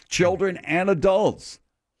clowns, children and adults.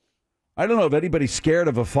 I don't know if anybody's scared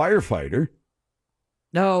of a firefighter.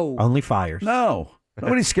 No. Only fires. No.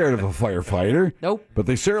 Nobody's scared of a firefighter. Nope. But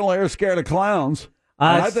they certainly are scared of clowns.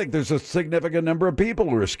 And I think there's a significant number of people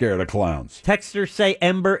who are scared of clowns. Texters say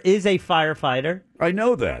Ember is a firefighter. I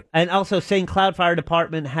know that. And also St. Cloud Fire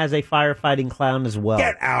Department has a firefighting clown as well.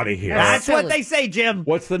 Get out of here. That's what they say, Jim.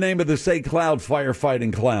 What's the name of the St. Cloud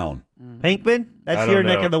firefighting clown? Pinkman? That's your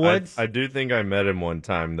neck of the woods? I do think I met him one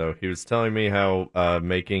time, though. He was telling me how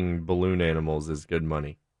making balloon animals is good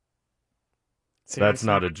money. Seriously? That's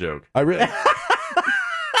not a joke. I really...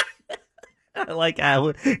 I like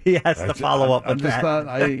how he has to follow up with that.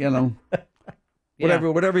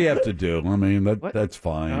 Whatever you have to do. I mean, that's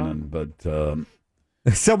fine. But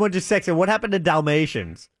someone just texted, what happened to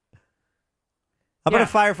Dalmatians? How about a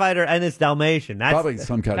firefighter and his Dalmatian? That's probably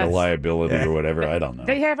some kind of liability or whatever. I don't know.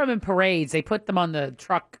 They have them in parades. They put them on the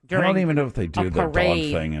truck during. I don't even know if they do the dog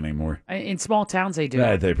thing anymore. In small towns, they do.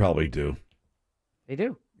 Yeah, they probably do. They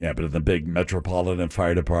do. Yeah, but in the big metropolitan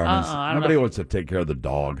fire departments, nobody wants to take care of the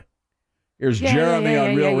dog. Here's Jeremy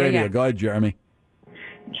on Real Radio. Go ahead, Jeremy.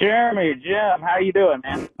 Jeremy, Jim, how you doing,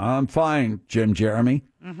 man? I'm fine, Jeremy.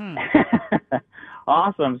 Mm-hmm.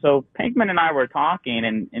 Awesome. So Pinkman and I were talking,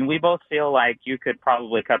 and we both feel like you could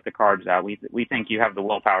probably cut the carbs out. We think you have the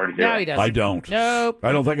willpower to do it. No, he doesn't. I don't. Nope.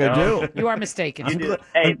 I don't think I do. You are mistaken.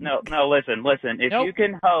 Hey, no, listen. If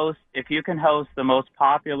you can host the most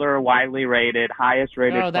popular, widely rated, highest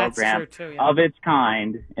rated that's program true too, yeah. of its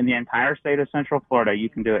kind in the entire state of Central Florida, you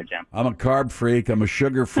can do it, Jim. I'm a carb freak. I'm a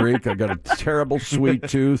sugar freak. I got a terrible sweet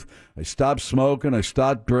tooth. I stopped smoking. I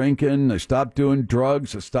stopped drinking. I stopped doing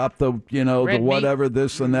drugs. I stopped the Red the whatever, meat?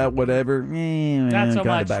 this and that, whatever. Not so Kind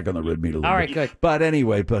much. of back on the red meat a little All bit. right, good. But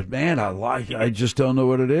anyway, man, I just don't know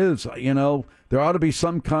what it is. There ought to be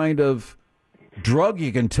some kind of drug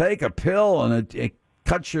you can take, a pill, and it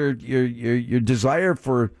cuts your desire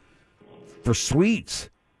for sweets.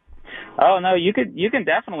 Oh no, you can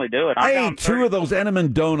definitely do it. I ate 2 of those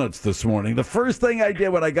Entenmann donuts this morning. The first thing I did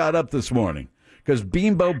when I got up this morning, because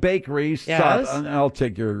Beanbo Bakery, Yes? I'll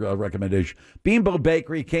take your recommendation. Beanbo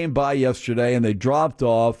Bakery came by yesterday, and they dropped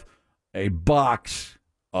off a box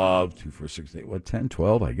of 2, 4, 6, 8, 10,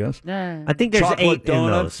 12, I guess. I think there's Chocolate 8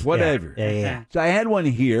 donuts, in those. whatever. Yeah. So I had one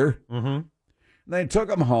here. Mm-hmm. And I took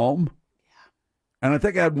them home. And I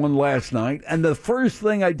think I had one last night. And the first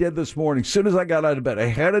thing I did this morning, as soon as I got out of bed,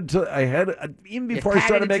 even before I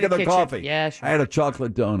started making the coffee, Yeah, sure. I had a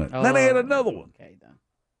chocolate donut. Then I had another one. Okay, then.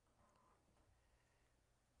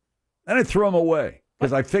 Then I threw them away.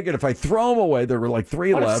 Because I figured if I throw them away, there were like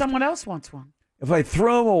 3 What left. if someone else wants one? If I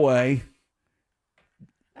throw them away,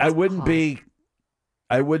 I wouldn't be,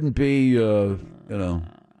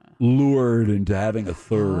 lured into having a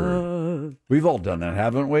third. We've all done that,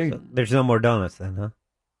 haven't we? So there's no more donuts then, huh?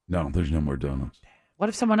 No, there's no more donuts. What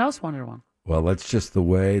if someone else wanted one? Well, that's just the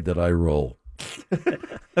way that I roll.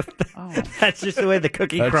 That's just the way the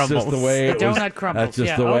cookie That's crumbles. just the way The it was, donut crumbles, That's just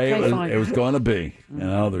yeah. the way Okay, fine. it was going to be.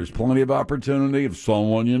 There's plenty of opportunity. If someone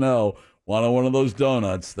wanted one of those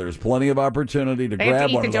donuts, there's plenty of opportunity to They have grab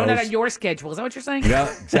to eat one the of donut those. on your schedule. Is that what you're saying?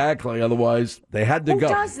 Yeah, exactly. Otherwise, they had to Who go.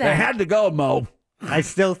 does that? They had to go, Mo. I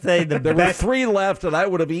still say the There best. were 3 left, and I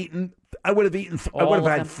would have All of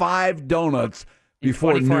had them? 5 donuts In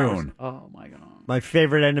before 24 hours. noon. Oh, my God. My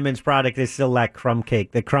favorite Entenmann's product is still that crumb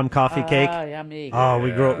cake, the crumb coffee cake. Yeah, me. Oh,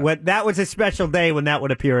 we grew. That was a special day when that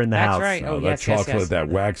would appear in the That's house. right. Oh, that yes, chocolate, yes. that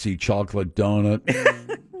waxy chocolate donut.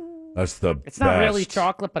 That's the It's not really best.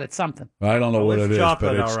 chocolate, but it's something. I don't know what it's it is,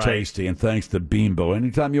 chocolate, but it's all right. tasty. And thanks to Beanbo.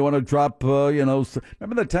 Anytime you want to drop,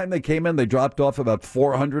 remember the time they came in, they dropped off about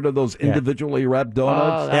 400 of those individually wrapped Oh,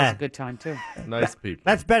 donuts? that was a good time, too. Nice people.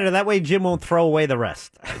 That's better. That way Jim won't throw away the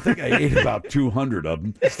rest. I think I ate about 200 of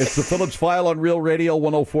them. It's the Phillips File on Real Radio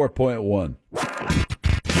 104.1.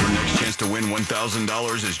 Your next chance to win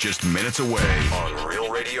 $1,000 is just minutes away on Real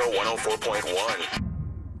Radio 104.1.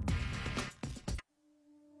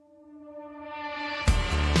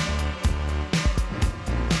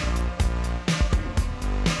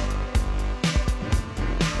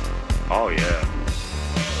 Oh, yeah.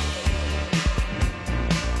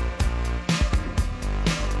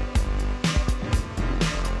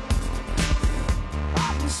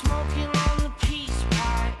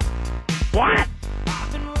 What?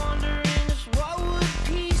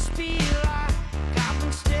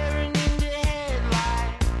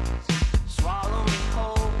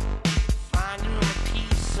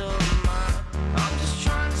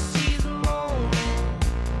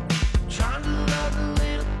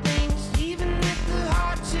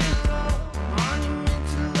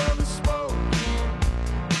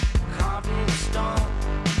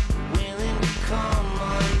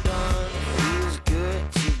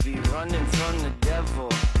 running from the devil.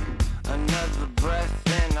 Another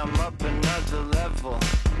breath and I'm up another level.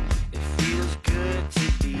 It feels good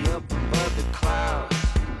to be up above the clouds.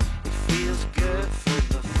 It feels good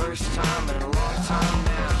for the first time in a long time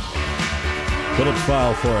now. Phillips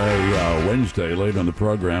File for a Wednesday. Later in the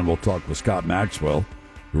program, we'll talk with Scott Maxwell,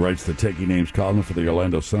 who writes the Taking Names column for the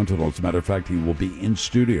Orlando Sentinel. As a matter of fact, he will be in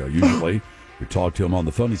studio. Usually, we talk to him on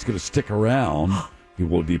the phone. He's going to stick around. He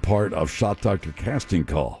will be part of Shot Doctor Casting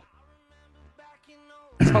Call.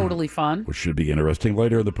 Totally fun. Which should be interesting.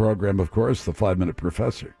 Later in the program, of course, the 5-Minute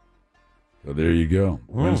Professor. So there you go.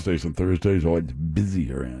 Wednesdays and Thursdays always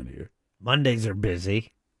busy around here. Mondays are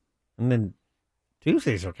busy. And then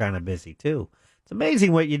Tuesdays are kind of busy, too. It's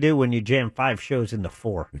amazing what you do when you jam 5 shows into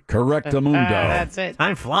 4. Correctamundo. That's it.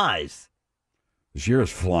 Time flies. This year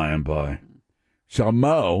is flying by. So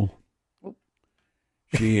Mo,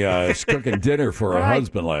 she is cooking dinner for her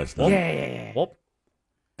husband last night. Yeah.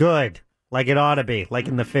 Good. Like it ought to be. Like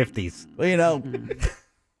in the 50s. Well, you know,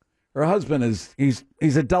 her husband is, he's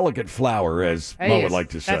a delicate flower, as He Mo is. would like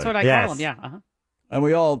to say. That's what I call him, yeah. Uh-huh. And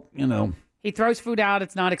we all, you know, He throws food out.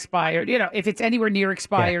 It's not expired. If it's anywhere near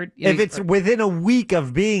expired. If it's within a week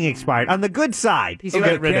of being expired, on the good side, He's You got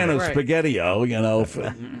got a rid of can it. of Right. spaghetti-o,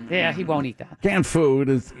 Yeah, he won't eat that. Canned food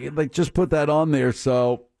is like just put that on there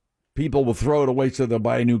so people will throw it away so they'll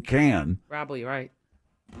buy a new can. Probably right.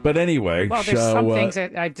 But anyway, Well, there's so, some things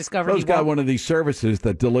that I've discovered. Joe's he got won't- one of these services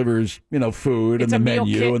that delivers, food It's and the a meal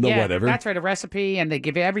menu kit. and the Yeah, whatever. That's right, a recipe, and they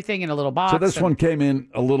give you everything in a little box. So this and- one came in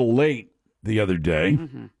a little late the other day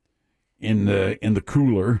Mhm. in the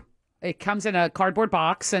cooler. It comes in a cardboard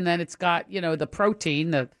box, and then it's got the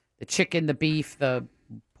protein, the chicken, the beef, the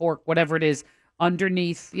pork, whatever it is,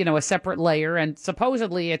 underneath a separate layer, and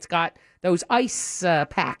supposedly it's got those ice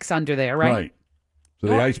packs under there, right? So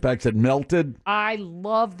the ice packs had melted. I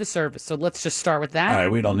love the service, so let's just start with that. All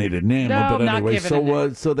right, we don't need to name No, them, but not anyway, giving a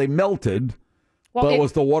name. so they melted. Well, but it-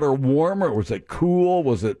 was the water warm or was it cool?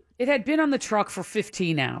 Was it? It had been on the truck for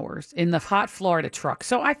 15 hours in the hot Florida truck.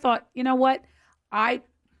 So I thought, you know what? I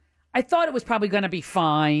thought it was probably going to be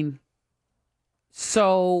fine.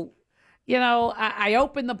 So, I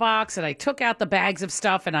opened the box and I took out the bags of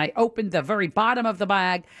stuff and I opened the very bottom of the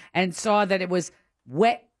bag and saw that it was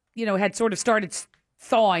wet, had sort of started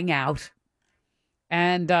thawing out.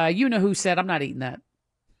 And who said, I'm not eating that.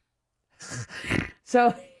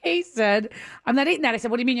 So he said, I'm not eating that. I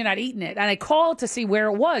said, what do you mean you're not eating it? And I called to see where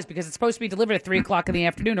it was because it's supposed to be delivered at 3 o'clock in the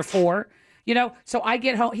afternoon or 4. So I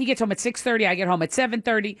get home. He gets home at 6:30. I get home at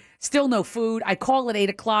 7:30. Still no food. I call at 8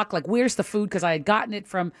 o'clock. Like, where's the food? Because I had gotten it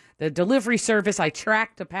from the delivery service. I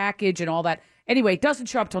tracked the package and all that. Anyway, it doesn't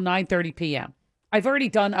show up till 9:30 p.m. I've already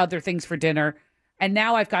done other things for dinner, and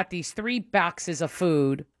now I've got these 3 boxes of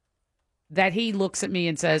food that he looks at me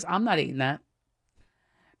and says, I'm not eating that.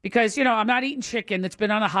 Because, I'm not eating chicken that's been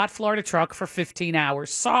on a hot Florida truck for 15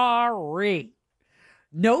 hours. Sorry.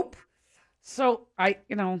 Nope. So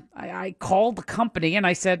I called the company and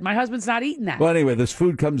I said, my husband's not eating that. Well, anyway, this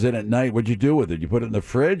food comes in at night. What'd you do with it? You put it in the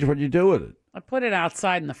fridge? What'd you do with it? I put it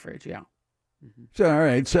outside in the fridge, yeah. So, all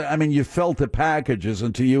right. So, I mean, you felt the packages,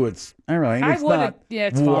 and to you, it's all right. It's not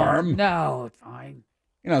it's warm. Fine. No, it's fine.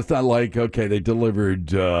 It's not like, okay, they delivered,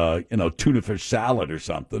 tuna fish salad or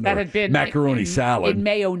something. That or had been macaroni in salad. in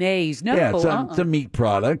mayonnaise. No, yeah, it's a meat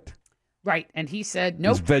product. Right, and he said,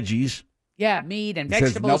 nope. It's veggies. Yeah, meat and He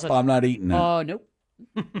says, vegetables. nope, I'm not eating that. Oh, nope.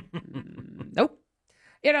 Nope.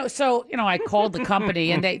 I called the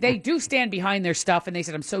company and they do stand behind their stuff and they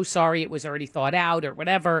said, I'm so sorry, it was already thought out or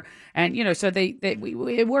whatever. And, so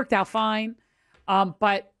it worked out fine.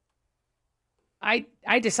 But I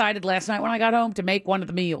decided last night when I got home to make one of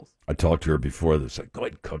the meals. I talked to her before this. Like, go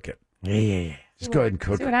ahead and cook it. Yeah. Just go ahead and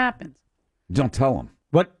cook See it. what happens. Don't tell them.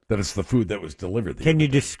 What? That it's the food that was delivered. Can you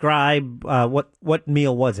describe what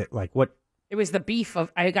meal was it? Like what? It was the beef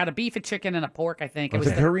I got a beef, a chicken, and a pork, I think. It was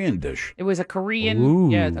a Korean dish. It was a Korean,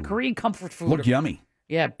 Ooh. the Korean comfort food. Looked yummy.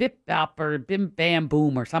 Yeah, bip bop or bim bam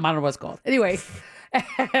boom or something. I don't know what it's called. Anyway.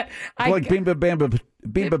 Like Bimba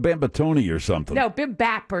Bamba Tony or something. No, bim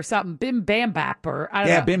bap or something. Bim bam bap or I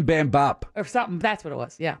don't know. Bim Bam Bop. Or something. That's what it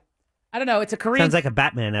was. Yeah. I don't know. It's a Korean. Sounds like a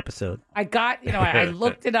Batman episode. I got, I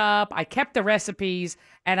looked it up. I kept the recipes,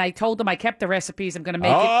 and I told them I kept the recipes. I'm going to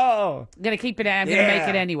make it. I'm going to keep it. I'm going to make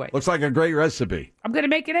it anyway. Looks like a great recipe. I'm going to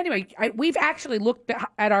make it anyway. We've actually looked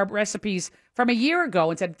at our recipes from a year ago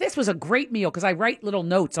and said, this was a great meal because I write little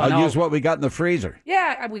notes on I'll all. use what we got in the freezer.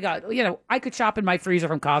 Yeah, we got, I could shop in my freezer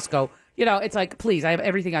from Costco. It's like, please, I have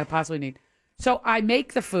everything I possibly need. So I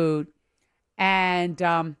make the food,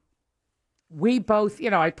 and we both,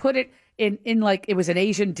 I put it in like, it was an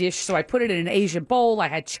Asian dish, so I put it in an Asian bowl. I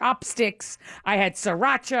had chopsticks. I had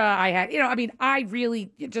sriracha. I had, I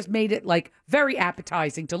really just made it like very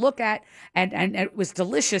appetizing to look at, and it was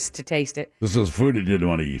delicious to taste it. This is food he didn't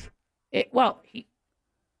want to eat.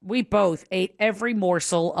 We both ate every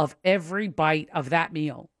morsel of every bite of that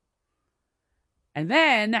meal. And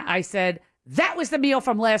then I said, that was the meal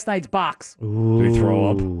from last night's box. Did he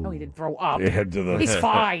throw up? No, he didn't throw up. Head to the, He's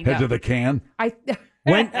fine. Head to the can?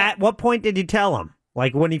 At what point did you tell him?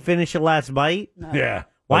 Like when he finished the last bite? No. Yeah.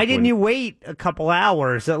 Why didn't you wait a couple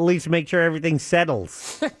hours to at least make sure everything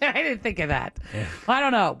settles? I didn't think of that. Yeah. I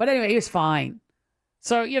don't know. But anyway, he was fine.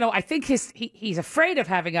 So, I think he's afraid of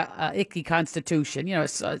having a icky constitution,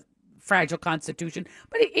 a fragile constitution.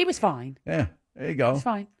 But he was fine. Yeah, there you go. He was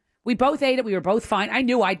fine. We both ate it. We were both fine. I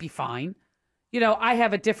knew I'd be fine. I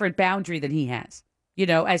have a different boundary than he has,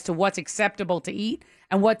 as to what's acceptable to eat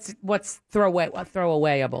and what's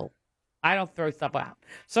throwawayable. I don't throw stuff out.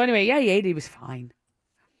 So anyway, yeah, he ate it. He was fine.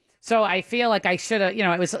 So I feel like I should have,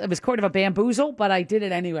 it was kind of a bamboozle, but I did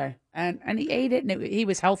it anyway. And he ate it, and he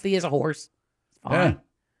was healthy as a horse. Fine. Yeah.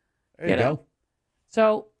 There you go.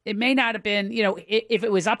 So it may not have been, if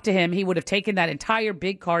it was up to him, he would have taken that entire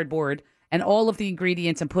big cardboard and all of the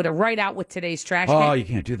ingredients and put it right out with today's trash can. Oh, you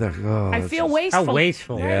can't do that. Oh, I feel wasteful. How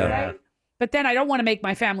wasteful. Right? But then I don't want to make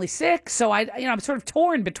my family sick, so I'm sort of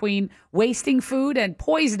torn between wasting food and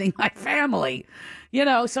poisoning my family.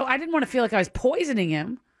 So I didn't want to feel like I was poisoning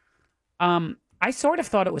him. I sort of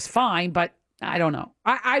thought it was fine, but I don't know.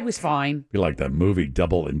 I was fine. Be like that movie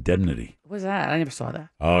Double Indemnity. What was that? I never saw that.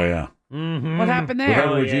 Oh, yeah. Mm-hmm. What happened there? With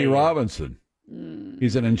Edward G. Robinson.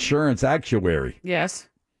 He's an insurance actuary. Yes.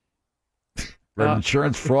 Or an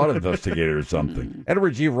insurance fraud investigator or something.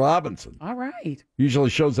 Edward G. Robinson. All right. Usually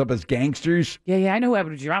shows up as gangsters. Yeah, I know who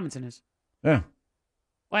Edward G. Robinson is. Yeah.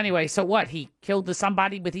 Well, anyway, so what? He killed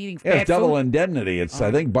somebody with eating Yeah, bad it's Double food? Indemnity. It's,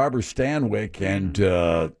 I think, Barbara Stanwyck and,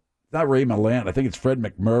 not Ray Milland. I think it's Fred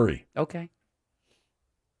McMurray. Okay.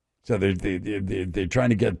 So they're trying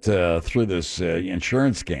to get through this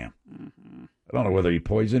insurance scam. Mm-hmm. I don't know whether he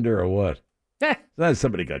poisoned her or what.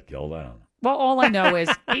 Somebody got killed. I don't know. Well, all I know is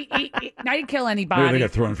he I didn't kill anybody. Maybe they got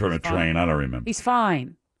thrown from a He's train. fine. I don't remember. He's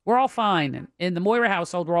fine. We're all fine. In the Moira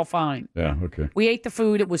household, we're all fine. Yeah, okay. We ate the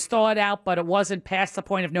food. It was thawed out, but it wasn't past the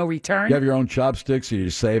point of no return. You have your own chopsticks, or you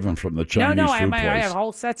save them from the Chinese no, food I place? have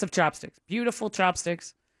whole sets of chopsticks. Beautiful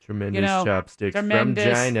chopsticks. Tremendous chopsticks tremendous.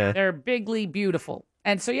 from China. They're bigly beautiful.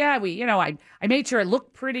 And so, yeah, I made sure it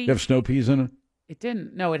looked pretty. You have snow peas in it? It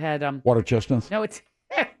didn't. No, it had Water chestnuts? No, it's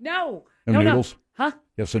no. And no, noodles? No. Huh?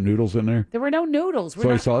 You have some noodles in there? There were no noodles.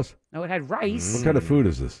 Soy sauce? No, it had rice. What kind of food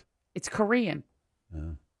is this? It's Korean.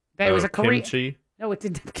 It was a Korean. Kimchi? No, it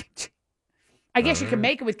didn't have kimchi. I guess you can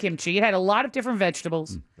make it with kimchi. It had a lot of different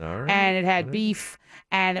vegetables, All right. and it had beef,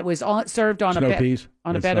 and it was served on Snow peas?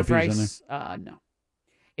 on a Had bed of snow peas in rice. No,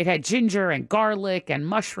 it had ginger and garlic and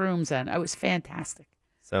mushrooms, and it was fantastic.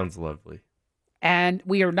 Sounds lovely. And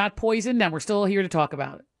we are not poisoned, and we're still here to talk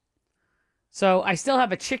about it. So I still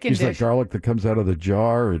have a chicken Use that dish. garlic that comes out of the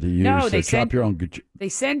jar, or do you No, use, they chop your own? They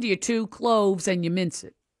send you 2 cloves, and you mince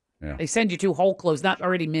it. Yeah. They send you 2 whole cloves, not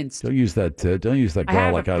already minced. Don't use that. Don't use that I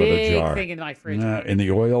have garlic a out of the big jar. thing in my fridge. In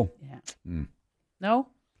the oil. Yeah. Mm. No.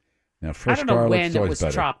 Now fresh I don't know garlic's when it always was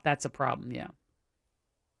better. chopped. That's a problem. Yeah.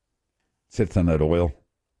 Sits in that oil.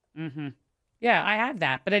 Mm-hmm. Yeah, I have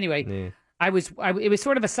that. But anyway, it was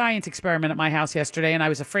sort of a science experiment at my house yesterday, and I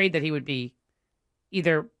was afraid that he would be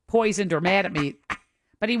either poisoned or mad at me.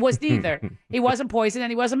 But he was neither. He wasn't poisoned,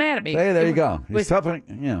 and he wasn't mad at me. Hey, there He you go. was He's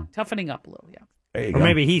toughening. Yeah. toughening up a little. Yeah. There you Or go.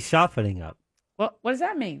 maybe he's softening up What does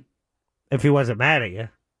that mean? if he wasn't mad at you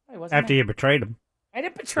I wasn't after mad. you betrayed him. I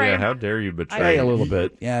didn't betray Yeah, him. how dare you betray Hey, a him? little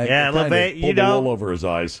bit. Yeah, Yeah, a little kinda bit, you pulled the know. wool over his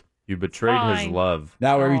eyes. You betrayed his Fine. love.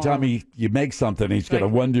 Now every Oh. time you make something, he's going to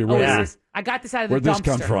Right. wonder Oh, where. I got this out of the Where'd dumpster.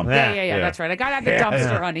 this come from? Yeah, Yeah. That's right. I got it out of the Yeah.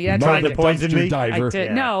 dumpster, honey. That's Trying right. to poison me? Diver. I did.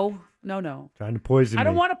 Yeah. No. Trying to poison I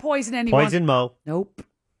don't me. want to poison anyone. Poison Mo. Nope.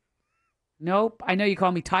 I know you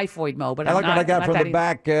call me Typhoid Mo, but I I'm like not. what I got not from that the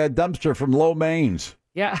back dumpster from Low Mains.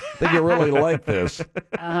 Yeah. I think you really like this.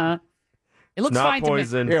 Uh-huh. It looks Not fine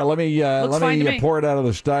poison. to me. Here, let me Looks fine to me. pour it out of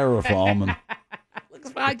the styrofoam and Looks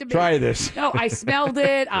fine to me. try this. No, I smelled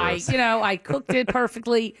it. I cooked it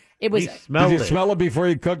perfectly. It was. Did you smell it before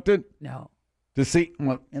you cooked it? No. To see,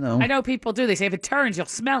 well, I know people do. They say if it turns, you'll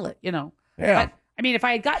smell it. Yeah. But, I mean, if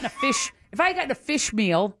I had gotten a fish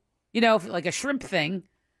meal, like a shrimp thing,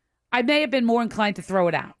 I may have been more inclined to throw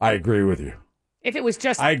it out. I agree with you. If it was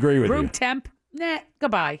just I agree with room you. temp,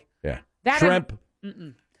 goodbye. Yeah. That Shrimp.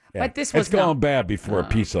 Mm-mm. Yeah. But this was it's going no. bad before a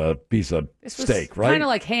piece of This was steak, right? Kind of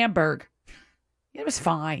like Hamburg. It was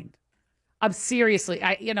fine. I'm seriously,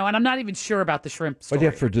 and I'm not even sure about the shrimp story. What do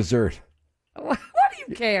you have for dessert? What do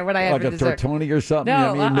you care what I have Like for a dessert? tortoni or something?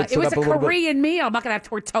 No, I mean, mix it was up a little bit? Korean meal. I'm not going to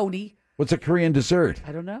have tortoni. What's a Korean dessert?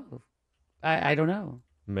 I don't know. I don't know.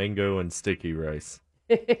 Mango and sticky rice.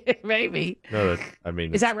 Maybe. No,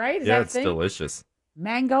 Is that right? Is yeah, that a it's thing? delicious.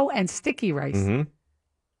 Mango and sticky rice. Mm-hmm. Is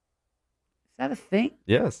that a thing?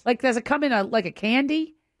 Yes. Like, does it come in like a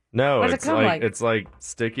candy? No, What does it it's come like, like? it's like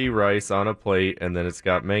sticky rice on a plate, and then it's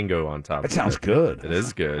got mango on top. That of sounds it. good. It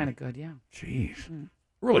is good. Kind of good, yeah. Jeez.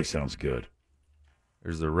 Really sounds good.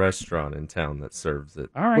 There's a restaurant in town that serves it.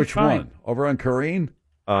 All right, Which fine. one? Over on Korean?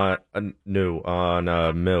 No,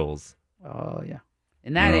 on Mills. Oh, yeah.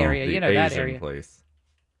 In that No, area, the that Asian area. place.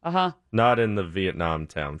 Uh-huh. Not in the Vietnam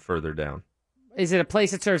town, further down. Is it a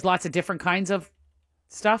place that serves lots of different kinds of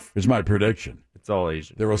stuff? Here's my prediction. It's all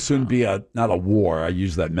Asian. There will soon be not a war, I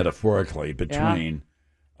use that metaphorically, between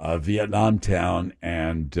Vietnam town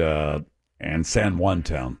and San Juan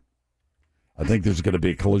town. I think there's going to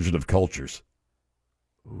be a collision of cultures.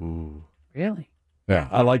 Ooh. Really? Yeah,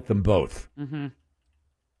 I like them both. Mm-hmm.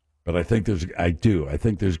 But I think there's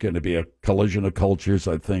going to be a collision of cultures.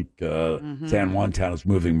 I think San Juan Town is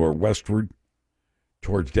moving more westward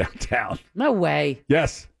towards downtown. No way.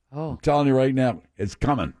 Yes. Oh. I'm telling you right now, it's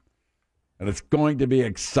coming. And it's going to be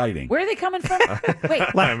exciting. Where are they coming from? Wait.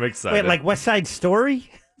 I'm excited. Wait, like West Side Story?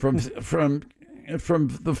 From the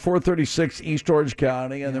 436 East Orange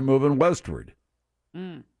County, and they're moving westward.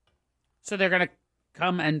 Mm. So they're going to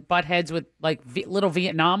come and butt heads with like little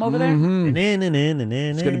Vietnam over there? Mm-hmm.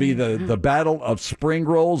 It's going to be the battle of spring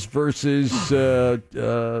rolls versus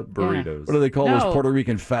burritos. What do they call No. those Puerto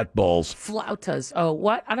Rican fat balls? Flautas. Oh,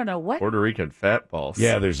 what? I don't know. What? Puerto Rican fat balls.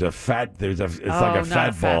 Yeah, it's like a not fat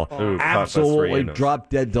a fat ball. ball. Ooh, Absolutely papas rellenos. drop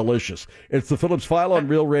dead delicious. It's the Phillips Phile on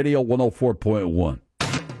Real Radio 104.1.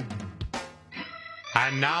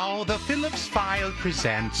 And now the Phillips File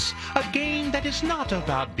presents a game that is not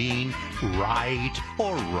about being right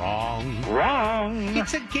or wrong. Wrong.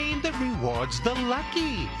 It's a game that rewards the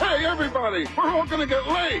lucky. Hey, everybody, we're all going to get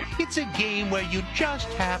laid. It's a game where you just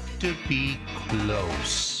have to be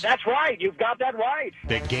close. That's right. You've got that right.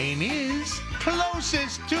 The game is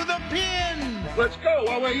closest to the pin. Let's go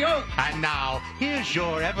while we're young. And now, here's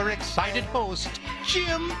your ever-excited host,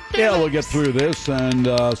 Jim Yeah, we'll get through this. And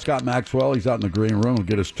Scott Maxwell, he's out in the green room. We'll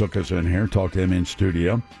get us in here, talk to him in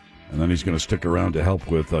studio. And then he's going to stick around to help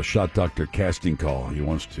with Shot Doctor casting call. He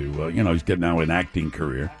wants to, he's getting now an acting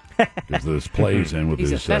career because this plays in with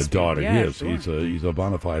He's a his thespian. daughter. Yeah, He is. sure. He's a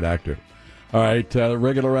bona fide actor. All right,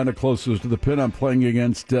 regular round of closest to the pin. I'm playing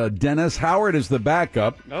against Dennis. Howard is the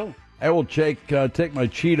backup. Oh. I will take my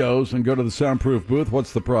Cheetos and go to the soundproof booth.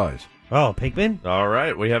 What's the prize? Oh, Pinkman? All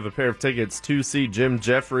right, we have a pair of tickets to see Jim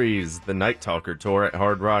Jeffries, the Night Talker tour at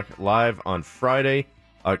Hard Rock live on Friday,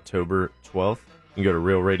 October 12th. You can go to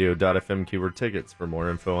realradio.fm keyword tickets for more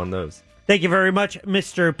info on those. Thank you very much,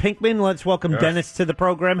 Mr. Pinkman. Let's welcome Yes. Dennis to the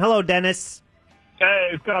program. Hello, Dennis. Hey,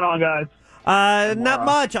 what's going on, guys? Not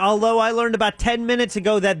much, although I learned about 10 minutes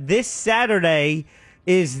ago that this Saturday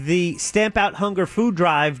is the Stamp Out Hunger food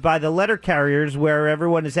drive by the letter carriers, where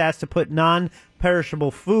everyone is asked to put non-perishable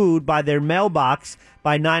food by their mailbox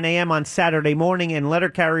by 9 a.m. on Saturday morning, and letter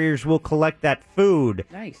carriers will collect that food.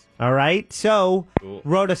 Nice. All right, so Cool.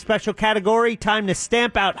 wrote a special category, time to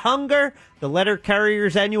stamp out hunger. The letter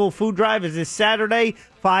carriers annual food drive is this Saturday.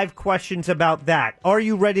 5 questions about that. Are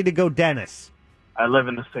you ready to go, Dennis? I live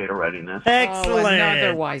in the state of readiness. Excellent. Oh,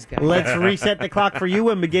 another wise guy. Let's reset the clock for you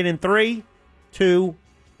and begin in 3, 2,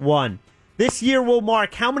 1. This year will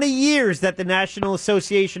mark how many years that the National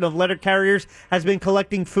Association of Letter Carriers has been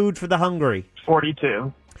collecting food for the hungry?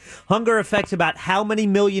 42. Hunger affects about how many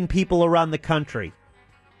million people around the country?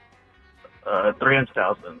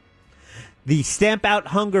 300,000. The Stamp Out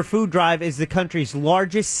Hunger Food Drive is the country's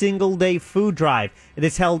largest single-day food drive. It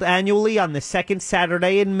is held annually on the second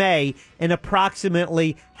Saturday in May in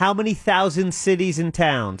approximately how many thousand cities and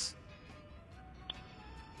towns?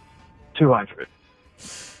 200.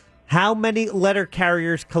 How many letter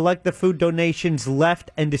carriers collect the food donations left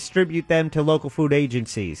and distribute them to local food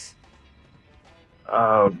agencies?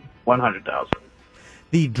 100,000.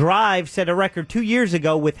 The drive set a record 2 years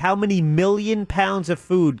ago with how many million pounds of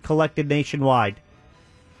food collected nationwide?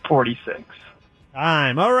 46.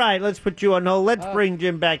 Time. All right, let's put you on hold. Let's bring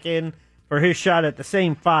Jim back in for his shot at the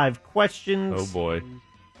same 5 questions. Oh, boy.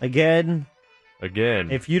 Again.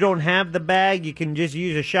 Again. If you don't have the bag, you can just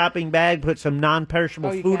use a shopping bag, put some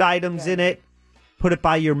non-perishable you food can, items in it, put it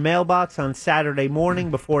by your mailbox on Saturday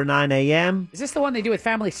morning before 9 a.m. Is this the one they do with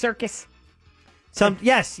Family Circus?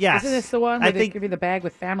 Yes. Isn't this the one where I they think give you the bag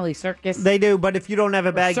with Family Circus? they do, but if you don't have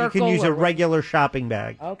a bag, you can circle use a or what? regular shopping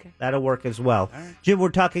bag. Okay. That'll work as well. Jim, we're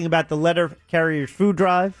talking about the letter carriers food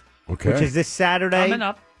drive, Okay. which is this Saturday. Coming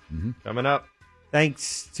up. Coming up.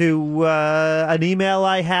 Thanks to an email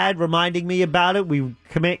I had reminding me about it. We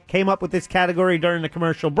came up with this category during the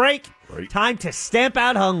commercial break. Great. Time to stamp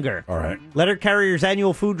out hunger. All right. Letter Carriers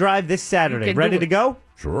annual food drive this Saturday. can Ready do to it. go?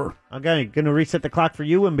 Sure. Okay, going to reset the clock for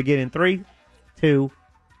you and begin in 3, 2,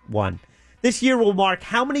 1. This year will mark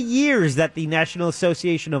how many years that the National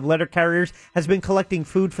Association of Letter Carriers has been collecting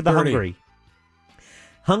food for the 30. hungry.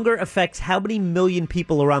 Hunger affects how many million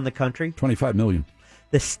people around the country? 25 million.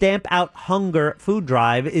 The Stamp Out Hunger Food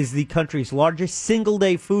Drive is the country's largest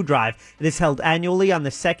single-day food drive. It is held annually on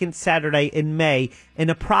the second Saturday in May in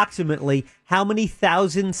approximately how many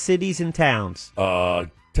thousand cities and towns?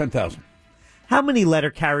 10,000. How many letter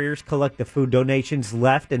carriers collect the food donations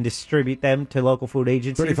left and distribute them to local food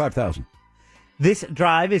agencies? 35,000. This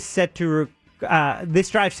drive is set to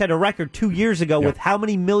set a record 2 years ago with how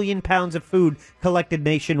many million pounds of food collected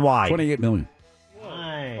nationwide? 28 million.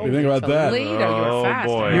 What do you think about It's a that? lead, or you're fast.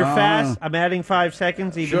 boy. You're fast. I'm adding 5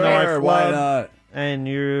 seconds, even though I Sure, flubbed. why not? And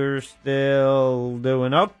you're still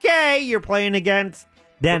doing okay. You're playing against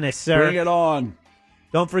Dennis, sir. Bring it on.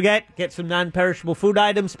 Don't forget, get some non-perishable food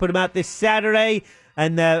items. Put them out this Saturday.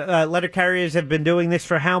 And the letter carriers have been doing this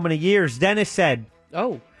for how many years? Dennis said.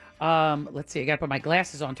 Let's see. I got to put my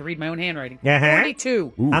glasses on to read my own handwriting.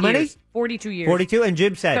 42 How many? years. 42 years. 42. And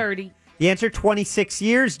Jim said? 30. The answer, 26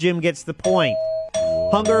 years. Jim gets the point.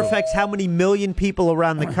 Hunger affects how many million people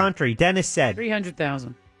around the country? Dennis said.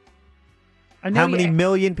 300,000. How many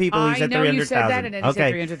million people? He I said know 300,000. you said that, and then he said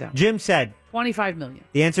 300,000. Jim said. 25 million.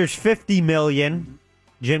 The answer is 50 million.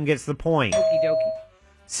 Jim gets the point. Okie dokie.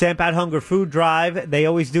 Stamp Out Hunger Food Drive. They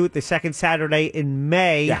always do it the second Saturday in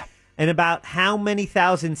May. Yeah. And about how many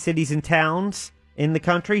thousand cities and towns in the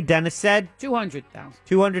country? Dennis said. 200,000.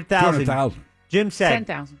 200,000. 200,000. Jim said.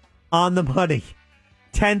 10,000. On the money.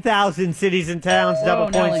 10,000 cities and towns. Double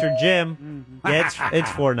points for Jim. Yeah, it's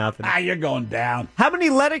 4-0. You're going down. How many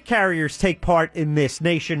letter carriers take part in this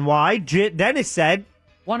nationwide? Dennis said.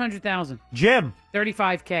 100,000. Jim.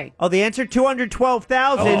 35K. Oh, the answer,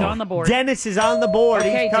 212,000. Oh, on the board. Dennis is on the board.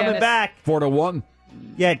 Okay, He's coming Dennis. back. 4-1.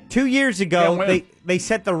 Yeah, 2 years ago, Can't win. they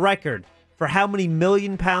set the record for how many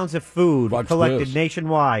million pounds of food collected this.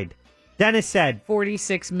 nationwide. Dennis said.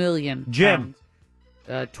 46 million. Jim.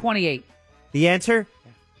 28. The answer?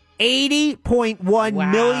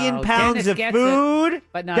 80.1 million pounds Dennis of gets food. it,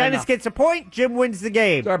 but not Dennis enough. gets a point. Jim wins the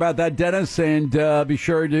game. Sorry about that, Dennis. And be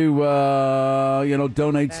sure to,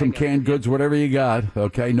 donate some canned goods, whatever you got.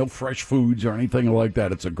 Okay, no fresh foods or anything like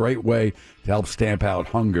that. It's a great way to help stamp out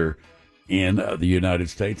hunger in the United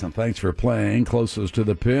States. And thanks for playing closest to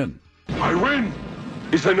the pin. I win!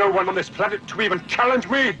 Is there no one on this planet to even challenge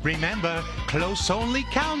me? Remember, close only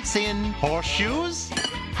counts in horseshoes,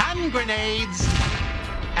 hand grenades,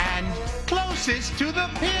 and closest to the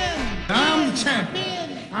pin. I am the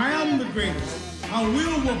champion. I am the greatest. I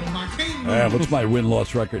will whoop him. I can't lose. What's my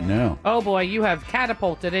win-loss record now? Oh, boy, you have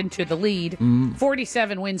catapulted into the lead.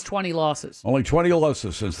 47 wins, 20 losses. Only 20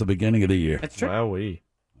 losses since the beginning of the year. That's true. I'm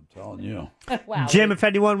telling you. Wow. Jim, if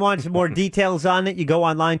anyone wants more details on it, you go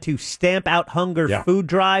online to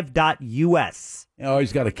stampouthungerfooddrive.us. You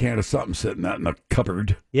always got a can of something sitting out in the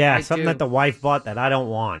cupboard. Yeah, I something do. that the wife bought that I don't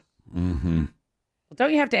want. Mm-hmm. Well,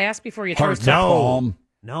 don't you have to ask before you throw Hearts of stuff? Palm.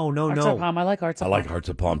 No. Hearts of Palm. I like Hearts I of like Palm. Hearts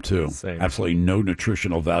of Palm, too. Same. Absolutely no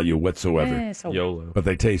nutritional value whatsoever. So- YOLO. But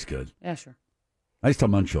they taste good. Yeah, sure. Nice to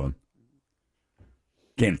munch on.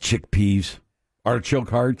 Can of chickpeas. Artichoke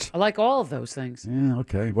hearts. I like all of those things. Yeah,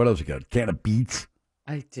 okay. What else you got? Can of beets.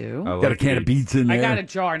 I do. Got a can of beets in there. I got a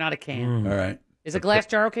jar, not a can. All right. Is a glass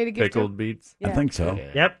jar okay to give Pickled to? beets? I think so.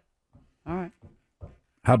 Yep. All right.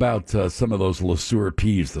 How about some of those LeSueur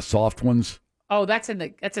peas, the soft ones? Oh, that's in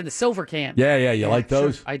the silver can. Yeah. You like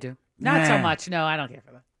those? Sure, I do. Not so Nah. much. No, I don't care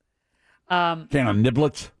for that. Can of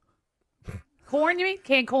niblets? Corn, you mean?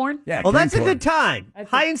 Canned corn? Yeah. Well, that's a canned corn. good time.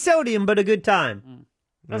 High in sodium, but a good time.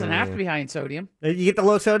 Doesn't have to be high in sodium. You get the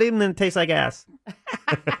low sodium, then it tastes like ass. Well,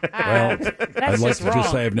 I'd like just to wrong.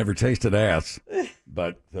 just say I've never tasted ass,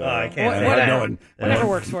 but I can't. I had Whatever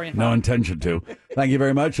works for you. No intention to. Thank you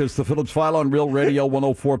very much. It's the Phillips File on Real Radio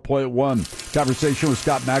 104.1. Conversation with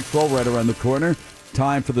Scott Maxwell right around the corner.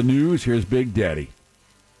 Time for the news. Here's Big Daddy.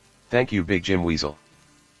 Thank you, Big Jim Weasel.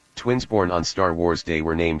 Twins born on Star Wars Day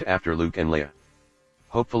were named after Luke and Leia.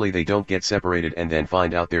 Hopefully they don't get separated and then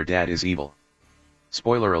find out their dad is evil.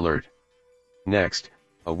 Spoiler alert. Next,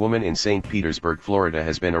 a woman in St. Petersburg, Florida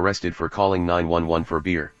has been arrested for calling 911 for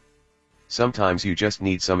beer. Sometimes you just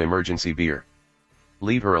need some emergency beer.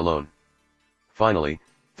 Leave her alone. Finally,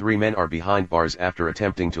 3 men are behind bars after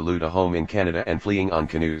attempting to loot a home in Canada and fleeing on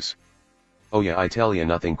canoes. Oh yeah, I tell ya,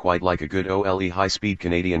 nothing quite like a good OLE high-speed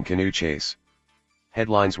Canadian canoe chase.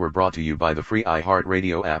 Headlines were brought to you by the free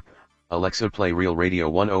iHeartRadio app. Alexa, play Real Radio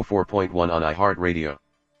 104.1 on iHeartRadio.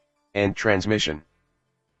 End transmission.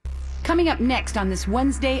 Coming up next on this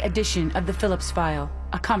Wednesday edition of the Phillips File,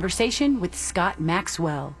 a conversation with Scott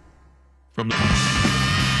Maxwell. From the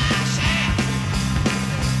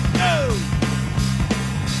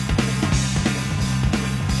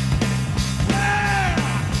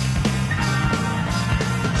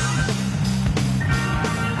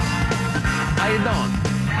How you doing?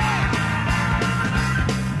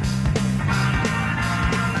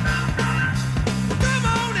 Come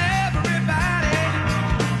on, everybody.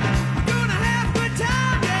 We're gonna have a good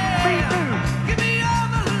time, yeah. Give me all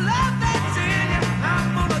the love that's in you.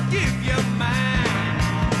 I'm gonna give you mine.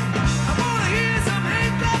 I wanna hear some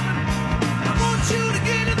hand clapping. I want you to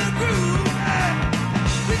get in the groove.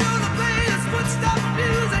 We're gonna play this footstep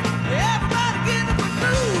music. Everybody get in the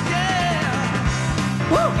groove,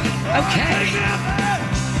 yeah. Woo! Okay.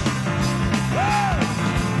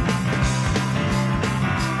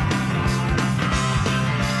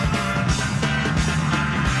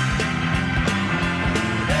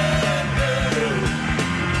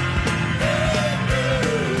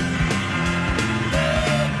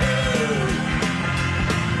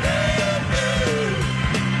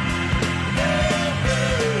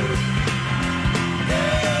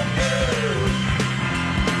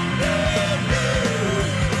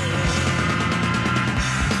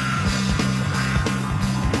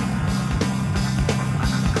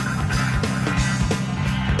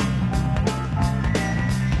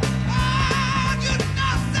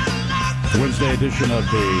 Wednesday edition of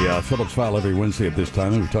the Phillips File every Wednesday at this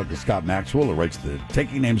time. And we talk to Scott Maxwell, who writes the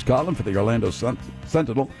Taking Names column for the Orlando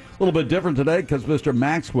Sentinel. A little bit different today because Mr.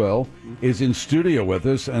 Maxwell is in studio with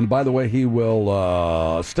us. And by the way, he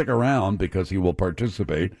will stick around because he will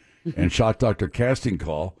participate in Shot Doctor Casting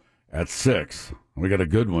Call at 6. We got a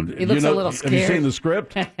good one. He looks a little scared. Have you seen the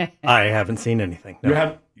script? I haven't seen anything.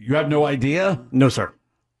 No. You have no idea? No, sir.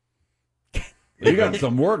 You got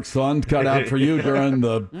some work, son, cut out for you during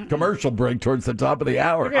the commercial break towards the top of the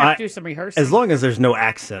hour. We're going to have to do some rehearsing. As long as there's no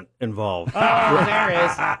accent involved. Oh, there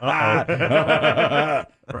is.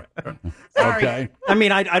 Sorry. Okay. I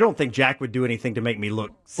mean, I don't think Jack would do anything to make me look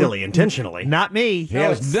silly intentionally. Not me. He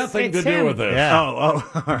has nothing to do with this. Yeah.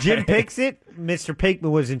 Oh, all Jim right. picks it. Mr. Pinkman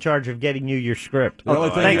was in charge of getting you your script. The only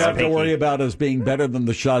thing thanks, you have Pinky. to worry about is being better than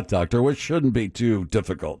the Shot Doctor, which shouldn't be too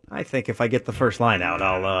difficult. I think if I get the first line out,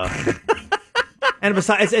 I'll... And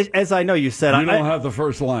besides, as I know you said... You don't have the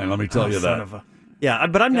first line, let me tell you that. Yeah,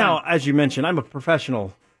 but I'm now, as you mentioned, I'm a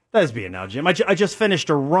professional thespian now, Jim. I just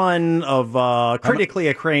finished a run of critically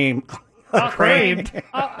acclaimed... Acclaimed?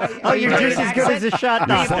 Oh, you're just as good as a Shot You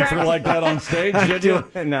Doctor. suffer like that on stage, did you?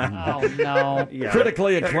 No. Oh, no. Yeah.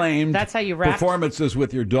 Critically acclaimed That's how you rap? performances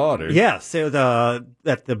with your daughter. Yes, so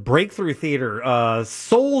at the Breakthrough Theater,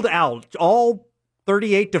 sold out. All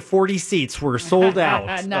 38 to 40 seats were sold out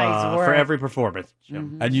Nice work. for every performance.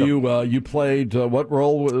 Jim. And you played what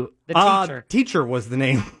role? The teacher. Teacher was the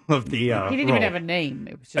name of the He didn't role. even have a name.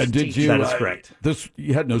 It was just And did teacher. you? That is correct.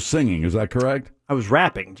 You had no singing, is that correct? I was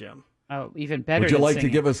rapping, Jim. Oh, even better. Would you than like to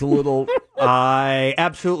singing. give us a little? I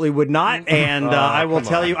absolutely would not, and I will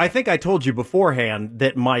tell you. I think I told you beforehand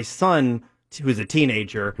that my son, who's a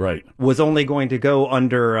teenager, Right. was only going to go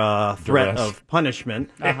under threat Duress. of punishment.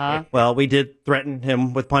 Uh-huh. Well, we did threaten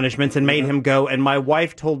him with punishments and made him go. And my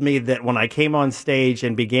wife told me that when I came on stage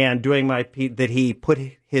and began doing that he put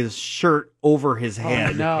his shirt over his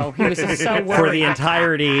head. Oh, no. He was just so worried. For the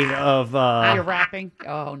entirety of... You're rapping?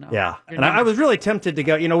 Oh, no. Yeah, You're and not- I was really tempted to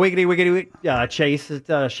go, wiggity, wiggity, Chase,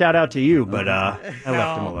 shout out to you, but I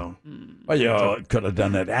left him alone. Well, you could have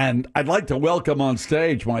done that. And I'd like to welcome on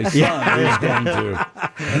stage my son, who's going to.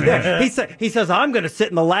 Yeah, he says, I'm going to sit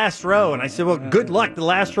in the last row. And I said, well, good luck. The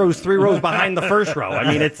last row is 3 rows behind the first row. I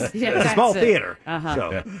mean, it's a small theater. Uh-huh.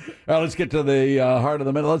 So. Yeah. Well, let's get to the heart of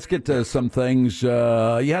the matter. Let's get to some things.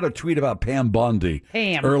 You had a tweet about Pam Bondi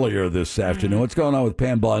earlier this afternoon. What's going on with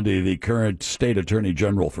Pam Bondi, the current state attorney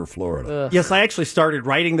general for Florida? Yes, I actually started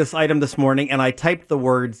writing this item this morning, and I typed the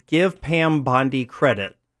words, give Pam Bondi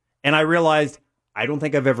credit. And I realized I don't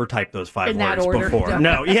think I've ever typed those 5 In that words order. before.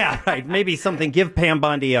 No, yeah, right. Maybe something, give Pam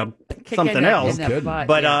Bondi something else.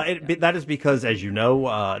 But that is because, as you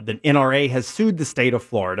know, the NRA has sued the state of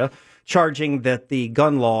Florida, charging that the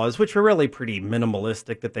gun laws, which were really pretty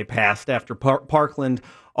minimalistic that they passed after Parkland,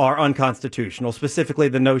 are unconstitutional. Specifically,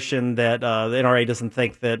 the notion that the NRA doesn't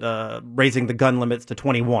think that raising the gun limits to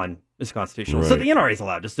 21 is constitutional. Right. So the NRA is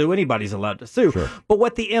allowed to sue. Anybody's allowed to sue. Sure. But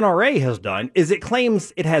what the NRA has done is it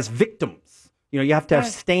claims it has victims. You have to have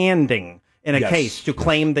standing in a Yes, case to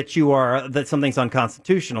claim that that something's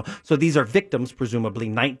unconstitutional. So these are victims, presumably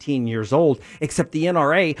 19 years old, except the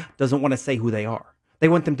NRA doesn't want to say who they are. They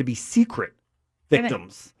want them to be secret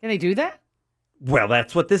victims. Can they do that? Well,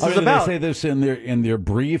 that's what this is Did about. they say this in their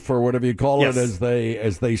brief or whatever you call Yes. it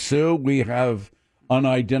as they sue? We have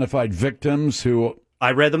unidentified victims who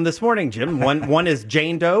I read them this morning, Jim. One is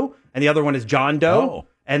Jane Doe, and the other one is John Doe. Oh.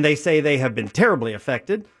 And they say they have been terribly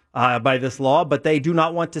affected by this law, but they do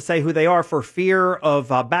not want to say who they are for fear of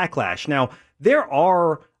backlash. Now, there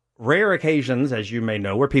are rare occasions, as you may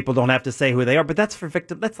know, where people don't have to say who they are, but that's for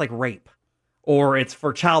victim. That's like rape. Or it's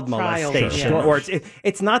for child molestation, Sure. or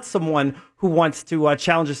it's not someone who wants to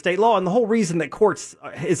challenge a state law. And the whole reason that courts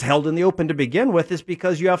is held in the open to begin with is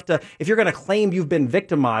because you have to, if you're going to claim you've been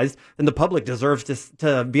victimized, then the public deserves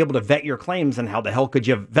to be able to vet your claims. And how the hell could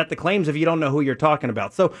you vet the claims if you don't know who you're talking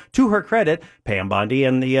about? So to her credit, Pam Bondi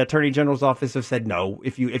and the Attorney General's office have said no.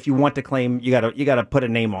 If you want to claim, you gotta put a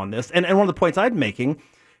name on this. And one of the points I'm making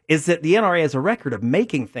is that the NRA has a record of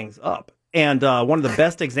making things up. And one of the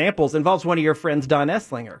best examples involves one of your friends, Don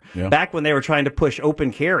Esslinger. Yeah. Back when they were trying to push open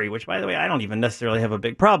carry, which, by the way, I don't even necessarily have a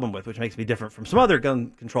big problem with, which makes me different from some other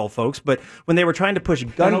gun control folks. But when they were trying to push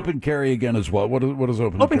gun... And open carry again is what? What is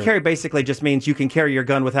open Open carry basically just means you can carry your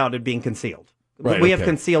gun without it being concealed. Right, we have okay.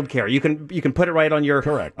 concealed carry. You can put it right on your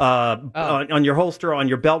on your holster, on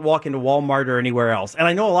your belt, walk into Walmart or anywhere else. And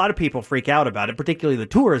I know a lot of people freak out about it, particularly the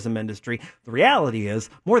tourism industry. The reality is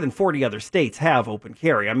more than 40 other states have open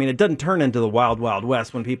carry. I mean, it doesn't turn into the wild, wild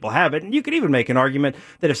west when people have it. And you could even make an argument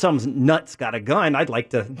that if someone's nuts got a gun, I'd like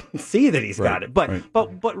to see that he's got it. But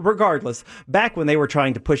regardless, back when they were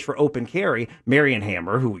trying to push for open carry, Marion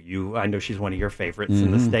Hammer, who I know she's one of your favorites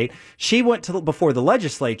in the state, she went before the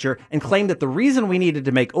legislature and claimed that the reason we needed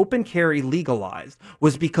to make open carry legalized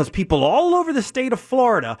was because people all over the state of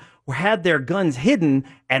Florida had their guns hidden,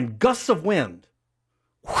 and gusts of wind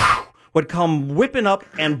would come whipping up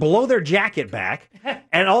and blow their jacket back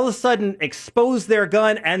and all of a sudden expose their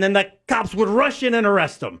gun, and then the cops would rush in and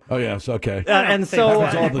arrest them. Oh, yes, okay. And so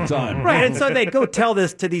happens all the time. Right, and so they'd go tell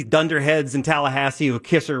this to these dunderheads in Tallahassee who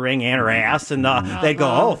kiss her ring and her ass, and they'd go,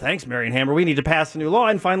 oh, thanks, Marion Hammer, we need to pass a new law.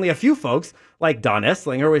 And finally, a few folks, like Don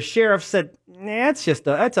Esslinger, was sheriff, said, that's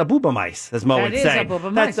a booba mice, as Mo would say. That is a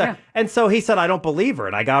booba mice, yeah. And so he said, I don't believe her.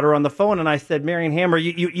 And I got her on the phone, and I said, Marion Hammer,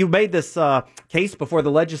 you made this case before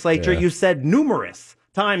the legislature. Yeah. You said numerous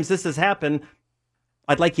times this has happened.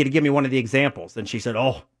 I'd like you to give me one of the examples. And she said,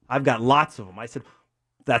 oh, I've got lots of them. I said,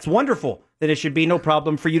 that's wonderful. Then it should be no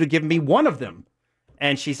problem for you to give me one of them.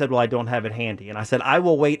 And she said, well, I don't have it handy. And I said, I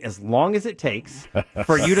will wait as long as it takes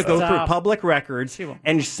for you to go through public records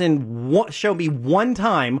and show me one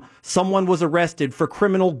time someone was arrested for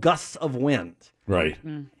criminal gusts of wind. Right.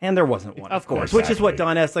 And there wasn't one, Of course. which is what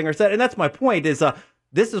Don Esslinger said. And that's my point is,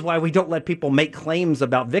 this is why we don't let people make claims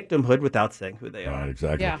about victimhood without saying who they are. Right,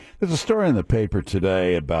 exactly. Yeah. There's a story in the paper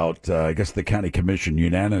today about, I guess the county commission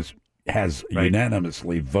has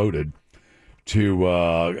unanimously voted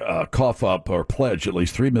to cough up or pledge at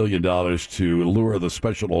least $3 million to lure the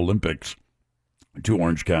Special Olympics to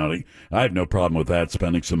Orange County. I have no problem with that,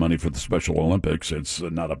 spending some money for the Special Olympics. It's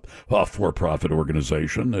not a for-profit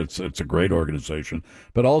organization. It's a great organization.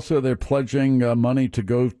 But also they're pledging money to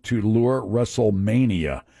go to lure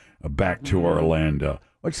WrestleMania back to Orlando.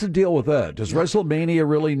 What's the deal with that? Does WrestleMania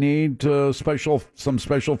really need some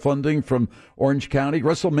special funding from Orange County?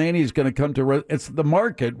 WrestleMania is going to come to the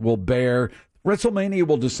market will bear. WrestleMania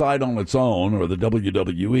will decide on its own, or the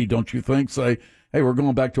WWE, don't you think? Say, hey, we're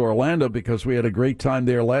going back to Orlando because we had a great time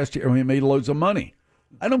there last year and we made loads of money.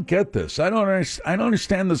 I don't get this. I don't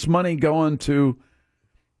understand this money going to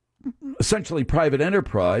essentially private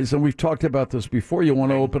enterprise, and we've talked about this before. You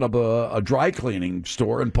want to open up a dry cleaning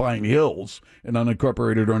store in Pine Hills in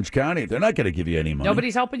unincorporated Orange County. They're not going to give you any money.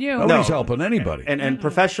 Nobody's helping you. Nobody's helping anybody. And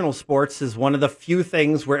professional sports is one of the few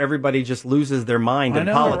things where everybody just loses their mind in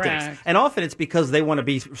politics. Correct. And often it's because they want to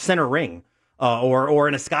be center ring. Or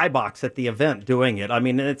in a skybox at the event doing it. I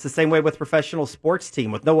mean, it's the same way with professional sports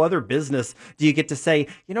team. With no other business do you get to say,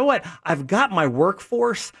 you know what, I've got my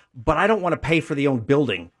workforce, but I don't want to pay for the own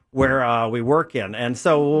building where we work in. And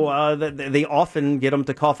so they often get them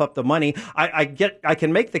to cough up the money. I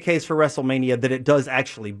can make the case for WrestleMania that it does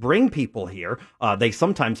actually bring people here. They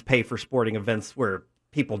sometimes pay for sporting events where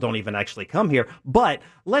people don't even actually come here. But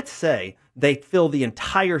let's say they fill the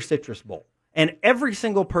entire Citrus Bowl. And every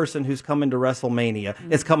single person who's coming to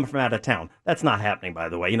WrestleMania is coming from out of town. That's not happening, by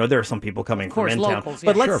the way. You know, there are some people coming from in town. Locals,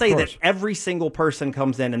 but let's say that every single person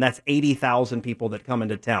comes in, and that's 80,000 people that come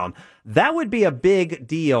into town. That would be a big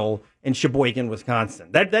deal in Sheboygan,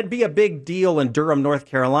 Wisconsin. That'd be a big deal in Durham, North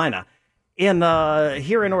Carolina.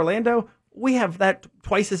 Here in Orlando, we have that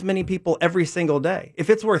twice as many people every single day. If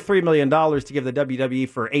it's worth $3 million to give the WWE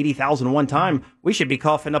for 80,000 one time, we should be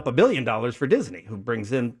coughing up $1 billion for Disney, who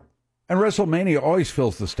brings in. And WrestleMania always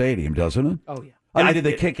fills the stadium, doesn't it? Oh, yeah. I mean, did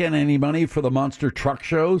they kick in any money for the monster truck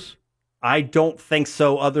shows? I don't think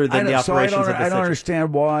so, other than the operations of the I don't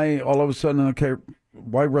understand why all of a sudden,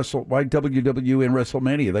 why WWE and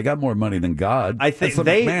WrestleMania? They got more money than God. I think That's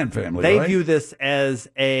the McMahon family, they right? view this as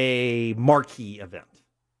a marquee event,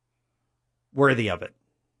 worthy of it.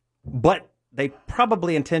 But they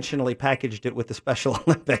probably intentionally packaged it with the Special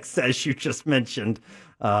Olympics, as you just mentioned,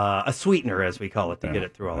 a sweetener, as we call it, to get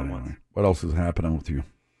it through all at once. What else is happening with you?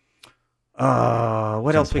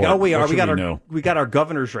 What else we got? Oh, we got our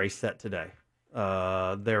governor's race set today.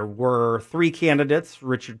 There were 3 candidates.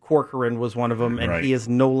 Richard Corcoran was one of them, and he is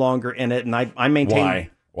no longer in it. And I maintain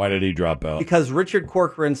Why did he drop out? Because Richard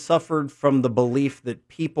Corcoran suffered from the belief that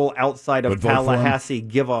people outside of Tallahassee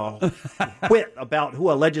give a whit about who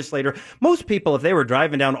a legislator. Most people, if they were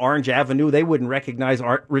driving down Orange Avenue, they wouldn't recognize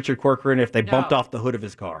Richard Corcoran if they bumped off the hood of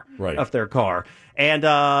his car, of their car.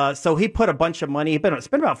 And so he put a bunch of money. He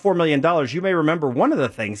spent about $4 million. You may remember one of the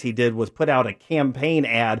things he did was put out a campaign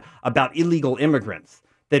ad about illegal immigrants,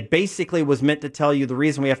 that basically was meant to tell you the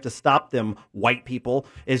reason we have to stop them, white people,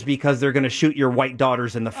 is because they're going to shoot your white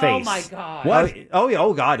daughters in the face. Oh, my God. What?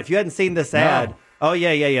 Oh, God. If you hadn't seen this ad. No. Oh,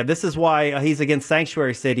 yeah. This is why he's against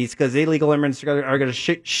sanctuary cities, because illegal immigrants are going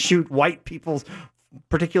to shoot white people's,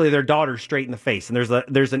 particularly their daughters, straight in the face. And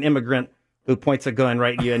there's an immigrant who points a gun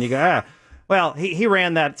right at you, and you go, Well, he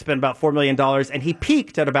ran that, spent about $4 million, and he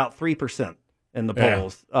peaked at about 3% in the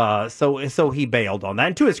polls. So he bailed on that.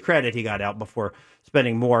 And to his credit, he got out before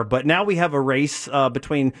spending more. But now we have a race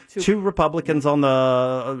between two Republicans on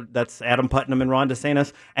that's Adam Putnam and Ron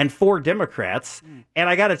DeSantis, and 4 Democrats. And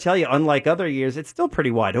I got to tell you, unlike other years, it's still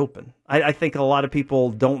pretty wide open. I think a lot of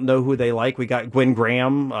people don't know who they like. We got Gwen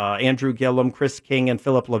Graham, Andrew Gillum, Chris King, and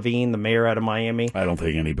Philip Levine, the mayor out of Miami. I don't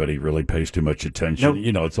think anybody really pays too much attention.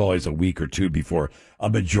 Nope. It's always a week or two before a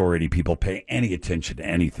majority of people pay any attention to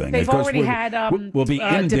anything. They've already had we'll be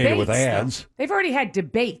inundated debates, with ads. They've already had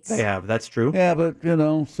debates. They have. That's true. Yeah, but,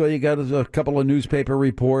 so you got a couple of newspaper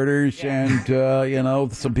reporters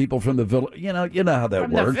and, some people from the village. You know how that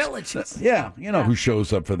From works. the villages. Yeah, who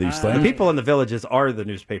shows up for these things. The people in the villages are the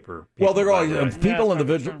newspaper people. Well, they're always people in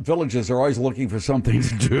the villages are always looking for something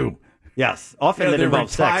to do. Yes, often that they're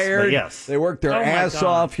involves retired. sex, but yes. They work their ass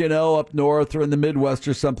off, up north or in the Midwest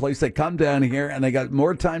or someplace. They come down here and they got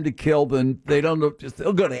more time to kill than they'll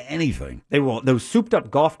go to anything. They will. Those souped up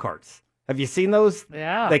golf carts. Have you seen those?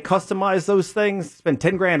 Yeah. They customize those things. Spend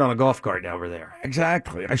 $10,000 on a golf cart over there.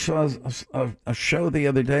 Exactly. I saw a show the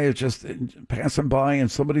other day. It's just passing by and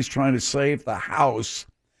somebody's trying to save the house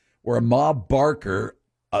where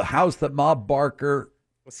a house that Mob Barker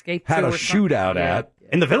Escaped had to a or something? shootout at.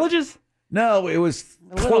 In the villages? No, it was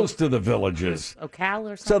close to the villages.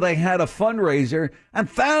 Ocala or something? So they had a fundraiser, and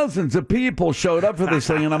thousands of people showed up for this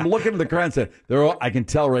thing. And I'm looking at the crowd and said, I can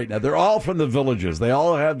tell right now, they're all from the villages. They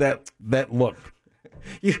all have that look.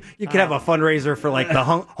 You could have a fundraiser for like the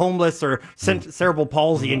homeless or cerebral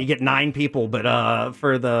palsy, and you get 9 people. But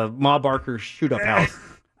for the Ma Barker shoot-up house,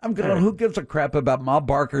 I'm going, who gives a crap about Ma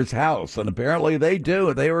Barker's house? And apparently they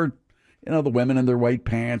do. They were... the women in their white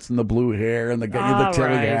pants and the blue hair and the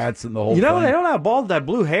tilly hats and the whole thing. They don't have bald that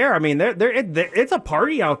blue hair. I mean, it's a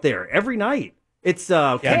party out there every night. It's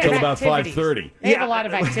until about 5:30. They have a lot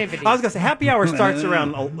of activities. I was gonna say happy hour starts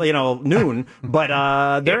around noon,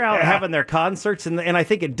 but they're out having their concerts and I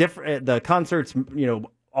think the concerts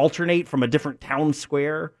alternate from a different town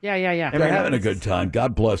square. Yeah. They're having a good time.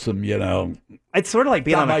 God bless them. It's sort of like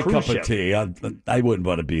being on a cruise ship. Not my cup of tea. I wouldn't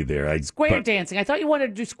want to be there. Square dancing. I thought you wanted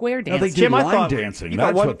to do square dancing. No, they do line dancing.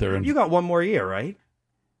 That's what they're in. You got one more year, right?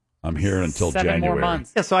 I'm here until 7 January. more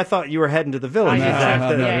months. Yeah, so I thought you were heading to the village.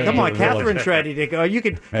 Come on, Catherine's ready to go. You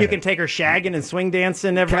can take her shagging and swing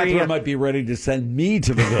dancing every. Catherine might be ready to send me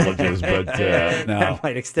to the villages, but no. That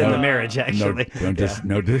might extend the marriage. Actually,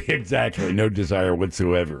 exactly, no desire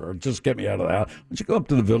whatsoever. Or just get me out of the house. Why don't you go up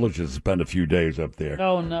to the villages and spend a few days up there?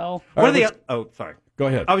 Oh no. Sorry. Go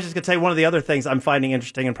ahead. I was just going to say one of the other things I'm finding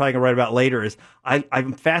interesting and probably going to write about later is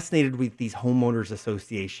I'm fascinated with these homeowners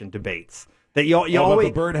association debates. That you always about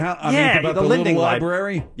the birdhouse. About the lending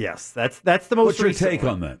library. Yes, that's the most. What's your recent take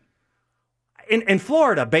one. on that? In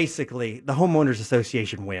Florida, basically, the homeowners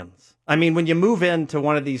association wins. I mean, when you move into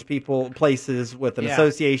one of these places with an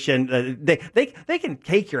association, they can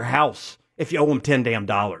take your house if you owe them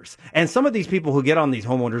 $10 And some of these people who get on these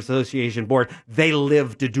homeowners association board, they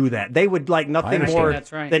live to do that. They would like nothing more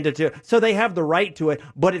than to do. So they have the right to it,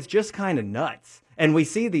 but it's just kind of nuts. And we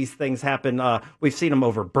see these things happen. We've seen them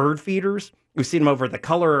over bird feeders. We've seen them over the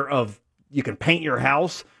color of, you can paint your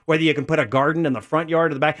house, whether you can put a garden in the front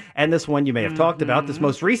yard or the back. And this one you may have talked about, this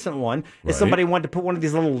most recent one, is somebody wanted to put one of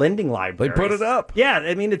these little lending libraries. They put it up. Yeah,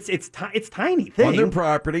 I mean, it's tiny thing. On their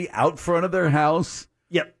property, out front of their house.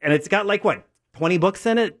 Yeah, and it's got 20 books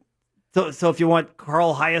in it? So if you want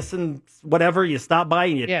Carl Hyacin, whatever, you stop by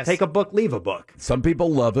and you take a book, leave a book. Some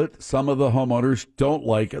people love it. Some of the homeowners don't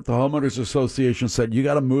like it. The homeowners association said, you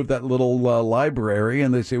got to move that little library.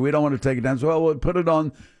 And they say, we don't want to take it down. So, well, we'll put it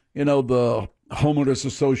on, the homeowners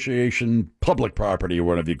association public property or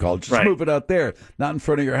whatever you call it. Just move it out there, not in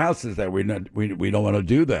front of your houses. That we don't want to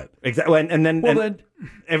do that. Exactly. And then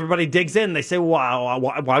everybody digs in. They say, wow,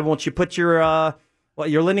 why won't you put your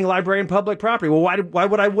lending library in public property? Well, why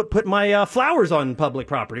would I put my flowers on public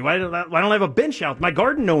property? Why don't I have a bench out, my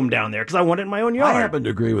garden gnome down there? Because I want it in my own yard. I happen to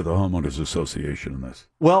agree with the homeowners association in this.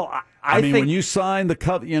 Well, I mean, when you sign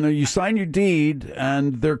you sign your deed,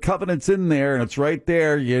 and there are covenants in there, and it's right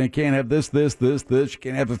there. You can't have this. You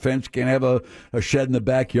can't have a fence. You can't have a shed in the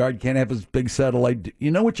backyard. You can't have this big satellite. You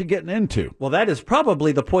know what you're getting into. Well, that is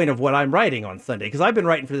probably the point of what I'm writing on Sunday, because I've been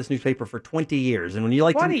writing for this newspaper for 20 years. And when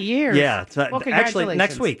you 20 years? Yeah. Well, actually,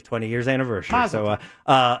 next congratulations. week, 20 years anniversary. Positive.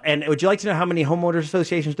 So, and would you like to know how many homeowners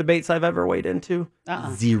associations debates I've ever weighed into?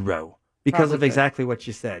 Zero. Because Probably of exactly what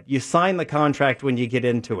you said. You sign the contract when you get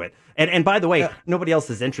into it. And by the way, nobody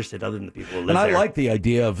else is interested other than the people who live And I there. like the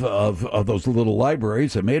idea of those little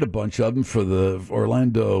libraries. I made a bunch of them for the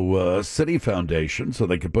Orlando City Foundation so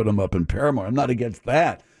they could put them up in Paramount. I'm not against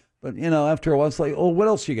that. But, after a while, it's like, what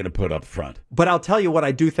else are you going to put up front? But I'll tell you what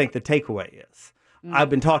I do think the takeaway is.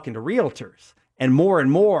 I've been talking to realtors, and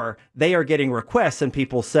more, they are getting requests, and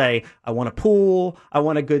people say, I want a pool, I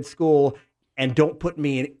want a good school, and don't put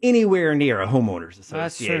me in anywhere near a homeowners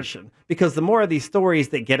association. Because the more of these stories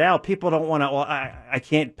that get out, people don't want to, I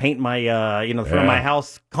can't paint my, from my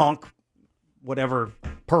house conch, whatever,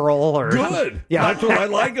 pearl or... Good. Yeah. That's what I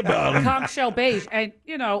like about them. Conch shell beige, and,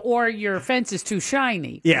 or your fence is too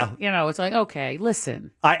shiny. Yeah. It's like, okay,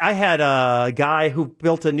 listen. I had a guy who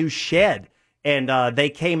built a new shed, and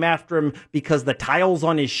they came after him because the tiles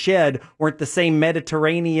on his shed weren't the same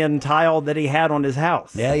Mediterranean tile that he had on his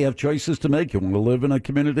house. Yeah, you have choices to make. You want to live in a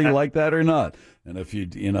community like that or not. And if you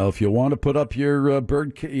want to put up your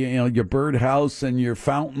your bird house and your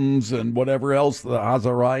fountains and whatever else, the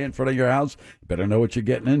Hazaraya in front of your house, you better know what you're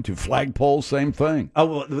getting into. Flagpole, same thing. Oh,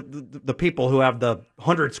 well, the people who have the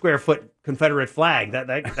 100 square foot Confederate flag,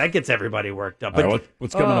 that gets everybody worked up. But, all right,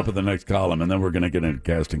 what's coming up in the next column, and then we're going to get into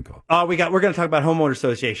casting call. We're going to talk about homeowner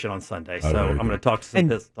association on Sunday, so I'm going to talk to some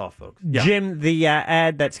pissed off folks. Yeah. Jim, the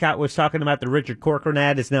ad that Scott was talking about, the Richard Corcoran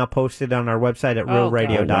ad, is now posted on our website at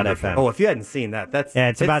realradio.fm. Oh, if you hadn't seen that,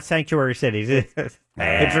 it's about sanctuary cities.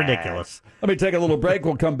 It's ridiculous. Let me take a little break.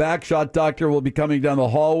 We'll come back. Shot Doctor will be coming down the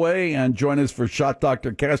hallway and join us for Shot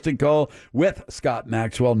Doctor Casting Call with Scott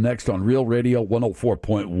Maxwell next on Real Radio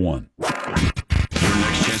 104.1. Your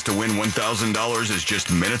next chance to win $1,000 is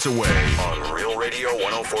just minutes away on Real Radio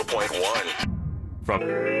 104.1. From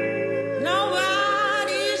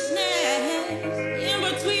Nobody's next in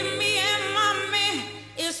between me and mommy.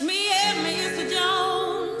 It's me and Mr.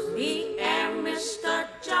 Jones. Me and Mr.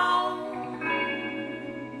 Jones.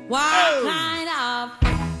 What kind of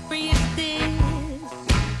free is this?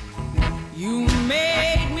 You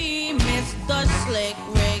made me Mr. Slick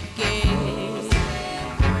Ricky.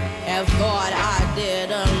 And thought I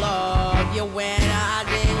didn't love you when I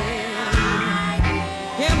did.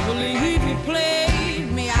 Can't believe you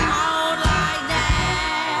played me out like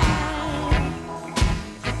that.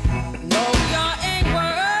 No, you ain't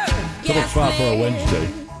worth Phillips File for a Wednesday.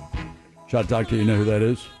 Shot Doctor, you know who that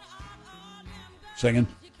is? Singing?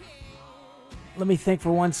 Let me think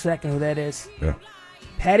for 1 second who that is. Yeah.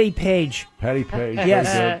 Patty Page. Patty Page.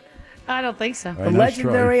 Yes. I don't think so. The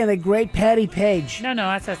legendary and the great Patty Page. No,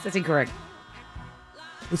 that's incorrect.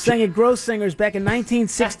 Who sang at Gross Singers back in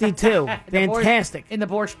 1962. Fantastic. In the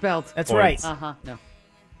Borscht Belt. That's right. No.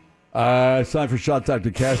 It's time for Shot Doctor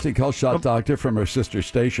Casting. Call Shot Doctor from her sister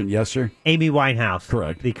station. Yes, sir? Amy Winehouse.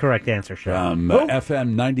 Correct. The correct answer, sure.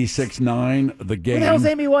 FM 96.9 The Game. Who the hell's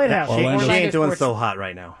Amy Winehouse? She ain't doing so hot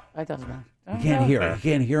right now. I thought about it. You can't hear. You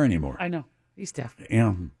can't hear anymore. I know. He's deaf.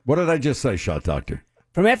 Yeah. What did I just say, Shot Doctor?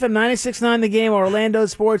 From FM 96.9 The Game,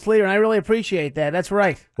 Orlando's sports leader, and I really appreciate that. That's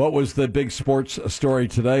right. What was the big sports story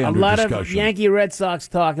today under A lot discussion? of Yankee Red Sox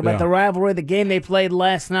talk about the rivalry, the game they played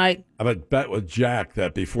last night. I would bet with Jack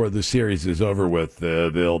that before the series is over with,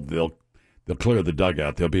 they'll clear the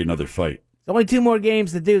dugout. There'll be another fight. There's only 2 more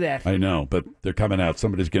games to do that. I know, but they're coming out.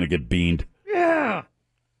 Somebody's going to get beaned. Yeah.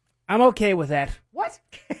 I'm okay with that. What?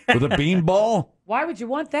 With a beanball? Why would you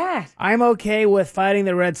want that? I'm okay with fighting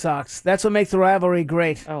the Red Sox. That's what makes the rivalry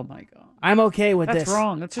great. Oh, my God. I'm okay with That's this.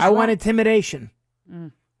 wrong. That's just I wrong. want intimidation.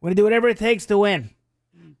 I'm going to do whatever it takes to win.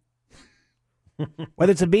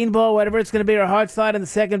 Whether it's a beanball, whatever it's going to be, or a hard slide in the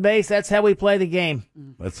second base, that's how we play the game.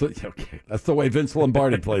 That's okay. That's the way Vince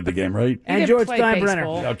Lombardi played the game, right? And George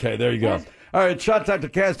Steinbrenner. Okay, there you go. All right, Shot Doctor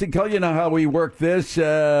Casting Call. You know how we work this.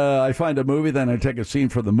 I find a movie, then I take a scene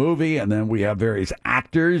for the movie, and then we have various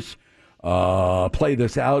actors play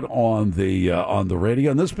this out on the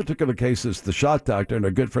radio. In this particular case, it's the Shot Doctor and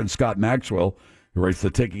our good friend Scott Maxwell, who writes the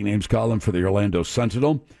Taking Names column for the Orlando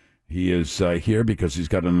Sentinel. He is here because he's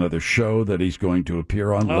got another show that he's going to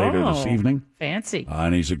appear on later this evening. Fancy.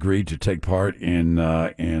 And he's agreed to take part in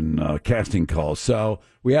casting calls. So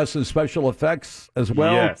we have some special effects as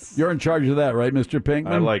well. Yes. You're in charge of that, right, Mr.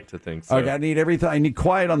 Pinkman? I like to think so. Okay, I need everything. I need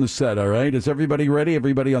quiet on the set, all right? Is everybody ready?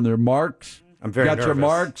 Everybody on their marks? I'm very got your nervous.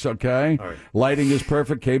 marks, okay? All right. Lighting is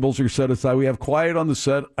perfect. Cables are set aside. We have quiet on the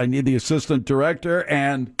set. I need the assistant director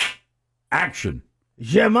and action.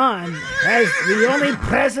 German has the only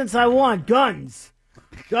presents I want, guns.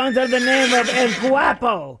 Guns are the name of El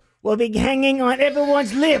Guapo. Will be hanging on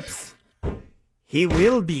everyone's lips. He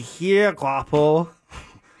will be here, Guapo.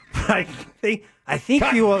 I think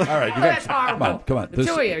you will. All right, you that's horrible. Come on. The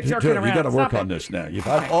two of you jerking around. You got to work Stop on it. this now. You've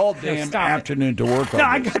had all damn stop it. afternoon to work on No,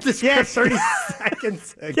 I this. got this. Yeah, 30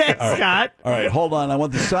 seconds. Yes, All right. Scott. All right, hold on. I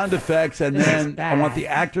want the sound effects, and This is then I want bad. the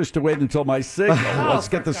actors to wait until my signal. Let's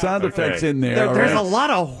get the sound effects in there. all There's right? a lot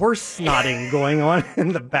of horse snotting going on in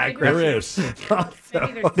the background. There is.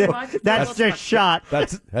 Maybe there's too much. That's just shot.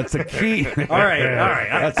 That's the key. All right.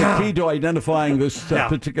 That's the key to identifying this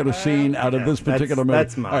particular scene out of this particular movie.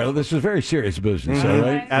 that's mine. All right, this is very serious business, all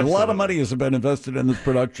right? A lot of money has been invested in this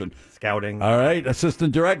production. Scouting. All right,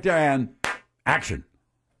 assistant director and action.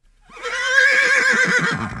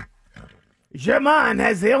 German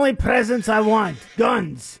has the only presents I want,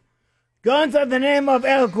 guns. Guns are the name of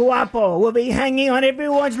El Guapo. Will be hanging on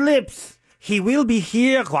everyone's lips. He will be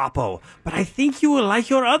here, Guapo. But I think you will like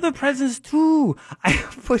your other presents too. I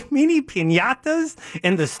have put mini piñatas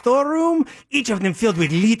in the storeroom, each of them filled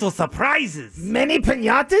with little surprises. Many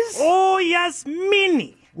piñatas? Oh, yes,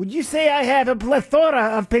 many. Would you say I have a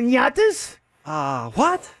plethora of piñatas?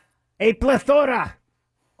 What? A plethora.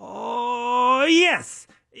 Oh, yes.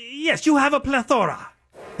 Yes, you have a plethora.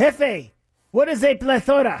 Jefe, what is a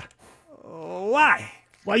plethora? Why?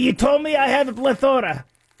 Well, you told me I have a plethora,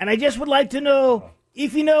 and I just would like to know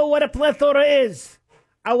if you know what a plethora is.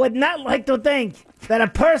 I would not like to think that a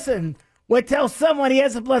person would tell someone he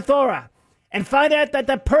has a plethora and find out that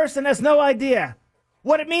the person has no idea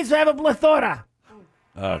what it means to have a plethora.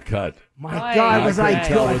 Cut. My God, was I couldn't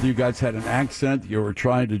tell good. whether you guys had an accent. You were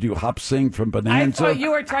trying to do Hop Sing from I Bonanza. thought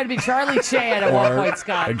you were trying to be Charlie Chan at one point,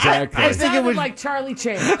 Scott. Exactly. I think it was like Charlie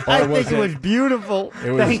Chan. Or was it- beautiful.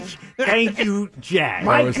 It was- Thank you, Jack.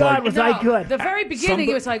 My was God, like- was I good. The very beginning,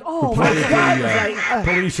 it was like, Who oh, my played God. the was like,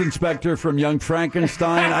 police inspector from Young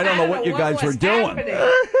Frankenstein. I don't know what you guys were was doing. happening?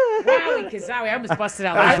 Wowie Kazowie. I almost busted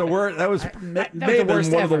out That was laughing. the worst. That was may That was have the been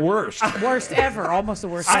worst one of the ever. worst. Worst ever. Almost the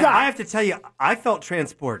worst I ever. have to tell you, I felt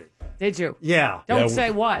transported. Did you? Yeah. Don't Yeah.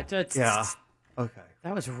 say what. Yeah. Okay.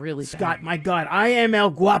 That was really Scott, bad. my God, I am El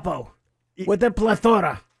Guapo with a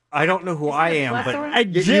plethora. I don't know who I it a am, but plethora?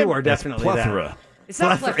 you are definitely Plethora. It's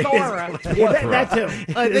not Plethora. plethora. Yeah, that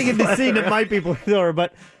too. I think in the scene it might be plethora,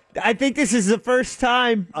 but I think this is the first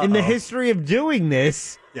time in the history of doing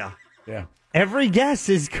this. Yeah. Yeah. Every guess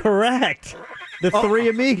is correct. The three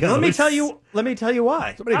amigos. Let me tell you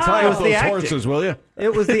why. Somebody It tie was up the those acting. horses, will you?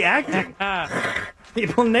 It was the acting.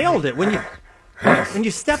 People nailed it. When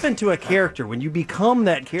you step into a character, when you become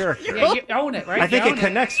that character, Yeah, you own it, right? I think You it own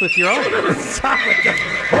connects with your own. Stop with the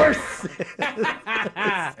horse.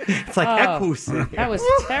 It's like Equus. That was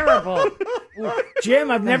terrible.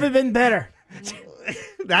 Jim, I've never been better.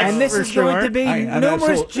 And this for is going sure. to be I'm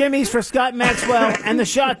numerous absolute- Jimmys for Scott Maxwell and the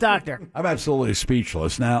Shot Doctor. I'm absolutely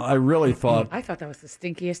speechless. Now, I really thought I thought that was the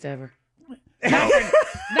stinkiest ever.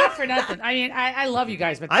 Not for nothing. I mean, I love you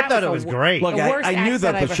guys, but I that thought was it was the great. Look, the worst I knew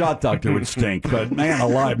that accent the I've shot doctor would stink, but man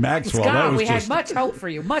alive, Maxwell, that Scott, was we just... had much hope for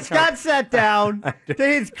you. Much Scott hope. sat down, to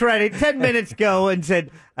his credit, 10 minutes ago and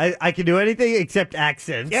said, I can do anything except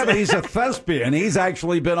accents. Yeah, but he's a thespian. He's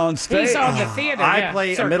actually been on stage. He's on the theater. I yeah.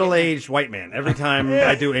 play a Circuit. middle-aged white man every time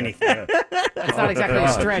I do anything. That's not exactly a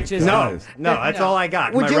stretch, is No, it? no, that's all I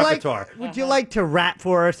got. Would my you repertoire. Would you like to rap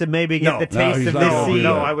for us and maybe get No. the taste he's of not this gonna do scene?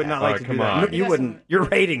 No, that. I would not like to do come that. on. No, you wouldn't. Your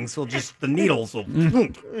ratings will just, the needles will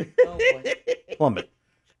plummet.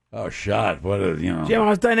 Oh, shot. What a, you know. Jim, I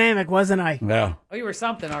was dynamic, wasn't I? Yeah. Oh, you were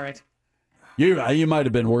something, all right. You might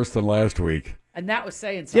have been worse than last week. And that was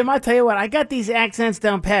saying something. Jim, I'll tell you what, I got these accents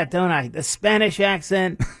down pat, don't I? The Spanish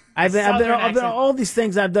accent. I've been Southern accent. all these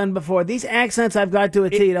things I've done before. These accents I've got to a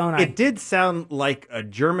T, don't I? It did sound like a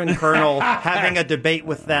German colonel having a debate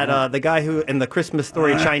with that the guy who in the Christmas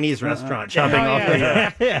Story Chinese restaurant chopping off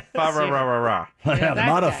the Rah. Yeah, that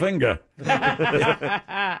Not a guy. finger.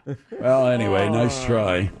 Well, anyway, nice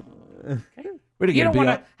try. What are You don't gonna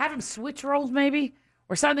want be to have them switch roles, maybe?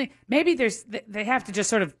 Or something? Maybe they have to just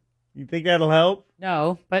sort of, You think that'll help?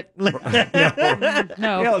 no, but no.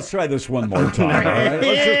 Yeah, let's try this one more time. All right,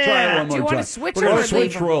 let's just try it one Do you more wanna time. switch We're or gonna leave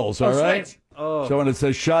switch them? roles. Oh, All right. switch. So when it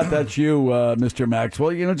says "shot," that's you, Mr.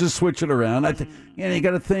 Maxwell. Just switch it around. You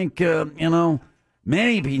got to think.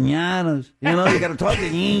 Many piñatas. You got to talk to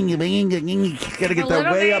you got to get A that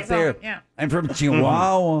little way bit, up there. yeah. I'm from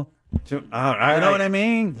Chihuahua. All right. You know what I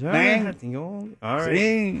mean? Man. All right.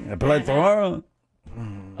 See, a plethora.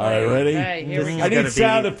 All right, ready? Okay, here we go. I need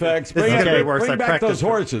sound effects. Bring back those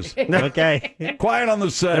horses. Okay. Quiet on the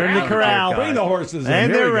set. They're in the corral. Bring the horses in.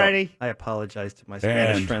 And Here they're we go. ready. I apologize to my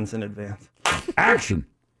Spanish And- friends in advance. Action.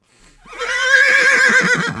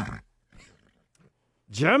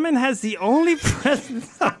 German has the only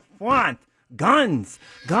presents I want. Guns.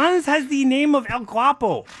 Guns has the name of El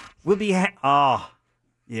Guapo. Will be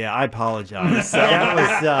yeah, I apologize. That was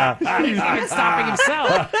He's been stopping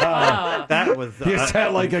himself. that was You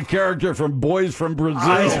sound like a character from Boys from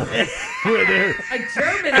Brazil. Where they're A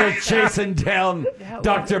German They're accent. chasing down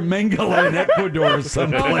Dr. Mengele in Ecuador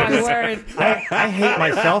someplace. Oh, my word. I hate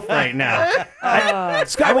myself right now.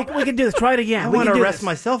 Scott, we can do this. Try it again. I We want can to do arrest this.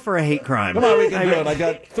 myself for a hate crime. Come on, we can do it. I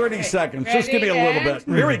got 30 seconds. Just give me a little bit.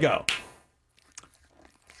 Here we go.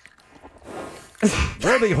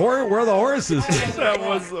 Where are the horses? That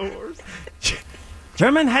was the horse.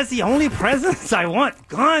 German has the only presents I want.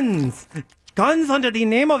 Guns. Guns under the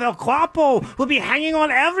name of El Guapo will be hanging on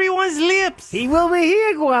everyone's lips. He will be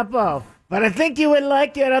here, Guapo. But I think you would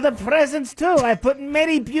like your other presents too. I put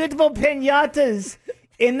many beautiful piñatas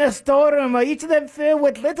in the storeroom, each of them filled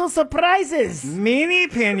with little surprises. Mini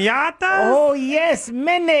piñatas? Oh, yes,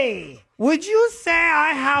 many. Would you say I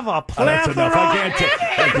have a plethora? That's enough. I can't take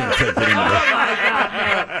it anymore.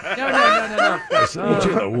 No.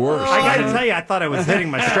 You're the worst. I got to tell you, I thought I was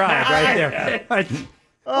hitting my stride right there. What's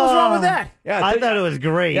wrong with that? Yeah, I thought it was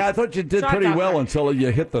great. Yeah, I thought you did pretty well until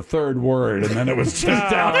you hit the third word, and then it was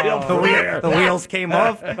just downhill from there. The wheels came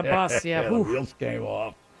off. The bus, yeah. The Ooh, wheels came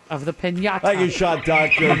off. of the pinata. Thank you, Shot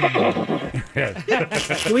Doctor.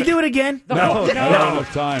 Can we do it again? No, not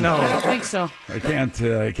enough time. I don't think so. I can't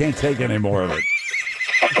take any more of it.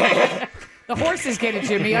 The horses get it,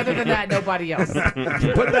 Jimmy. Other than that, nobody else.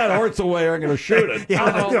 Put that horse away or I'm going to shoot it.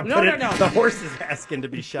 Oh, no. The horse is asking to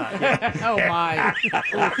be shot. Yeah. Oh, my.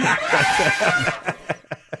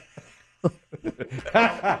 All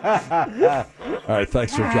right,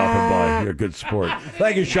 thanks for dropping by. You're a good sport.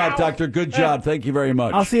 Thank you, Shot Doctor. Good job. Thank you very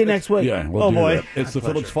much. I'll see you next week. Yeah, we'll do that. It's the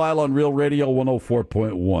Phillips File on Real Radio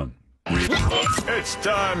 104.1. It's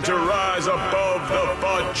time to rise above the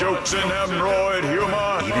butt jokes and hemorrhoid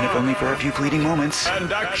humor. Even if only for a few fleeting moments.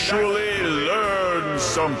 And actually learn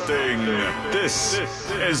something. This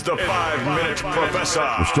is the 5-Minute Professor.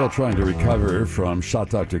 We're still trying to recover from Shot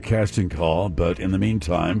Doctor casting call, but in the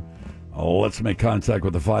meantime, let's make contact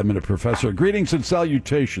with the 5-Minute Professor. Greetings and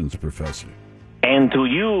salutations, Professor. And to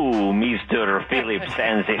you, Mr. Philip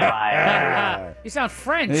Sansifier. You sound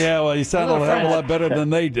French. Yeah, well, you sound a hell of a lot better than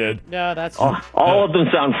they did. No, that's all of them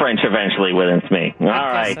sound French eventually when it's me. All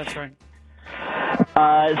right. That's right.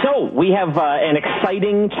 So we have an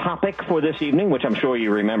exciting topic for this evening, which I'm sure you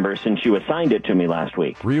remember since you assigned it to me last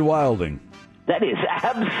week. Rewilding. That is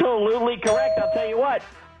absolutely correct. I'll tell you what.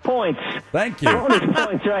 Points. Thank you. Bonus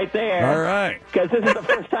points right there. All right. Because this is the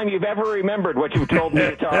first time you've ever remembered what you told me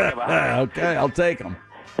to talk about. Okay, I'll take them.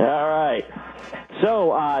 All right.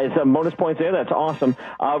 So, some bonus points there. That's awesome.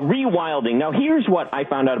 Rewilding. Now, here's what I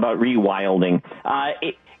found out about rewilding.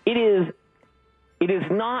 It is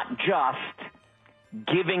not just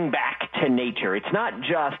giving back to nature. It's not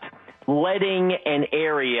just letting an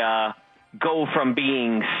area go from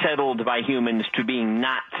being settled by humans to being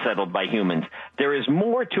not settled by humans. There is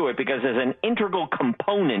more to it because there's an integral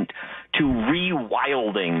component to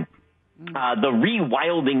rewilding. The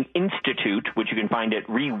Rewilding Institute, which you can find at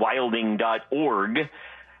rewilding.org,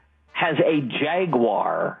 has a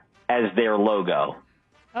jaguar as their logo.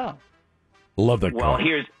 Oh. Love that Well, car.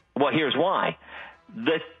 here's why.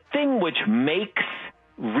 The thing which makes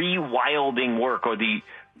rewilding work, or the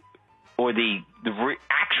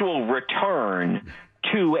actual return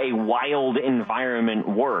to a wild environment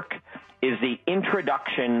work, is the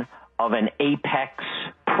introduction of an apex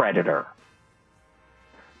predator.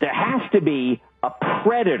 There has to be a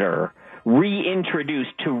predator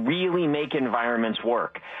reintroduced to really make environments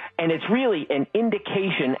work. And it's really an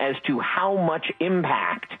indication as to how much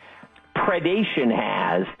impact predation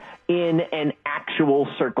has in an actual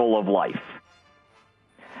circle of life.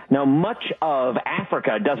 Now, much of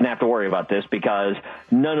Africa doesn't have to worry about this because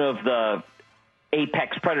none of the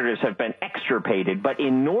apex predators have been extirpated. But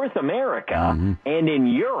in North America and in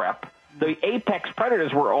Europe, the apex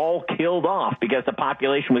predators were all killed off because the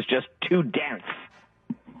population was just too dense.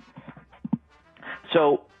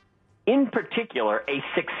 So, in particular, a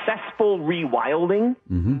successful rewilding,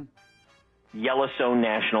 Yellowstone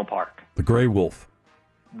National Park. The gray wolf.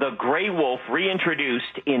 The gray wolf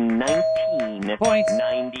reintroduced in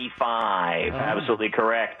 1995. Absolutely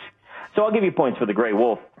correct. So I'll give you points for the gray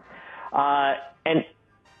wolf. And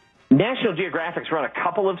National Geographic's run a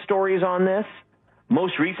couple of stories on this,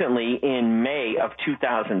 most recently in May of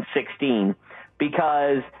 2016,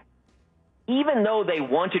 because even though they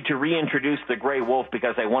wanted to reintroduce the gray wolf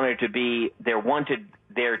because they wanted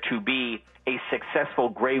there to be a successful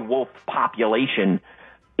gray wolf population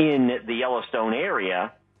in the Yellowstone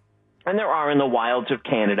area, and there are in the wilds of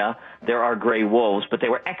Canada, there are gray wolves, but they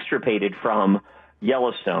were extirpated from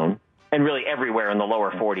Yellowstone and really everywhere in the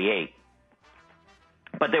lower 48.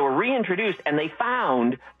 But they were reintroduced, and they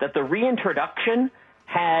found that the reintroduction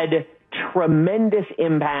had tremendous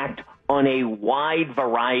impact on a wide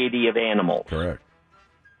variety of animals. Correct.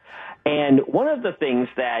 And one of the things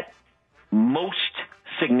that most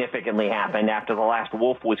significantly happened after the last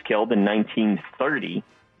wolf was killed in 1930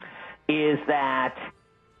 is that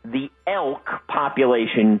the elk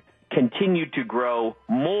population continued to grow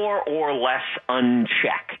more or less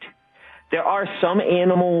unchecked. There are some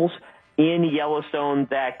animals in Yellowstone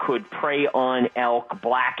that could prey on elk,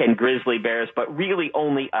 black and grizzly bears, but really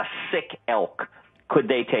only a sick elk could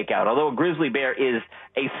they take out. Although a grizzly bear is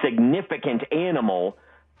a significant animal,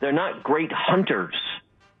 they're not great hunters.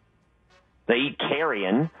 They eat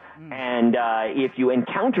carrion, and if you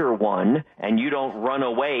encounter one and you don't run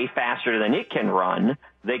away faster than it can run,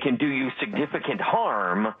 they can do you significant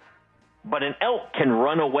harm. But an elk can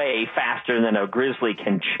run away faster than a grizzly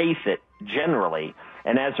can chase it, generally.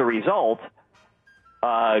 And as a result,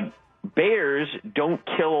 bears don't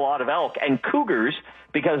kill a lot of elk, and cougars,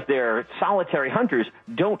 because they're solitary hunters,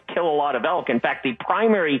 don't kill a lot of elk. In fact, the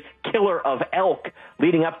primary killer of elk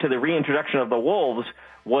leading up to the reintroduction of the wolves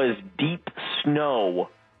was deep snow.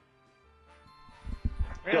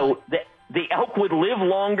 So the elk would live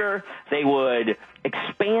longer, they would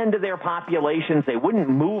expand their populations, they wouldn't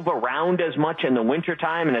move around as much in the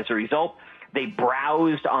wintertime, and as a result, they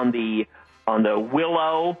browsed on the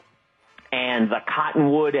willow and the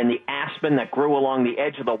cottonwood and the aspen that grew along the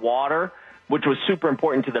edge of the water, which was super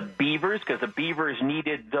important to the beavers because the beavers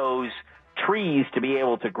needed those trees to be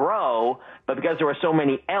able to grow. But because there were so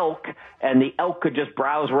many elk and the elk could just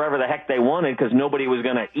browse wherever the heck they wanted because nobody was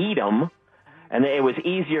going to eat them, and it was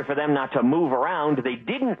easier for them not to move around, they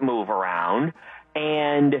didn't move around.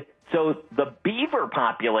 And so the beaver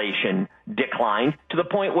population declined to the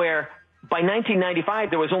point where by 1995,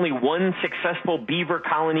 there was only one successful beaver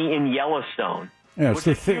colony in Yellowstone. Yeah, which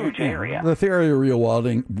is a huge area. The theory of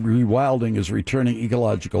rewilding is returning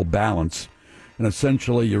ecological balance. And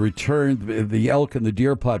essentially, you return the elk and the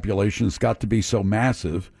deer populations got to be so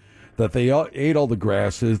massive that they ate all the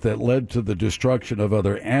grasses that led to the destruction of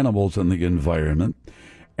other animals in the environment.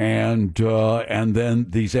 And then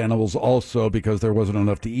these animals also, because there wasn't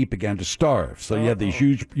enough to eat, began to starve. So you had these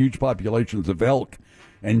huge populations of elk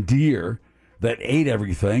and deer that ate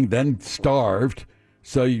everything, then starved.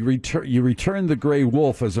 So you return the gray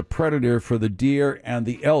wolf as a predator for the deer and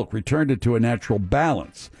the elk, returned it to a natural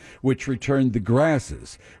balance, which returned the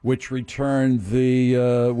grasses, which returned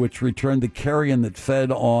the carrion that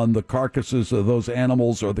fed on the carcasses of those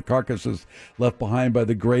animals or the carcasses left behind by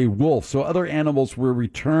the gray wolf. So other animals were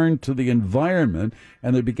returned to the environment,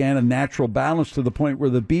 and there began a natural balance to the point where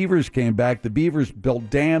the beavers came back. The beavers built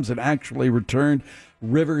dams and actually returned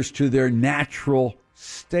rivers to their natural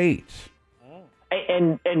state.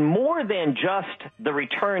 And more than just the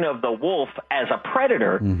return of the wolf as a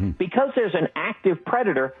predator, because there's an active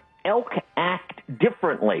predator, elk act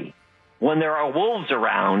differently when there are wolves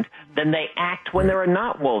around than they act when there are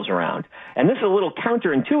not wolves around. And this is a little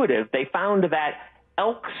counterintuitive. They found that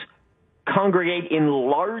elks congregate in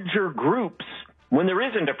larger groups when there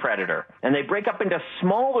isn't a predator, and they break up into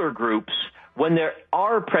smaller groups when there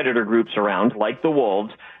are predator groups around, like the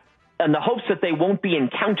wolves, in the hopes that they won't be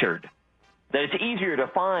encountered. That it's easier to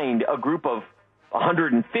find a group of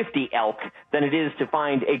 150 elk than it is to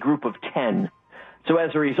find a group of 10. So as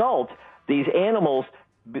a result, these animals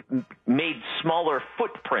made smaller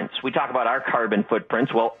footprints. We talk about our carbon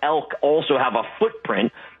footprints. Well, elk also have a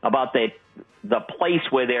footprint about the place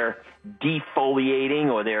where they're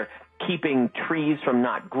defoliating or they're keeping trees from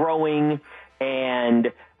not growing. And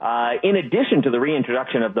in addition to the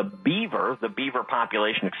reintroduction of the beaver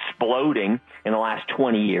population exploding in the last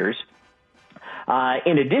 20 years,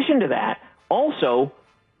 in addition to that, also,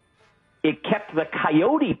 it kept the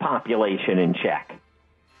coyote population in check.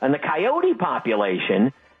 And the coyote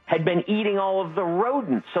population had been eating all of the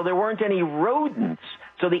rodents, so there weren't any rodents.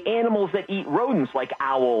 So the animals that eat rodents, like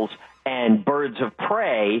owls and birds of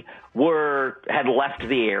prey, had left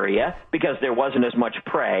the area because there wasn't as much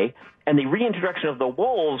prey. And the reintroduction of the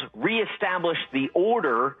wolves reestablished the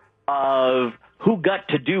order of who got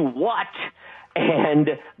to do what.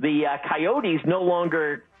 And the coyotes no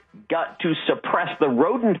longer got to suppress the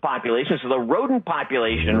rodent population, so the rodent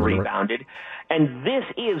population rebounded, and this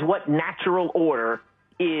is what natural order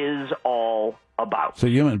is all about. So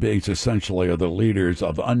human beings essentially are the leaders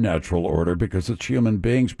of unnatural order because it's human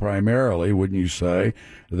beings primarily, wouldn't you say,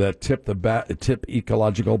 that tip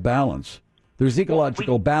ecological balance. There's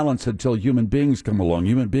ecological balance until human beings come along.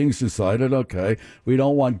 Human beings decided, okay, we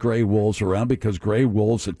don't want gray wolves around because gray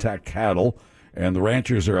wolves attack cattle, and the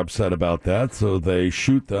ranchers are upset about that, so they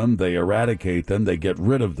shoot them, they eradicate them, they get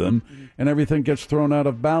rid of them, and everything gets thrown out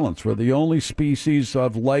of balance. We're the only species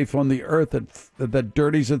of life on the earth that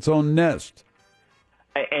dirties its own nest.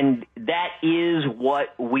 And that is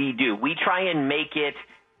what we do. We try and make it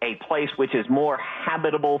a place which is more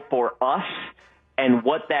habitable for us, and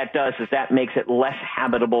what that does is that makes it less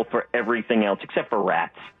habitable for everything else, except for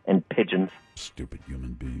rats and pigeons. Stupid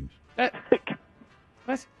human beings. What?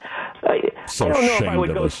 I don't know if I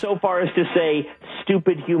would go so far as to say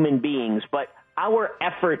stupid human beings, but our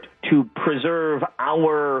effort to preserve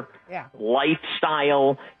our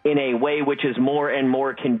lifestyle in a way which is more and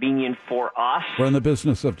more convenient for us. We're in the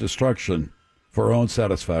business of destruction for our own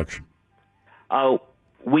satisfaction.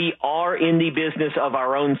 We are in the business of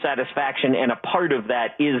our own satisfaction, and a part of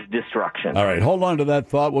that is destruction. All right, hold on to that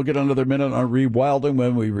thought. We'll get another minute on rewilding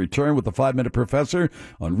when we return with the 5-Minute Professor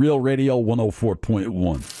on Real Radio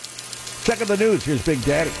 104.1. Checking the news. Here's Big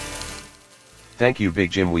Daddy. Thank you,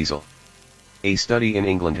 Big Jim Weasel. A study in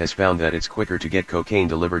England has found that it's quicker to get cocaine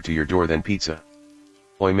delivered to your door than pizza.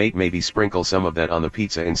 Oi mate, maybe sprinkle some of that on the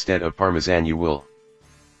pizza instead of parmesan you will.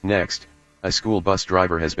 Next, a school bus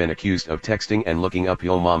driver has been accused of texting and looking up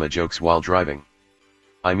yo mama jokes while driving.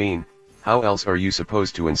 I mean, how else are you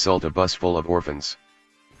supposed to insult a bus full of orphans?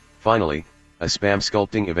 Finally, a spam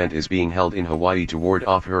sculpting event is being held in Hawaii to ward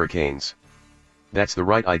off hurricanes. That's the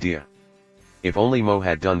right idea. If only Mo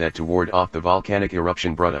had done that to ward off the volcanic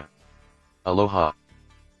eruption, brudda. Aloha.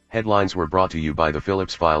 Headlines were brought to you by the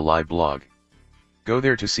Phillips File live blog. Go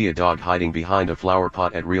there to see a dog hiding behind a flower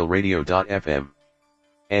pot at realradio.fm.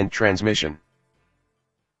 End transmission.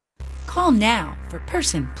 Call now for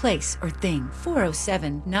person, place, or thing.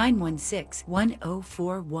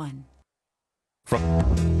 407-916-1041.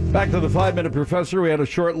 Back to the 5-Minute Professor. We had a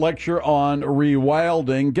short lecture on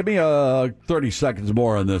rewilding. Give me 30 seconds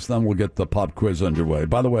more on this, then we'll get the pop quiz underway.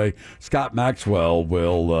 By the way, Scott Maxwell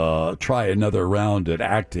will try another round at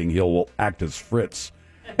acting. He'll act as Fritz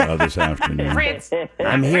this afternoon. Fritz.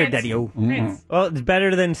 I'm here, Daddy-o. Well, it's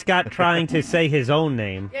better than Scott trying to say his own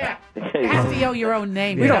name. Yeah. You have to yell your own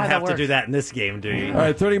name. We You know don't how have that to works. do that in this game, do you? All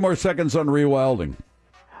right, 30 more seconds on rewilding.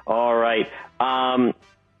 All right.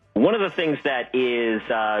 One of the things that is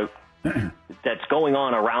that's going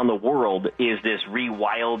on around the world is this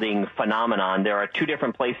rewilding phenomenon. There are two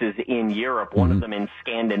different places in Europe, one of them in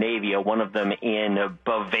Scandinavia, one of them in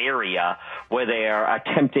Bavaria, where they are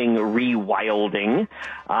attempting rewilding.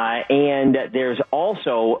 And there's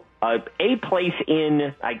also a place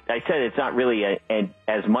in, I said it's not really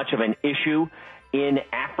as much of an issue in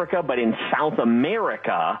Africa, but in South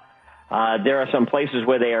America, there are some places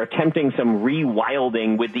where they are attempting some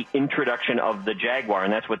rewilding with the introduction of the jaguar,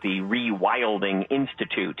 and that's what the Rewilding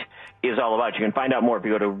Institute is all about. You can find out more if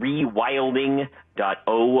you go to rewilding.org.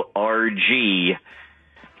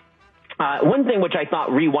 One thing which I thought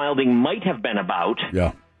rewilding might have been about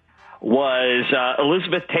was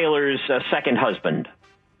Elizabeth Taylor's second husband.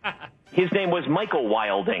 His name was Michael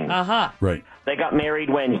Wilding. Right. They got married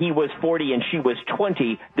when he was 40 and she was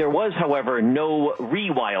 20. There was, however, no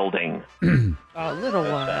rewilding. A little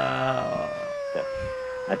one.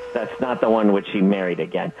 That's not the one which he married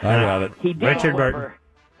again. I got it. He did, Richard however,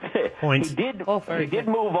 Points. He did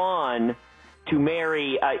move on to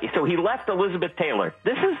marry. So he left Elizabeth Taylor.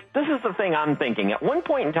 This is the thing I'm thinking. At one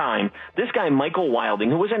point in time, this guy Michael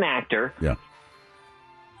Wilding, who was an actor,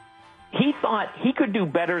 he thought he could do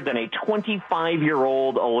better than a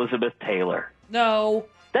 25-year-old Elizabeth Taylor. No.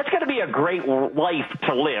 That's got to be a great life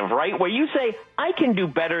to live, right? Where you say, I can do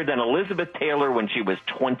better than Elizabeth Taylor when she was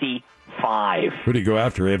 25. Who did he go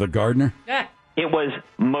after, Ava Gardner? It was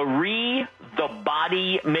Marie the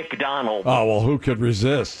Body McDonald. Oh, well, who could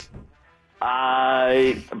resist?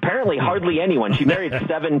 Apparently hardly anyone. She married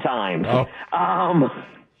 7 times.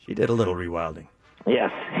 She did a little rewilding.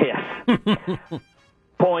 Yes.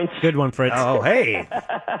 Points. Good one, Fritz. Oh, hey.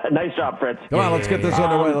 Nice job, Fritz. Come on, let's get this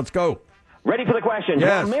underway. Let's go. Ready for the question?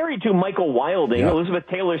 Yes. While married to Michael Wilding, Elizabeth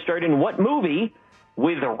Taylor starred in what movie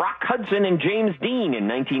with Rock Hudson and James Dean in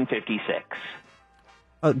 1956?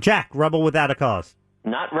 Jack, Rebel Without a Cause.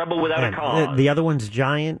 Not Rebel Without a Cause. The other one's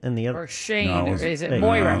Giant, and the other... Or Shane. No, Or is it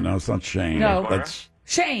Moira? No, it's not Shane. No. That's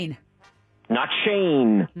Shane. Not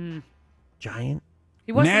Shane. Giant?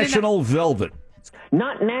 He wasn't in that- National Velvet.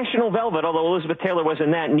 Not National Velvet, although Elizabeth Taylor was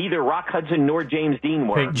in that. Neither Rock Hudson nor James Dean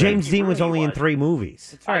were. James Dean was only in 3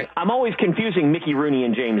 movies. That's right. I'm always confusing Mickey Rooney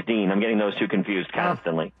and James Dean. I'm getting those two confused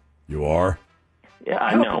constantly. You are? Yeah,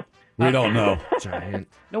 I know. We don't know. Giant.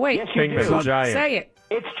 No, wait. Yes, you Pinkman, do. giant. Say it.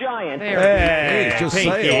 It's giant. There. Hey, just say it,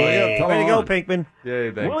 will you? Come Way to go, on. Pinkman.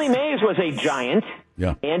 Yay, thanks. Willie Mays was a giant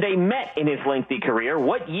Yeah. and a Met in his lengthy career.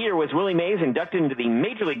 What year was Willie Mays inducted into the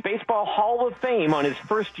Major League Baseball Hall of Fame on his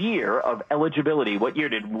first year of eligibility? What year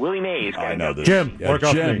did Willie Mays get I know this. Jim, Yeah, work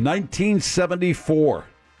off me. Jim, 1974.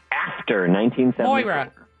 After 1974.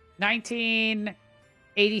 Moira,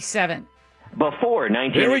 1987. Before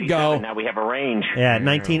 1987. Here we go. Now we have a range. Yeah,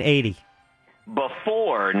 1980.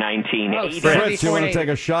 Before 1980. Fritz, you want to take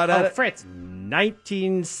a shot at it? Fritz.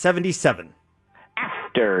 1977.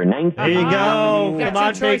 After 1980. There you go. Got Come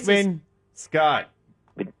on, two choices. Pinkman. Scott.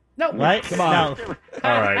 No. What? Come on. No.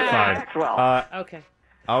 All right, fine. Maxwell. Okay.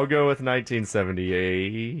 I'll go with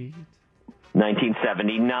 1978.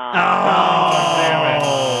 1979.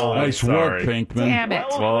 Oh, Nice work, Pinkman. Damn it.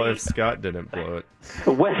 Well, if Scott didn't blow it.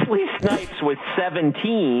 Wesley Snipes was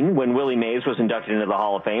 17 when Willie Mays was inducted into the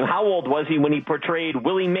Hall of Fame. How old was he when he portrayed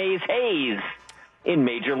Willie Mays Hayes in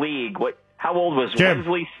Major League? How old was Jim.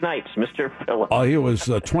 Wesley Snipes, Mr. Phillips? Oh, he was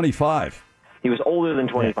 25. He was older than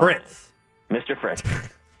 25. Fritz. Mr. Fritz.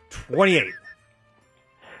 28.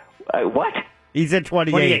 What? He said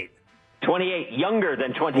 28. 28. Younger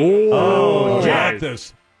than 28. Oh, Jack. got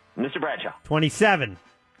this. Mr. Bradshaw. 27.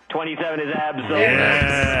 27 is absolutely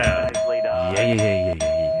Yeah. nicely done. Yeah.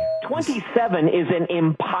 27 is an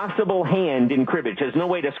impossible hand in cribbage. There's no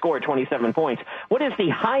way to score 27 points. What is the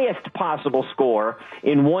highest possible score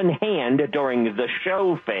in one hand during the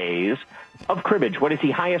show phase of cribbage? What is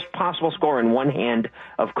the highest possible score in one hand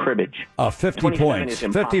of cribbage? 50 27 points. is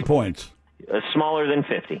 50 impossible. points. Smaller than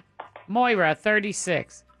 50. Moira,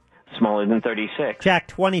 36. Smaller than 36. Jack,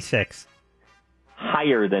 26.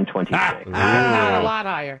 Higher than 26. Not a lot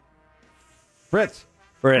higher. Fritz.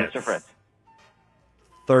 Mr. Fritz.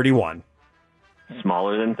 31.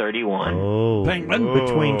 Smaller than 31. Oh. Pinkman.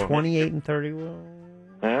 Between 28 and 31.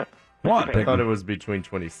 Uh, Come on, I thought it Pinkman. was between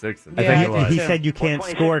 26 and I Yeah, think I he did too. said you can't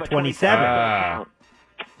 26, score but 27. Ah.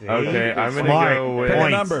 Okay, I'm going to Smart. go Pick a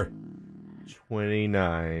with number.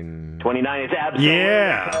 29 29. is absolutely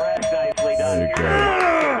Yeah. correct. Nicely done.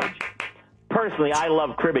 Cribbage. Personally, I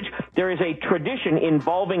love cribbage. There is a tradition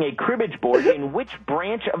involving a cribbage board in which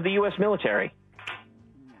branch of the U.S. military?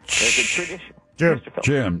 There's a tradition. Jim. Mr. Phillips.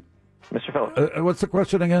 Jim. Mr. Phillips. What's the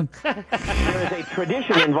question again? There is a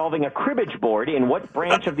tradition involving a cribbage board in what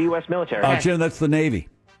branch of the U.S. military? Jim, that's the Navy.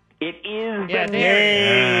 It is Yeah, the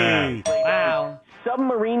there Navy. Wow.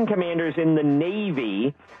 Submarine commanders in the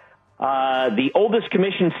Navy. The oldest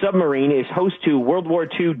commissioned submarine is host to World War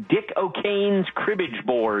II Dick O'Kane's cribbage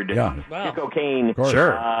board. Yeah. Wow. Dick O'Kane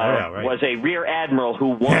Sure. was a rear admiral who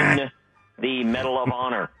won the Medal of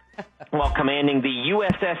Honor while commanding the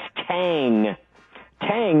USS Tang.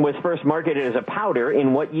 Tang was first marketed as a powder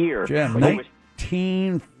in what year? Jim, It was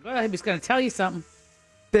 1958. Well, he was going to tell you something.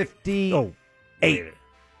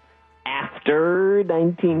 after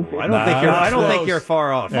 1950. I don't think you're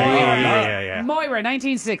far off. Yeah. Moira,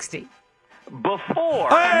 1960. Before.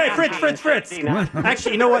 Hey, Fritz. 1959.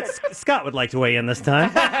 Actually, you know what? Scott would like to weigh in this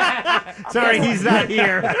time. Sorry, he's not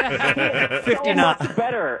here. 59. Much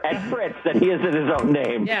better at Fritz than he is at his own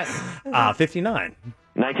name. Yes. 59.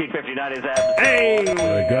 1959 is absolutely. Hey!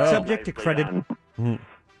 There you go. Subject to credit.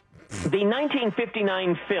 The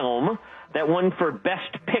 1959 film that won for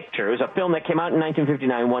Best Picture, it was a film that came out in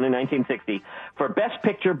 1959, won in 1960. For Best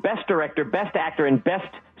Picture, Best Director, Best Actor, and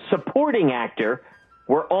Best Supporting Actor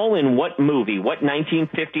were all in what movie? What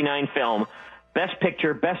 1959 film? Best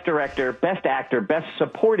Picture, Best Director, Best Actor, Best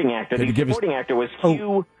Supporting Actor. Can The you give us- supporting actor was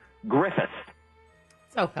Hugh Griffith.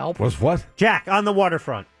 So help. Was what? Jack, on the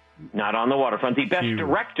waterfront. Not on the waterfront. The Best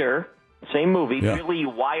Director, same movie, Yeah. Billy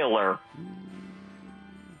Wilder.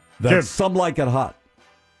 That's Some Like It Hot.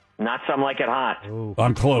 Not Some Like It Hot.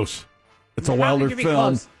 I'm close. It's a How Wilder could you be film.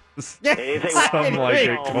 close? It is a Some like it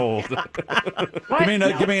film. cold.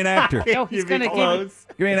 Give me an actor. No, he's going to give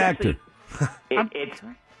Give me an actor. It's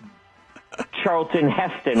Charlton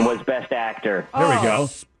Heston was Best Actor. There we go.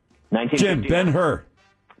 1959. Jim, Ben-Hur.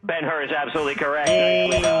 Ben-Hur is absolutely correct.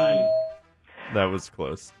 Nicely done. That was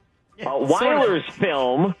close. Wyler's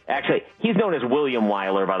film, actually, he's known as William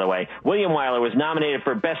Wyler, by the way. William Wyler was nominated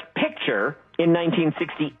for Best Picture in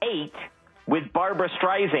 1968 with Barbara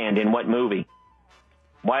Streisand in what movie?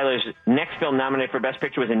 Wyler's next film nominated for Best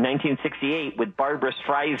Picture was in 1968 with Barbara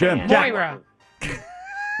Streisand. Jim. Moira.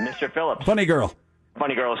 Mr. Phillips. Funny Girl.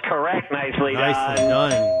 Funny Girl is correct. Nicely Nicely done.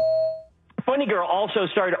 done. Funny Girl also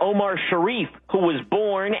starred Omar Sharif, who was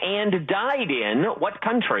born and died in what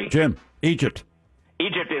country? Jim, Egypt.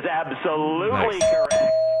 Egypt is absolutely correct.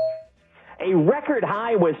 A record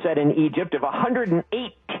high was set in Egypt of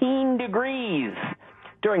 118 degrees.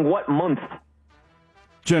 During what month?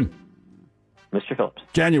 Jim. Mr. Phillips.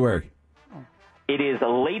 January. It is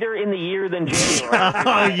later in the year than January.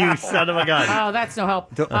 Oh, you son of a gun. Oh, that's no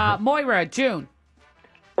help. Moira, June.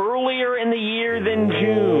 Earlier in the year than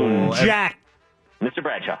June. Jack. Mr.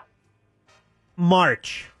 Bradshaw.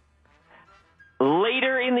 March.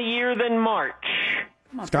 Later in the year than March.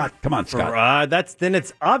 Scott, come on, Scott. Then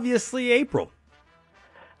it's obviously April.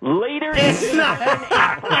 Later It's in not.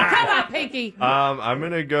 Come on, Pinky. I'm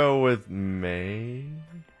going to go with May.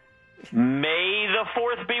 May the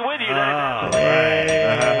 4th be with you.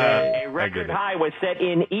 I A record get it. high was set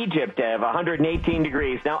in Egypt of 118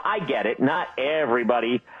 degrees. Now, I get it. Not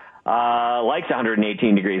everybody likes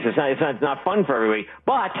 118 degrees. It's not fun for everybody.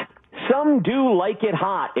 But some do like it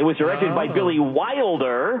hot. It was directed by Billy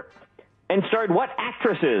Wilder and starred what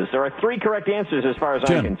actresses? There are 3 correct answers as far as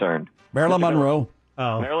Jim. I'm concerned. Marilyn Monroe.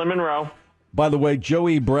 Marilyn Monroe. By the way,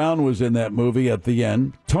 Joey Brown was in that movie at the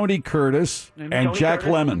end. Tony Curtis and Tony Jack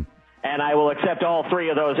Curtis. Lemmon. And I will accept all 3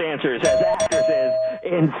 of those answers as actresses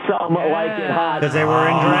in Some Like It Hot. Because they were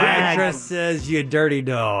in drag. Actresses, you dirty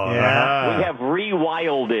dog. Yeah. We have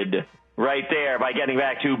rewilded right there by getting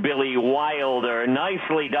back to Billy Wilder.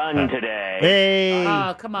 Nicely done today. Hey.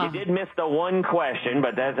 Oh, come on. You did miss the one question,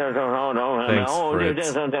 but that's Thanks, no.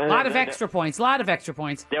 Fritz. A lot of extra points.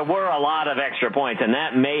 There were a lot of extra points, and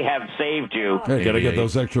that may have saved you. Hey, got to get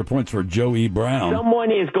those extra points for Joey Brown.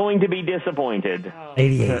 Someone is going to be disappointed.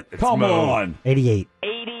 88. Come on. 88.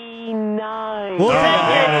 89. Well,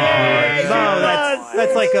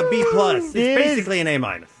 That's like a B plus. It's It is. basically an A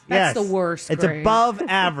minus. That's Yes. the worst It's grade. above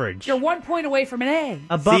average. You're 1 point away from an A.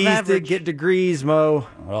 Above C's to average. get degrees, Mo.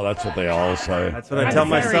 Well, that's what they all say. That's what I tell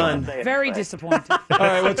my very, son. Very disappointed. All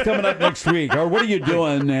right, what's coming up next week? Or what are you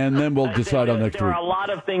doing? And then we'll decide on next There week. are a lot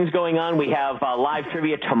of things going on. We have live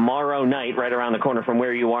trivia tomorrow night, right around the corner from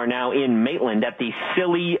where you are now in Maitland at the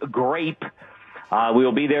Silly Grape. We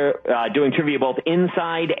will be there doing trivia both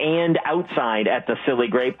inside and outside at the Silly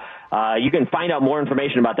Grape. You can find out more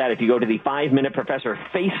information about that if you go to the 5 Minute Professor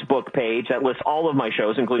Facebook page that lists all of my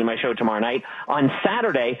shows, including my show tomorrow night. On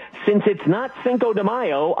Saturday, since it's not Cinco de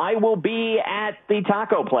Mayo, I will be at the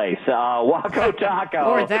taco place, Waco Taco.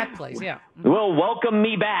 Or that place, yeah. Will welcome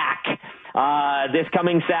me back. This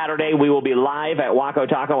coming Saturday, we will be live at Waco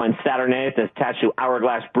Taco on Saturday night that's attached to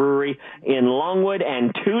Hourglass Brewery in Longwood.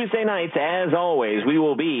 And Tuesday nights, as always, we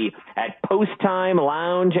will be at Post Time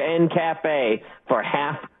Lounge and Cafe for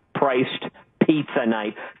half-priced pizza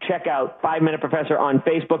night. Check out 5 Minute Professor on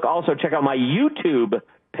Facebook. Also, check out my YouTube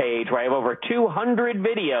page where I have over 200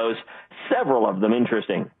 videos, several of them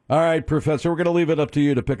interesting. All right, Professor, we're going to leave it up to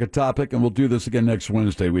you to pick a topic, and we'll do this again next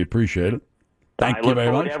Wednesday. We appreciate it. Thank I you look very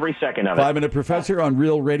forward much. to every second of it. 5 Minute Professor on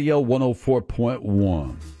Real Radio 104.1.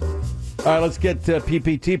 All right, let's get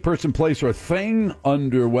PPT, person, place, or thing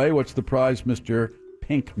underway. What's the prize, Mr.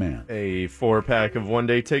 Pinkman? A 4-pack of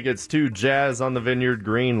one-day tickets to Jazz on the Vineyard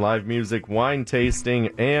Green, live music, wine tasting,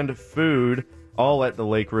 and food, all at the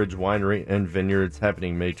Lake Ridge Winery and Vineyards,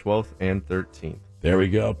 happening May 12th and 13th. There we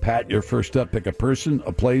go. Pat, you're first up. Pick a person,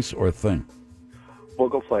 a place, or a thing. We'll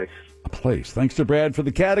go place. A place. Thanks to Brad for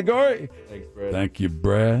the category. Thanks, Brad. Thank you,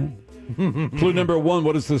 Brad. Clue number 1,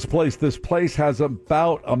 what is this place? This place has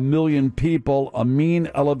about 1 million people, a mean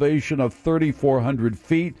elevation of 3,400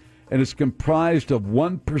 feet, and is comprised of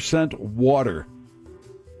 1% water.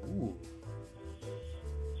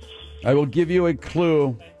 I will give you a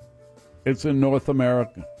clue. It's in North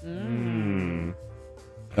America.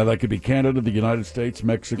 Now, that could be Canada, the United States,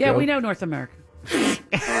 Mexico. Yeah, we know North America. Well,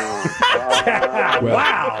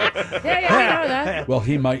 Wow. Yeah, we know that. well,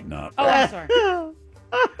 he might not. Oh, I'm sorry.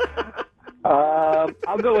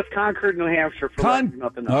 I'll go with Concord, New Hampshire for nothing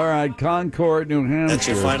else. All right, Concord, New Hampshire. That's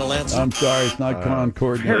your final answer? I'm sorry, it's not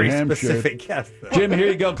Concord, New Very Hampshire. specific, yes. Jim, here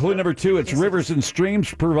you go. Clue number 2. Its rivers and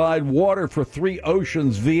streams provide water for 3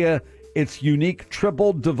 oceans via its unique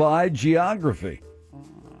triple divide geography.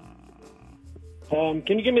 Can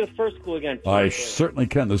you give me the first clue again? I certainly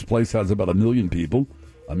can. This place has about 1 million people,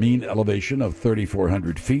 a mean elevation of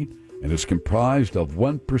 3,400 feet, and is comprised of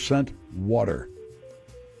 1% water.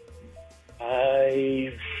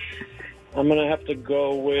 I'm going to have to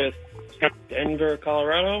go with Denver,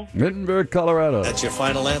 Colorado. Denver, Colorado. That's your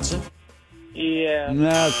final answer? Yeah.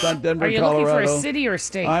 No, it's not Denver, Are you Colorado. looking for a city or a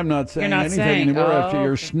state? I'm not saying You're not anything saying. anymore Oh, after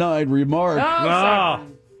your okay. snide remark. Oh, sorry.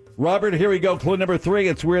 Robert, here we go. Clue number 3.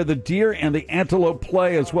 It's where the deer and the antelope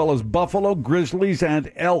play, as well as buffalo, grizzlies,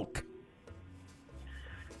 and elk.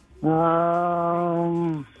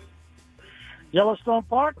 Yellowstone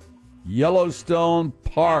Park? Yellowstone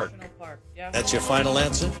Park. That's your final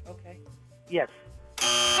answer? Okay. Yes.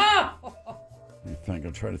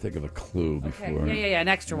 I'm trying to think of a clue before. Yeah, an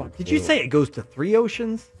extra one. Did you say it goes to 3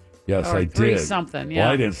 oceans? Yes, Or I three did. something, yeah.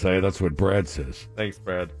 Well, I didn't say it. That's what Brad says. Thanks,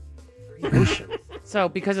 Brad. So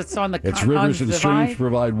because it's on the Its on rivers the and streams divide?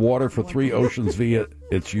 provide water for 3 oceans via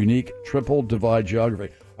its unique triple divide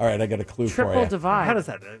geography. All right, I got a clue for Triple you. divide. How does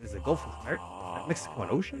that? Is it Gulf of Mexico an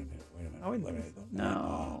ocean?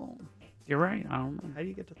 No. You're right. I don't know. How do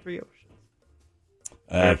you get to 3 oceans?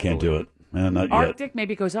 I can't do it. Not yet. Arctic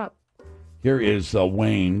maybe goes up. Here is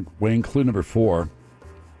Wayne. Wayne, clue number 4.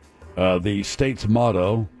 The state's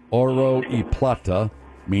motto, Oro y Plata,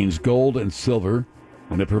 means gold and silver,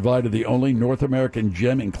 and it provided the only North American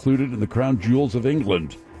gem included in the crown jewels of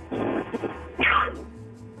England.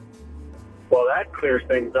 Well, that clears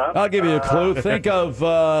things up. I'll give you a clue. Think of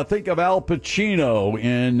Al Pacino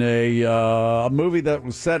in a movie that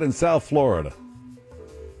was set in South Florida.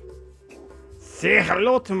 Say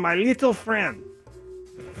hello to my little friend.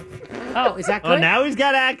 Oh, is that good? Oh, now he's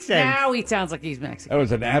got accent. Now he sounds like he's Mexican. That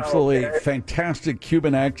was an absolutely fantastic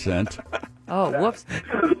Cuban accent. Oh, whoops.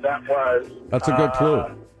 That was. That's a good clue.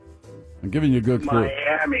 I'm giving you a good clue.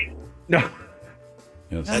 Miami. No.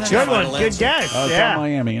 Yes. That's Good one. Good guess. It's Yeah. not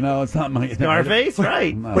Miami. No, it's not Miami. Scarface,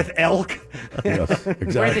 right. No. With elk. Yes,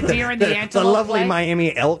 exactly. Where the deer and the The antelope lovely play?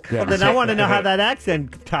 Miami elk. Yeah. Then I want to know how that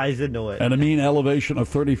accent ties into it. And a mean elevation of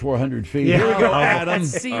 3,400 feet. Yeah. Here we go, Oh, Adam.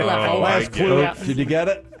 That's sea level. Last I clue. get it. Did you get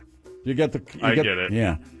it? You get the? I get it.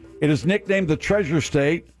 Yeah. It is nicknamed the Treasure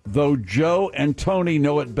State, though Joe and Tony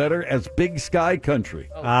know it better as Big Sky Country.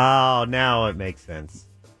 Oh, now it makes sense.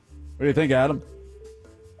 What do you think, Adam?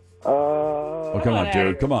 Oh, come on, on, dude.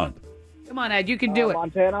 Adam. Come on. Come on, Ed. You can do it.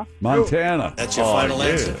 Montana? Montana. That's your Oh, final yeah.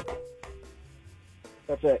 answer?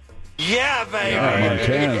 That's it. Yeah, baby. Yeah,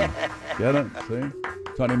 Montana. Get it?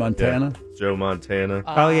 See? Tony Montana. Joe Montana.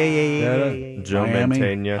 Oh, yeah. Get it? Joe Miami. Montana.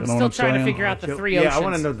 You know I'm what still I'm trying to saying? figure out the 3 Yeah, oceans. I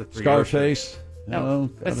want to know the 3 Scarface. No, No,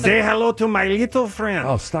 but got it. Say hello to my little friend.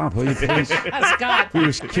 Oh, stop, will you please? Scott. He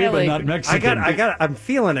was Cuban, Really? not Mexican. I'm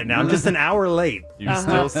feeling it now. I'm just an hour late. You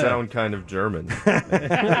still sound kind of German.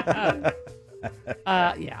 Yeah.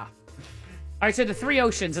 All right, so the 3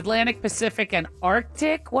 oceans, Atlantic, Pacific, and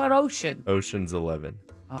Arctic. What ocean? Ocean's 11.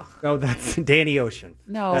 Oh, that's Danny Ocean.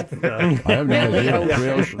 No. I have no idea. Ocean. 3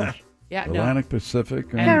 oceans. Yeah, no. Atlantic, Pacific,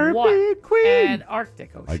 And what? And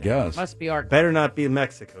Arctic Ocean. I guess. Must be Arctic. Better not be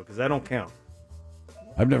Mexico, because I don't count.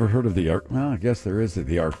 I've never heard of the Arctic. Well, I guess there is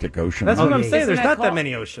the Arctic Ocean. That's what I'm saying. Isn't There's that not that called-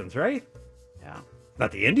 many oceans, right? Yeah.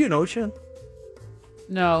 Not the Indian Ocean.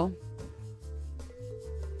 No.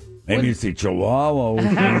 Maybe it's the Chihuahua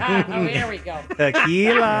Ocean. Oh, here we go.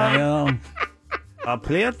 Tequila. Well, A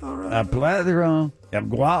PlethOra. a plethora. El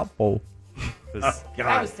guapo. That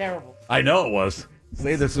was terrible. I know it was.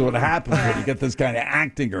 See, this is what happens when you get this kind of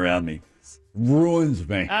acting around me. Ruins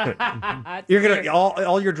me. You're gonna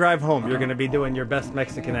all your drive home. You're gonna be doing your best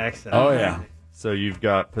Mexican accent. Oh, yeah. So you've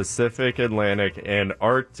got Pacific, Atlantic, and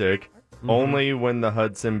Arctic. Only when the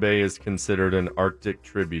Hudson Bay is considered an Arctic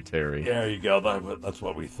tributary. There you go. That's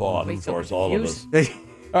what we thought, Wait, of so course, all of us. confused.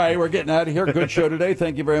 All right, we're getting out of here. Good show today.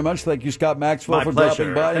 Thank you very much. Thank you, Scott Maxwell, My for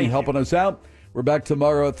pleasure. dropping by and Thank helping us out. We're back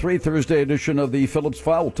tomorrow at 3, Thursday edition of the Phillips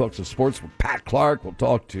File. We'll talk some sports with Pat Clark. We'll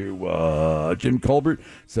talk to Jim Colbert,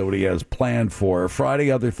 so what he has planned for Friday,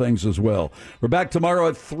 other things as well. We're back tomorrow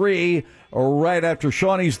at 3, right after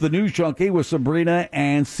Shawnee's The News Junkie with Sabrina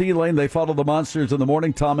and C-Lane. They follow the monsters in the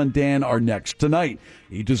morning. Tom and Dan are next. Tonight,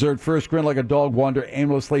 eat dessert first, grin like a dog, wander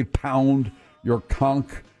aimlessly, pound your conch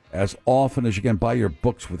as often as you can. Buy your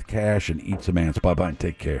books with cash and eat some ants. Bye-bye and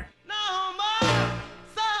take care.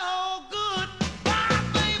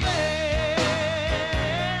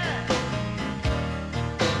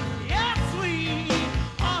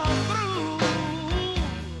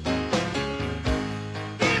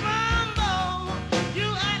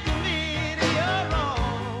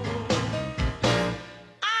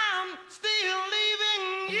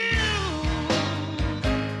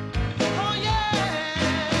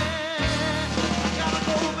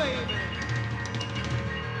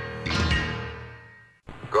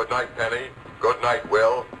 Good night, Penny. Good night,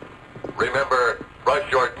 Will. Remember, brush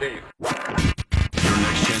your teeth. Your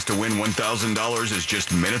next chance to win $1,000 is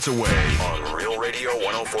just minutes away on Real Radio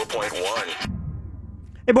 104.1.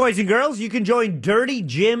 Hey, boys and girls, you can join Dirty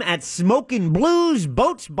Jim at Smokin' Blues,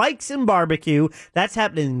 Boats, Bikes, and Barbecue. That's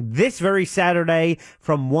happening this very Saturday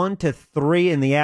from 1 to 3 in the afternoon.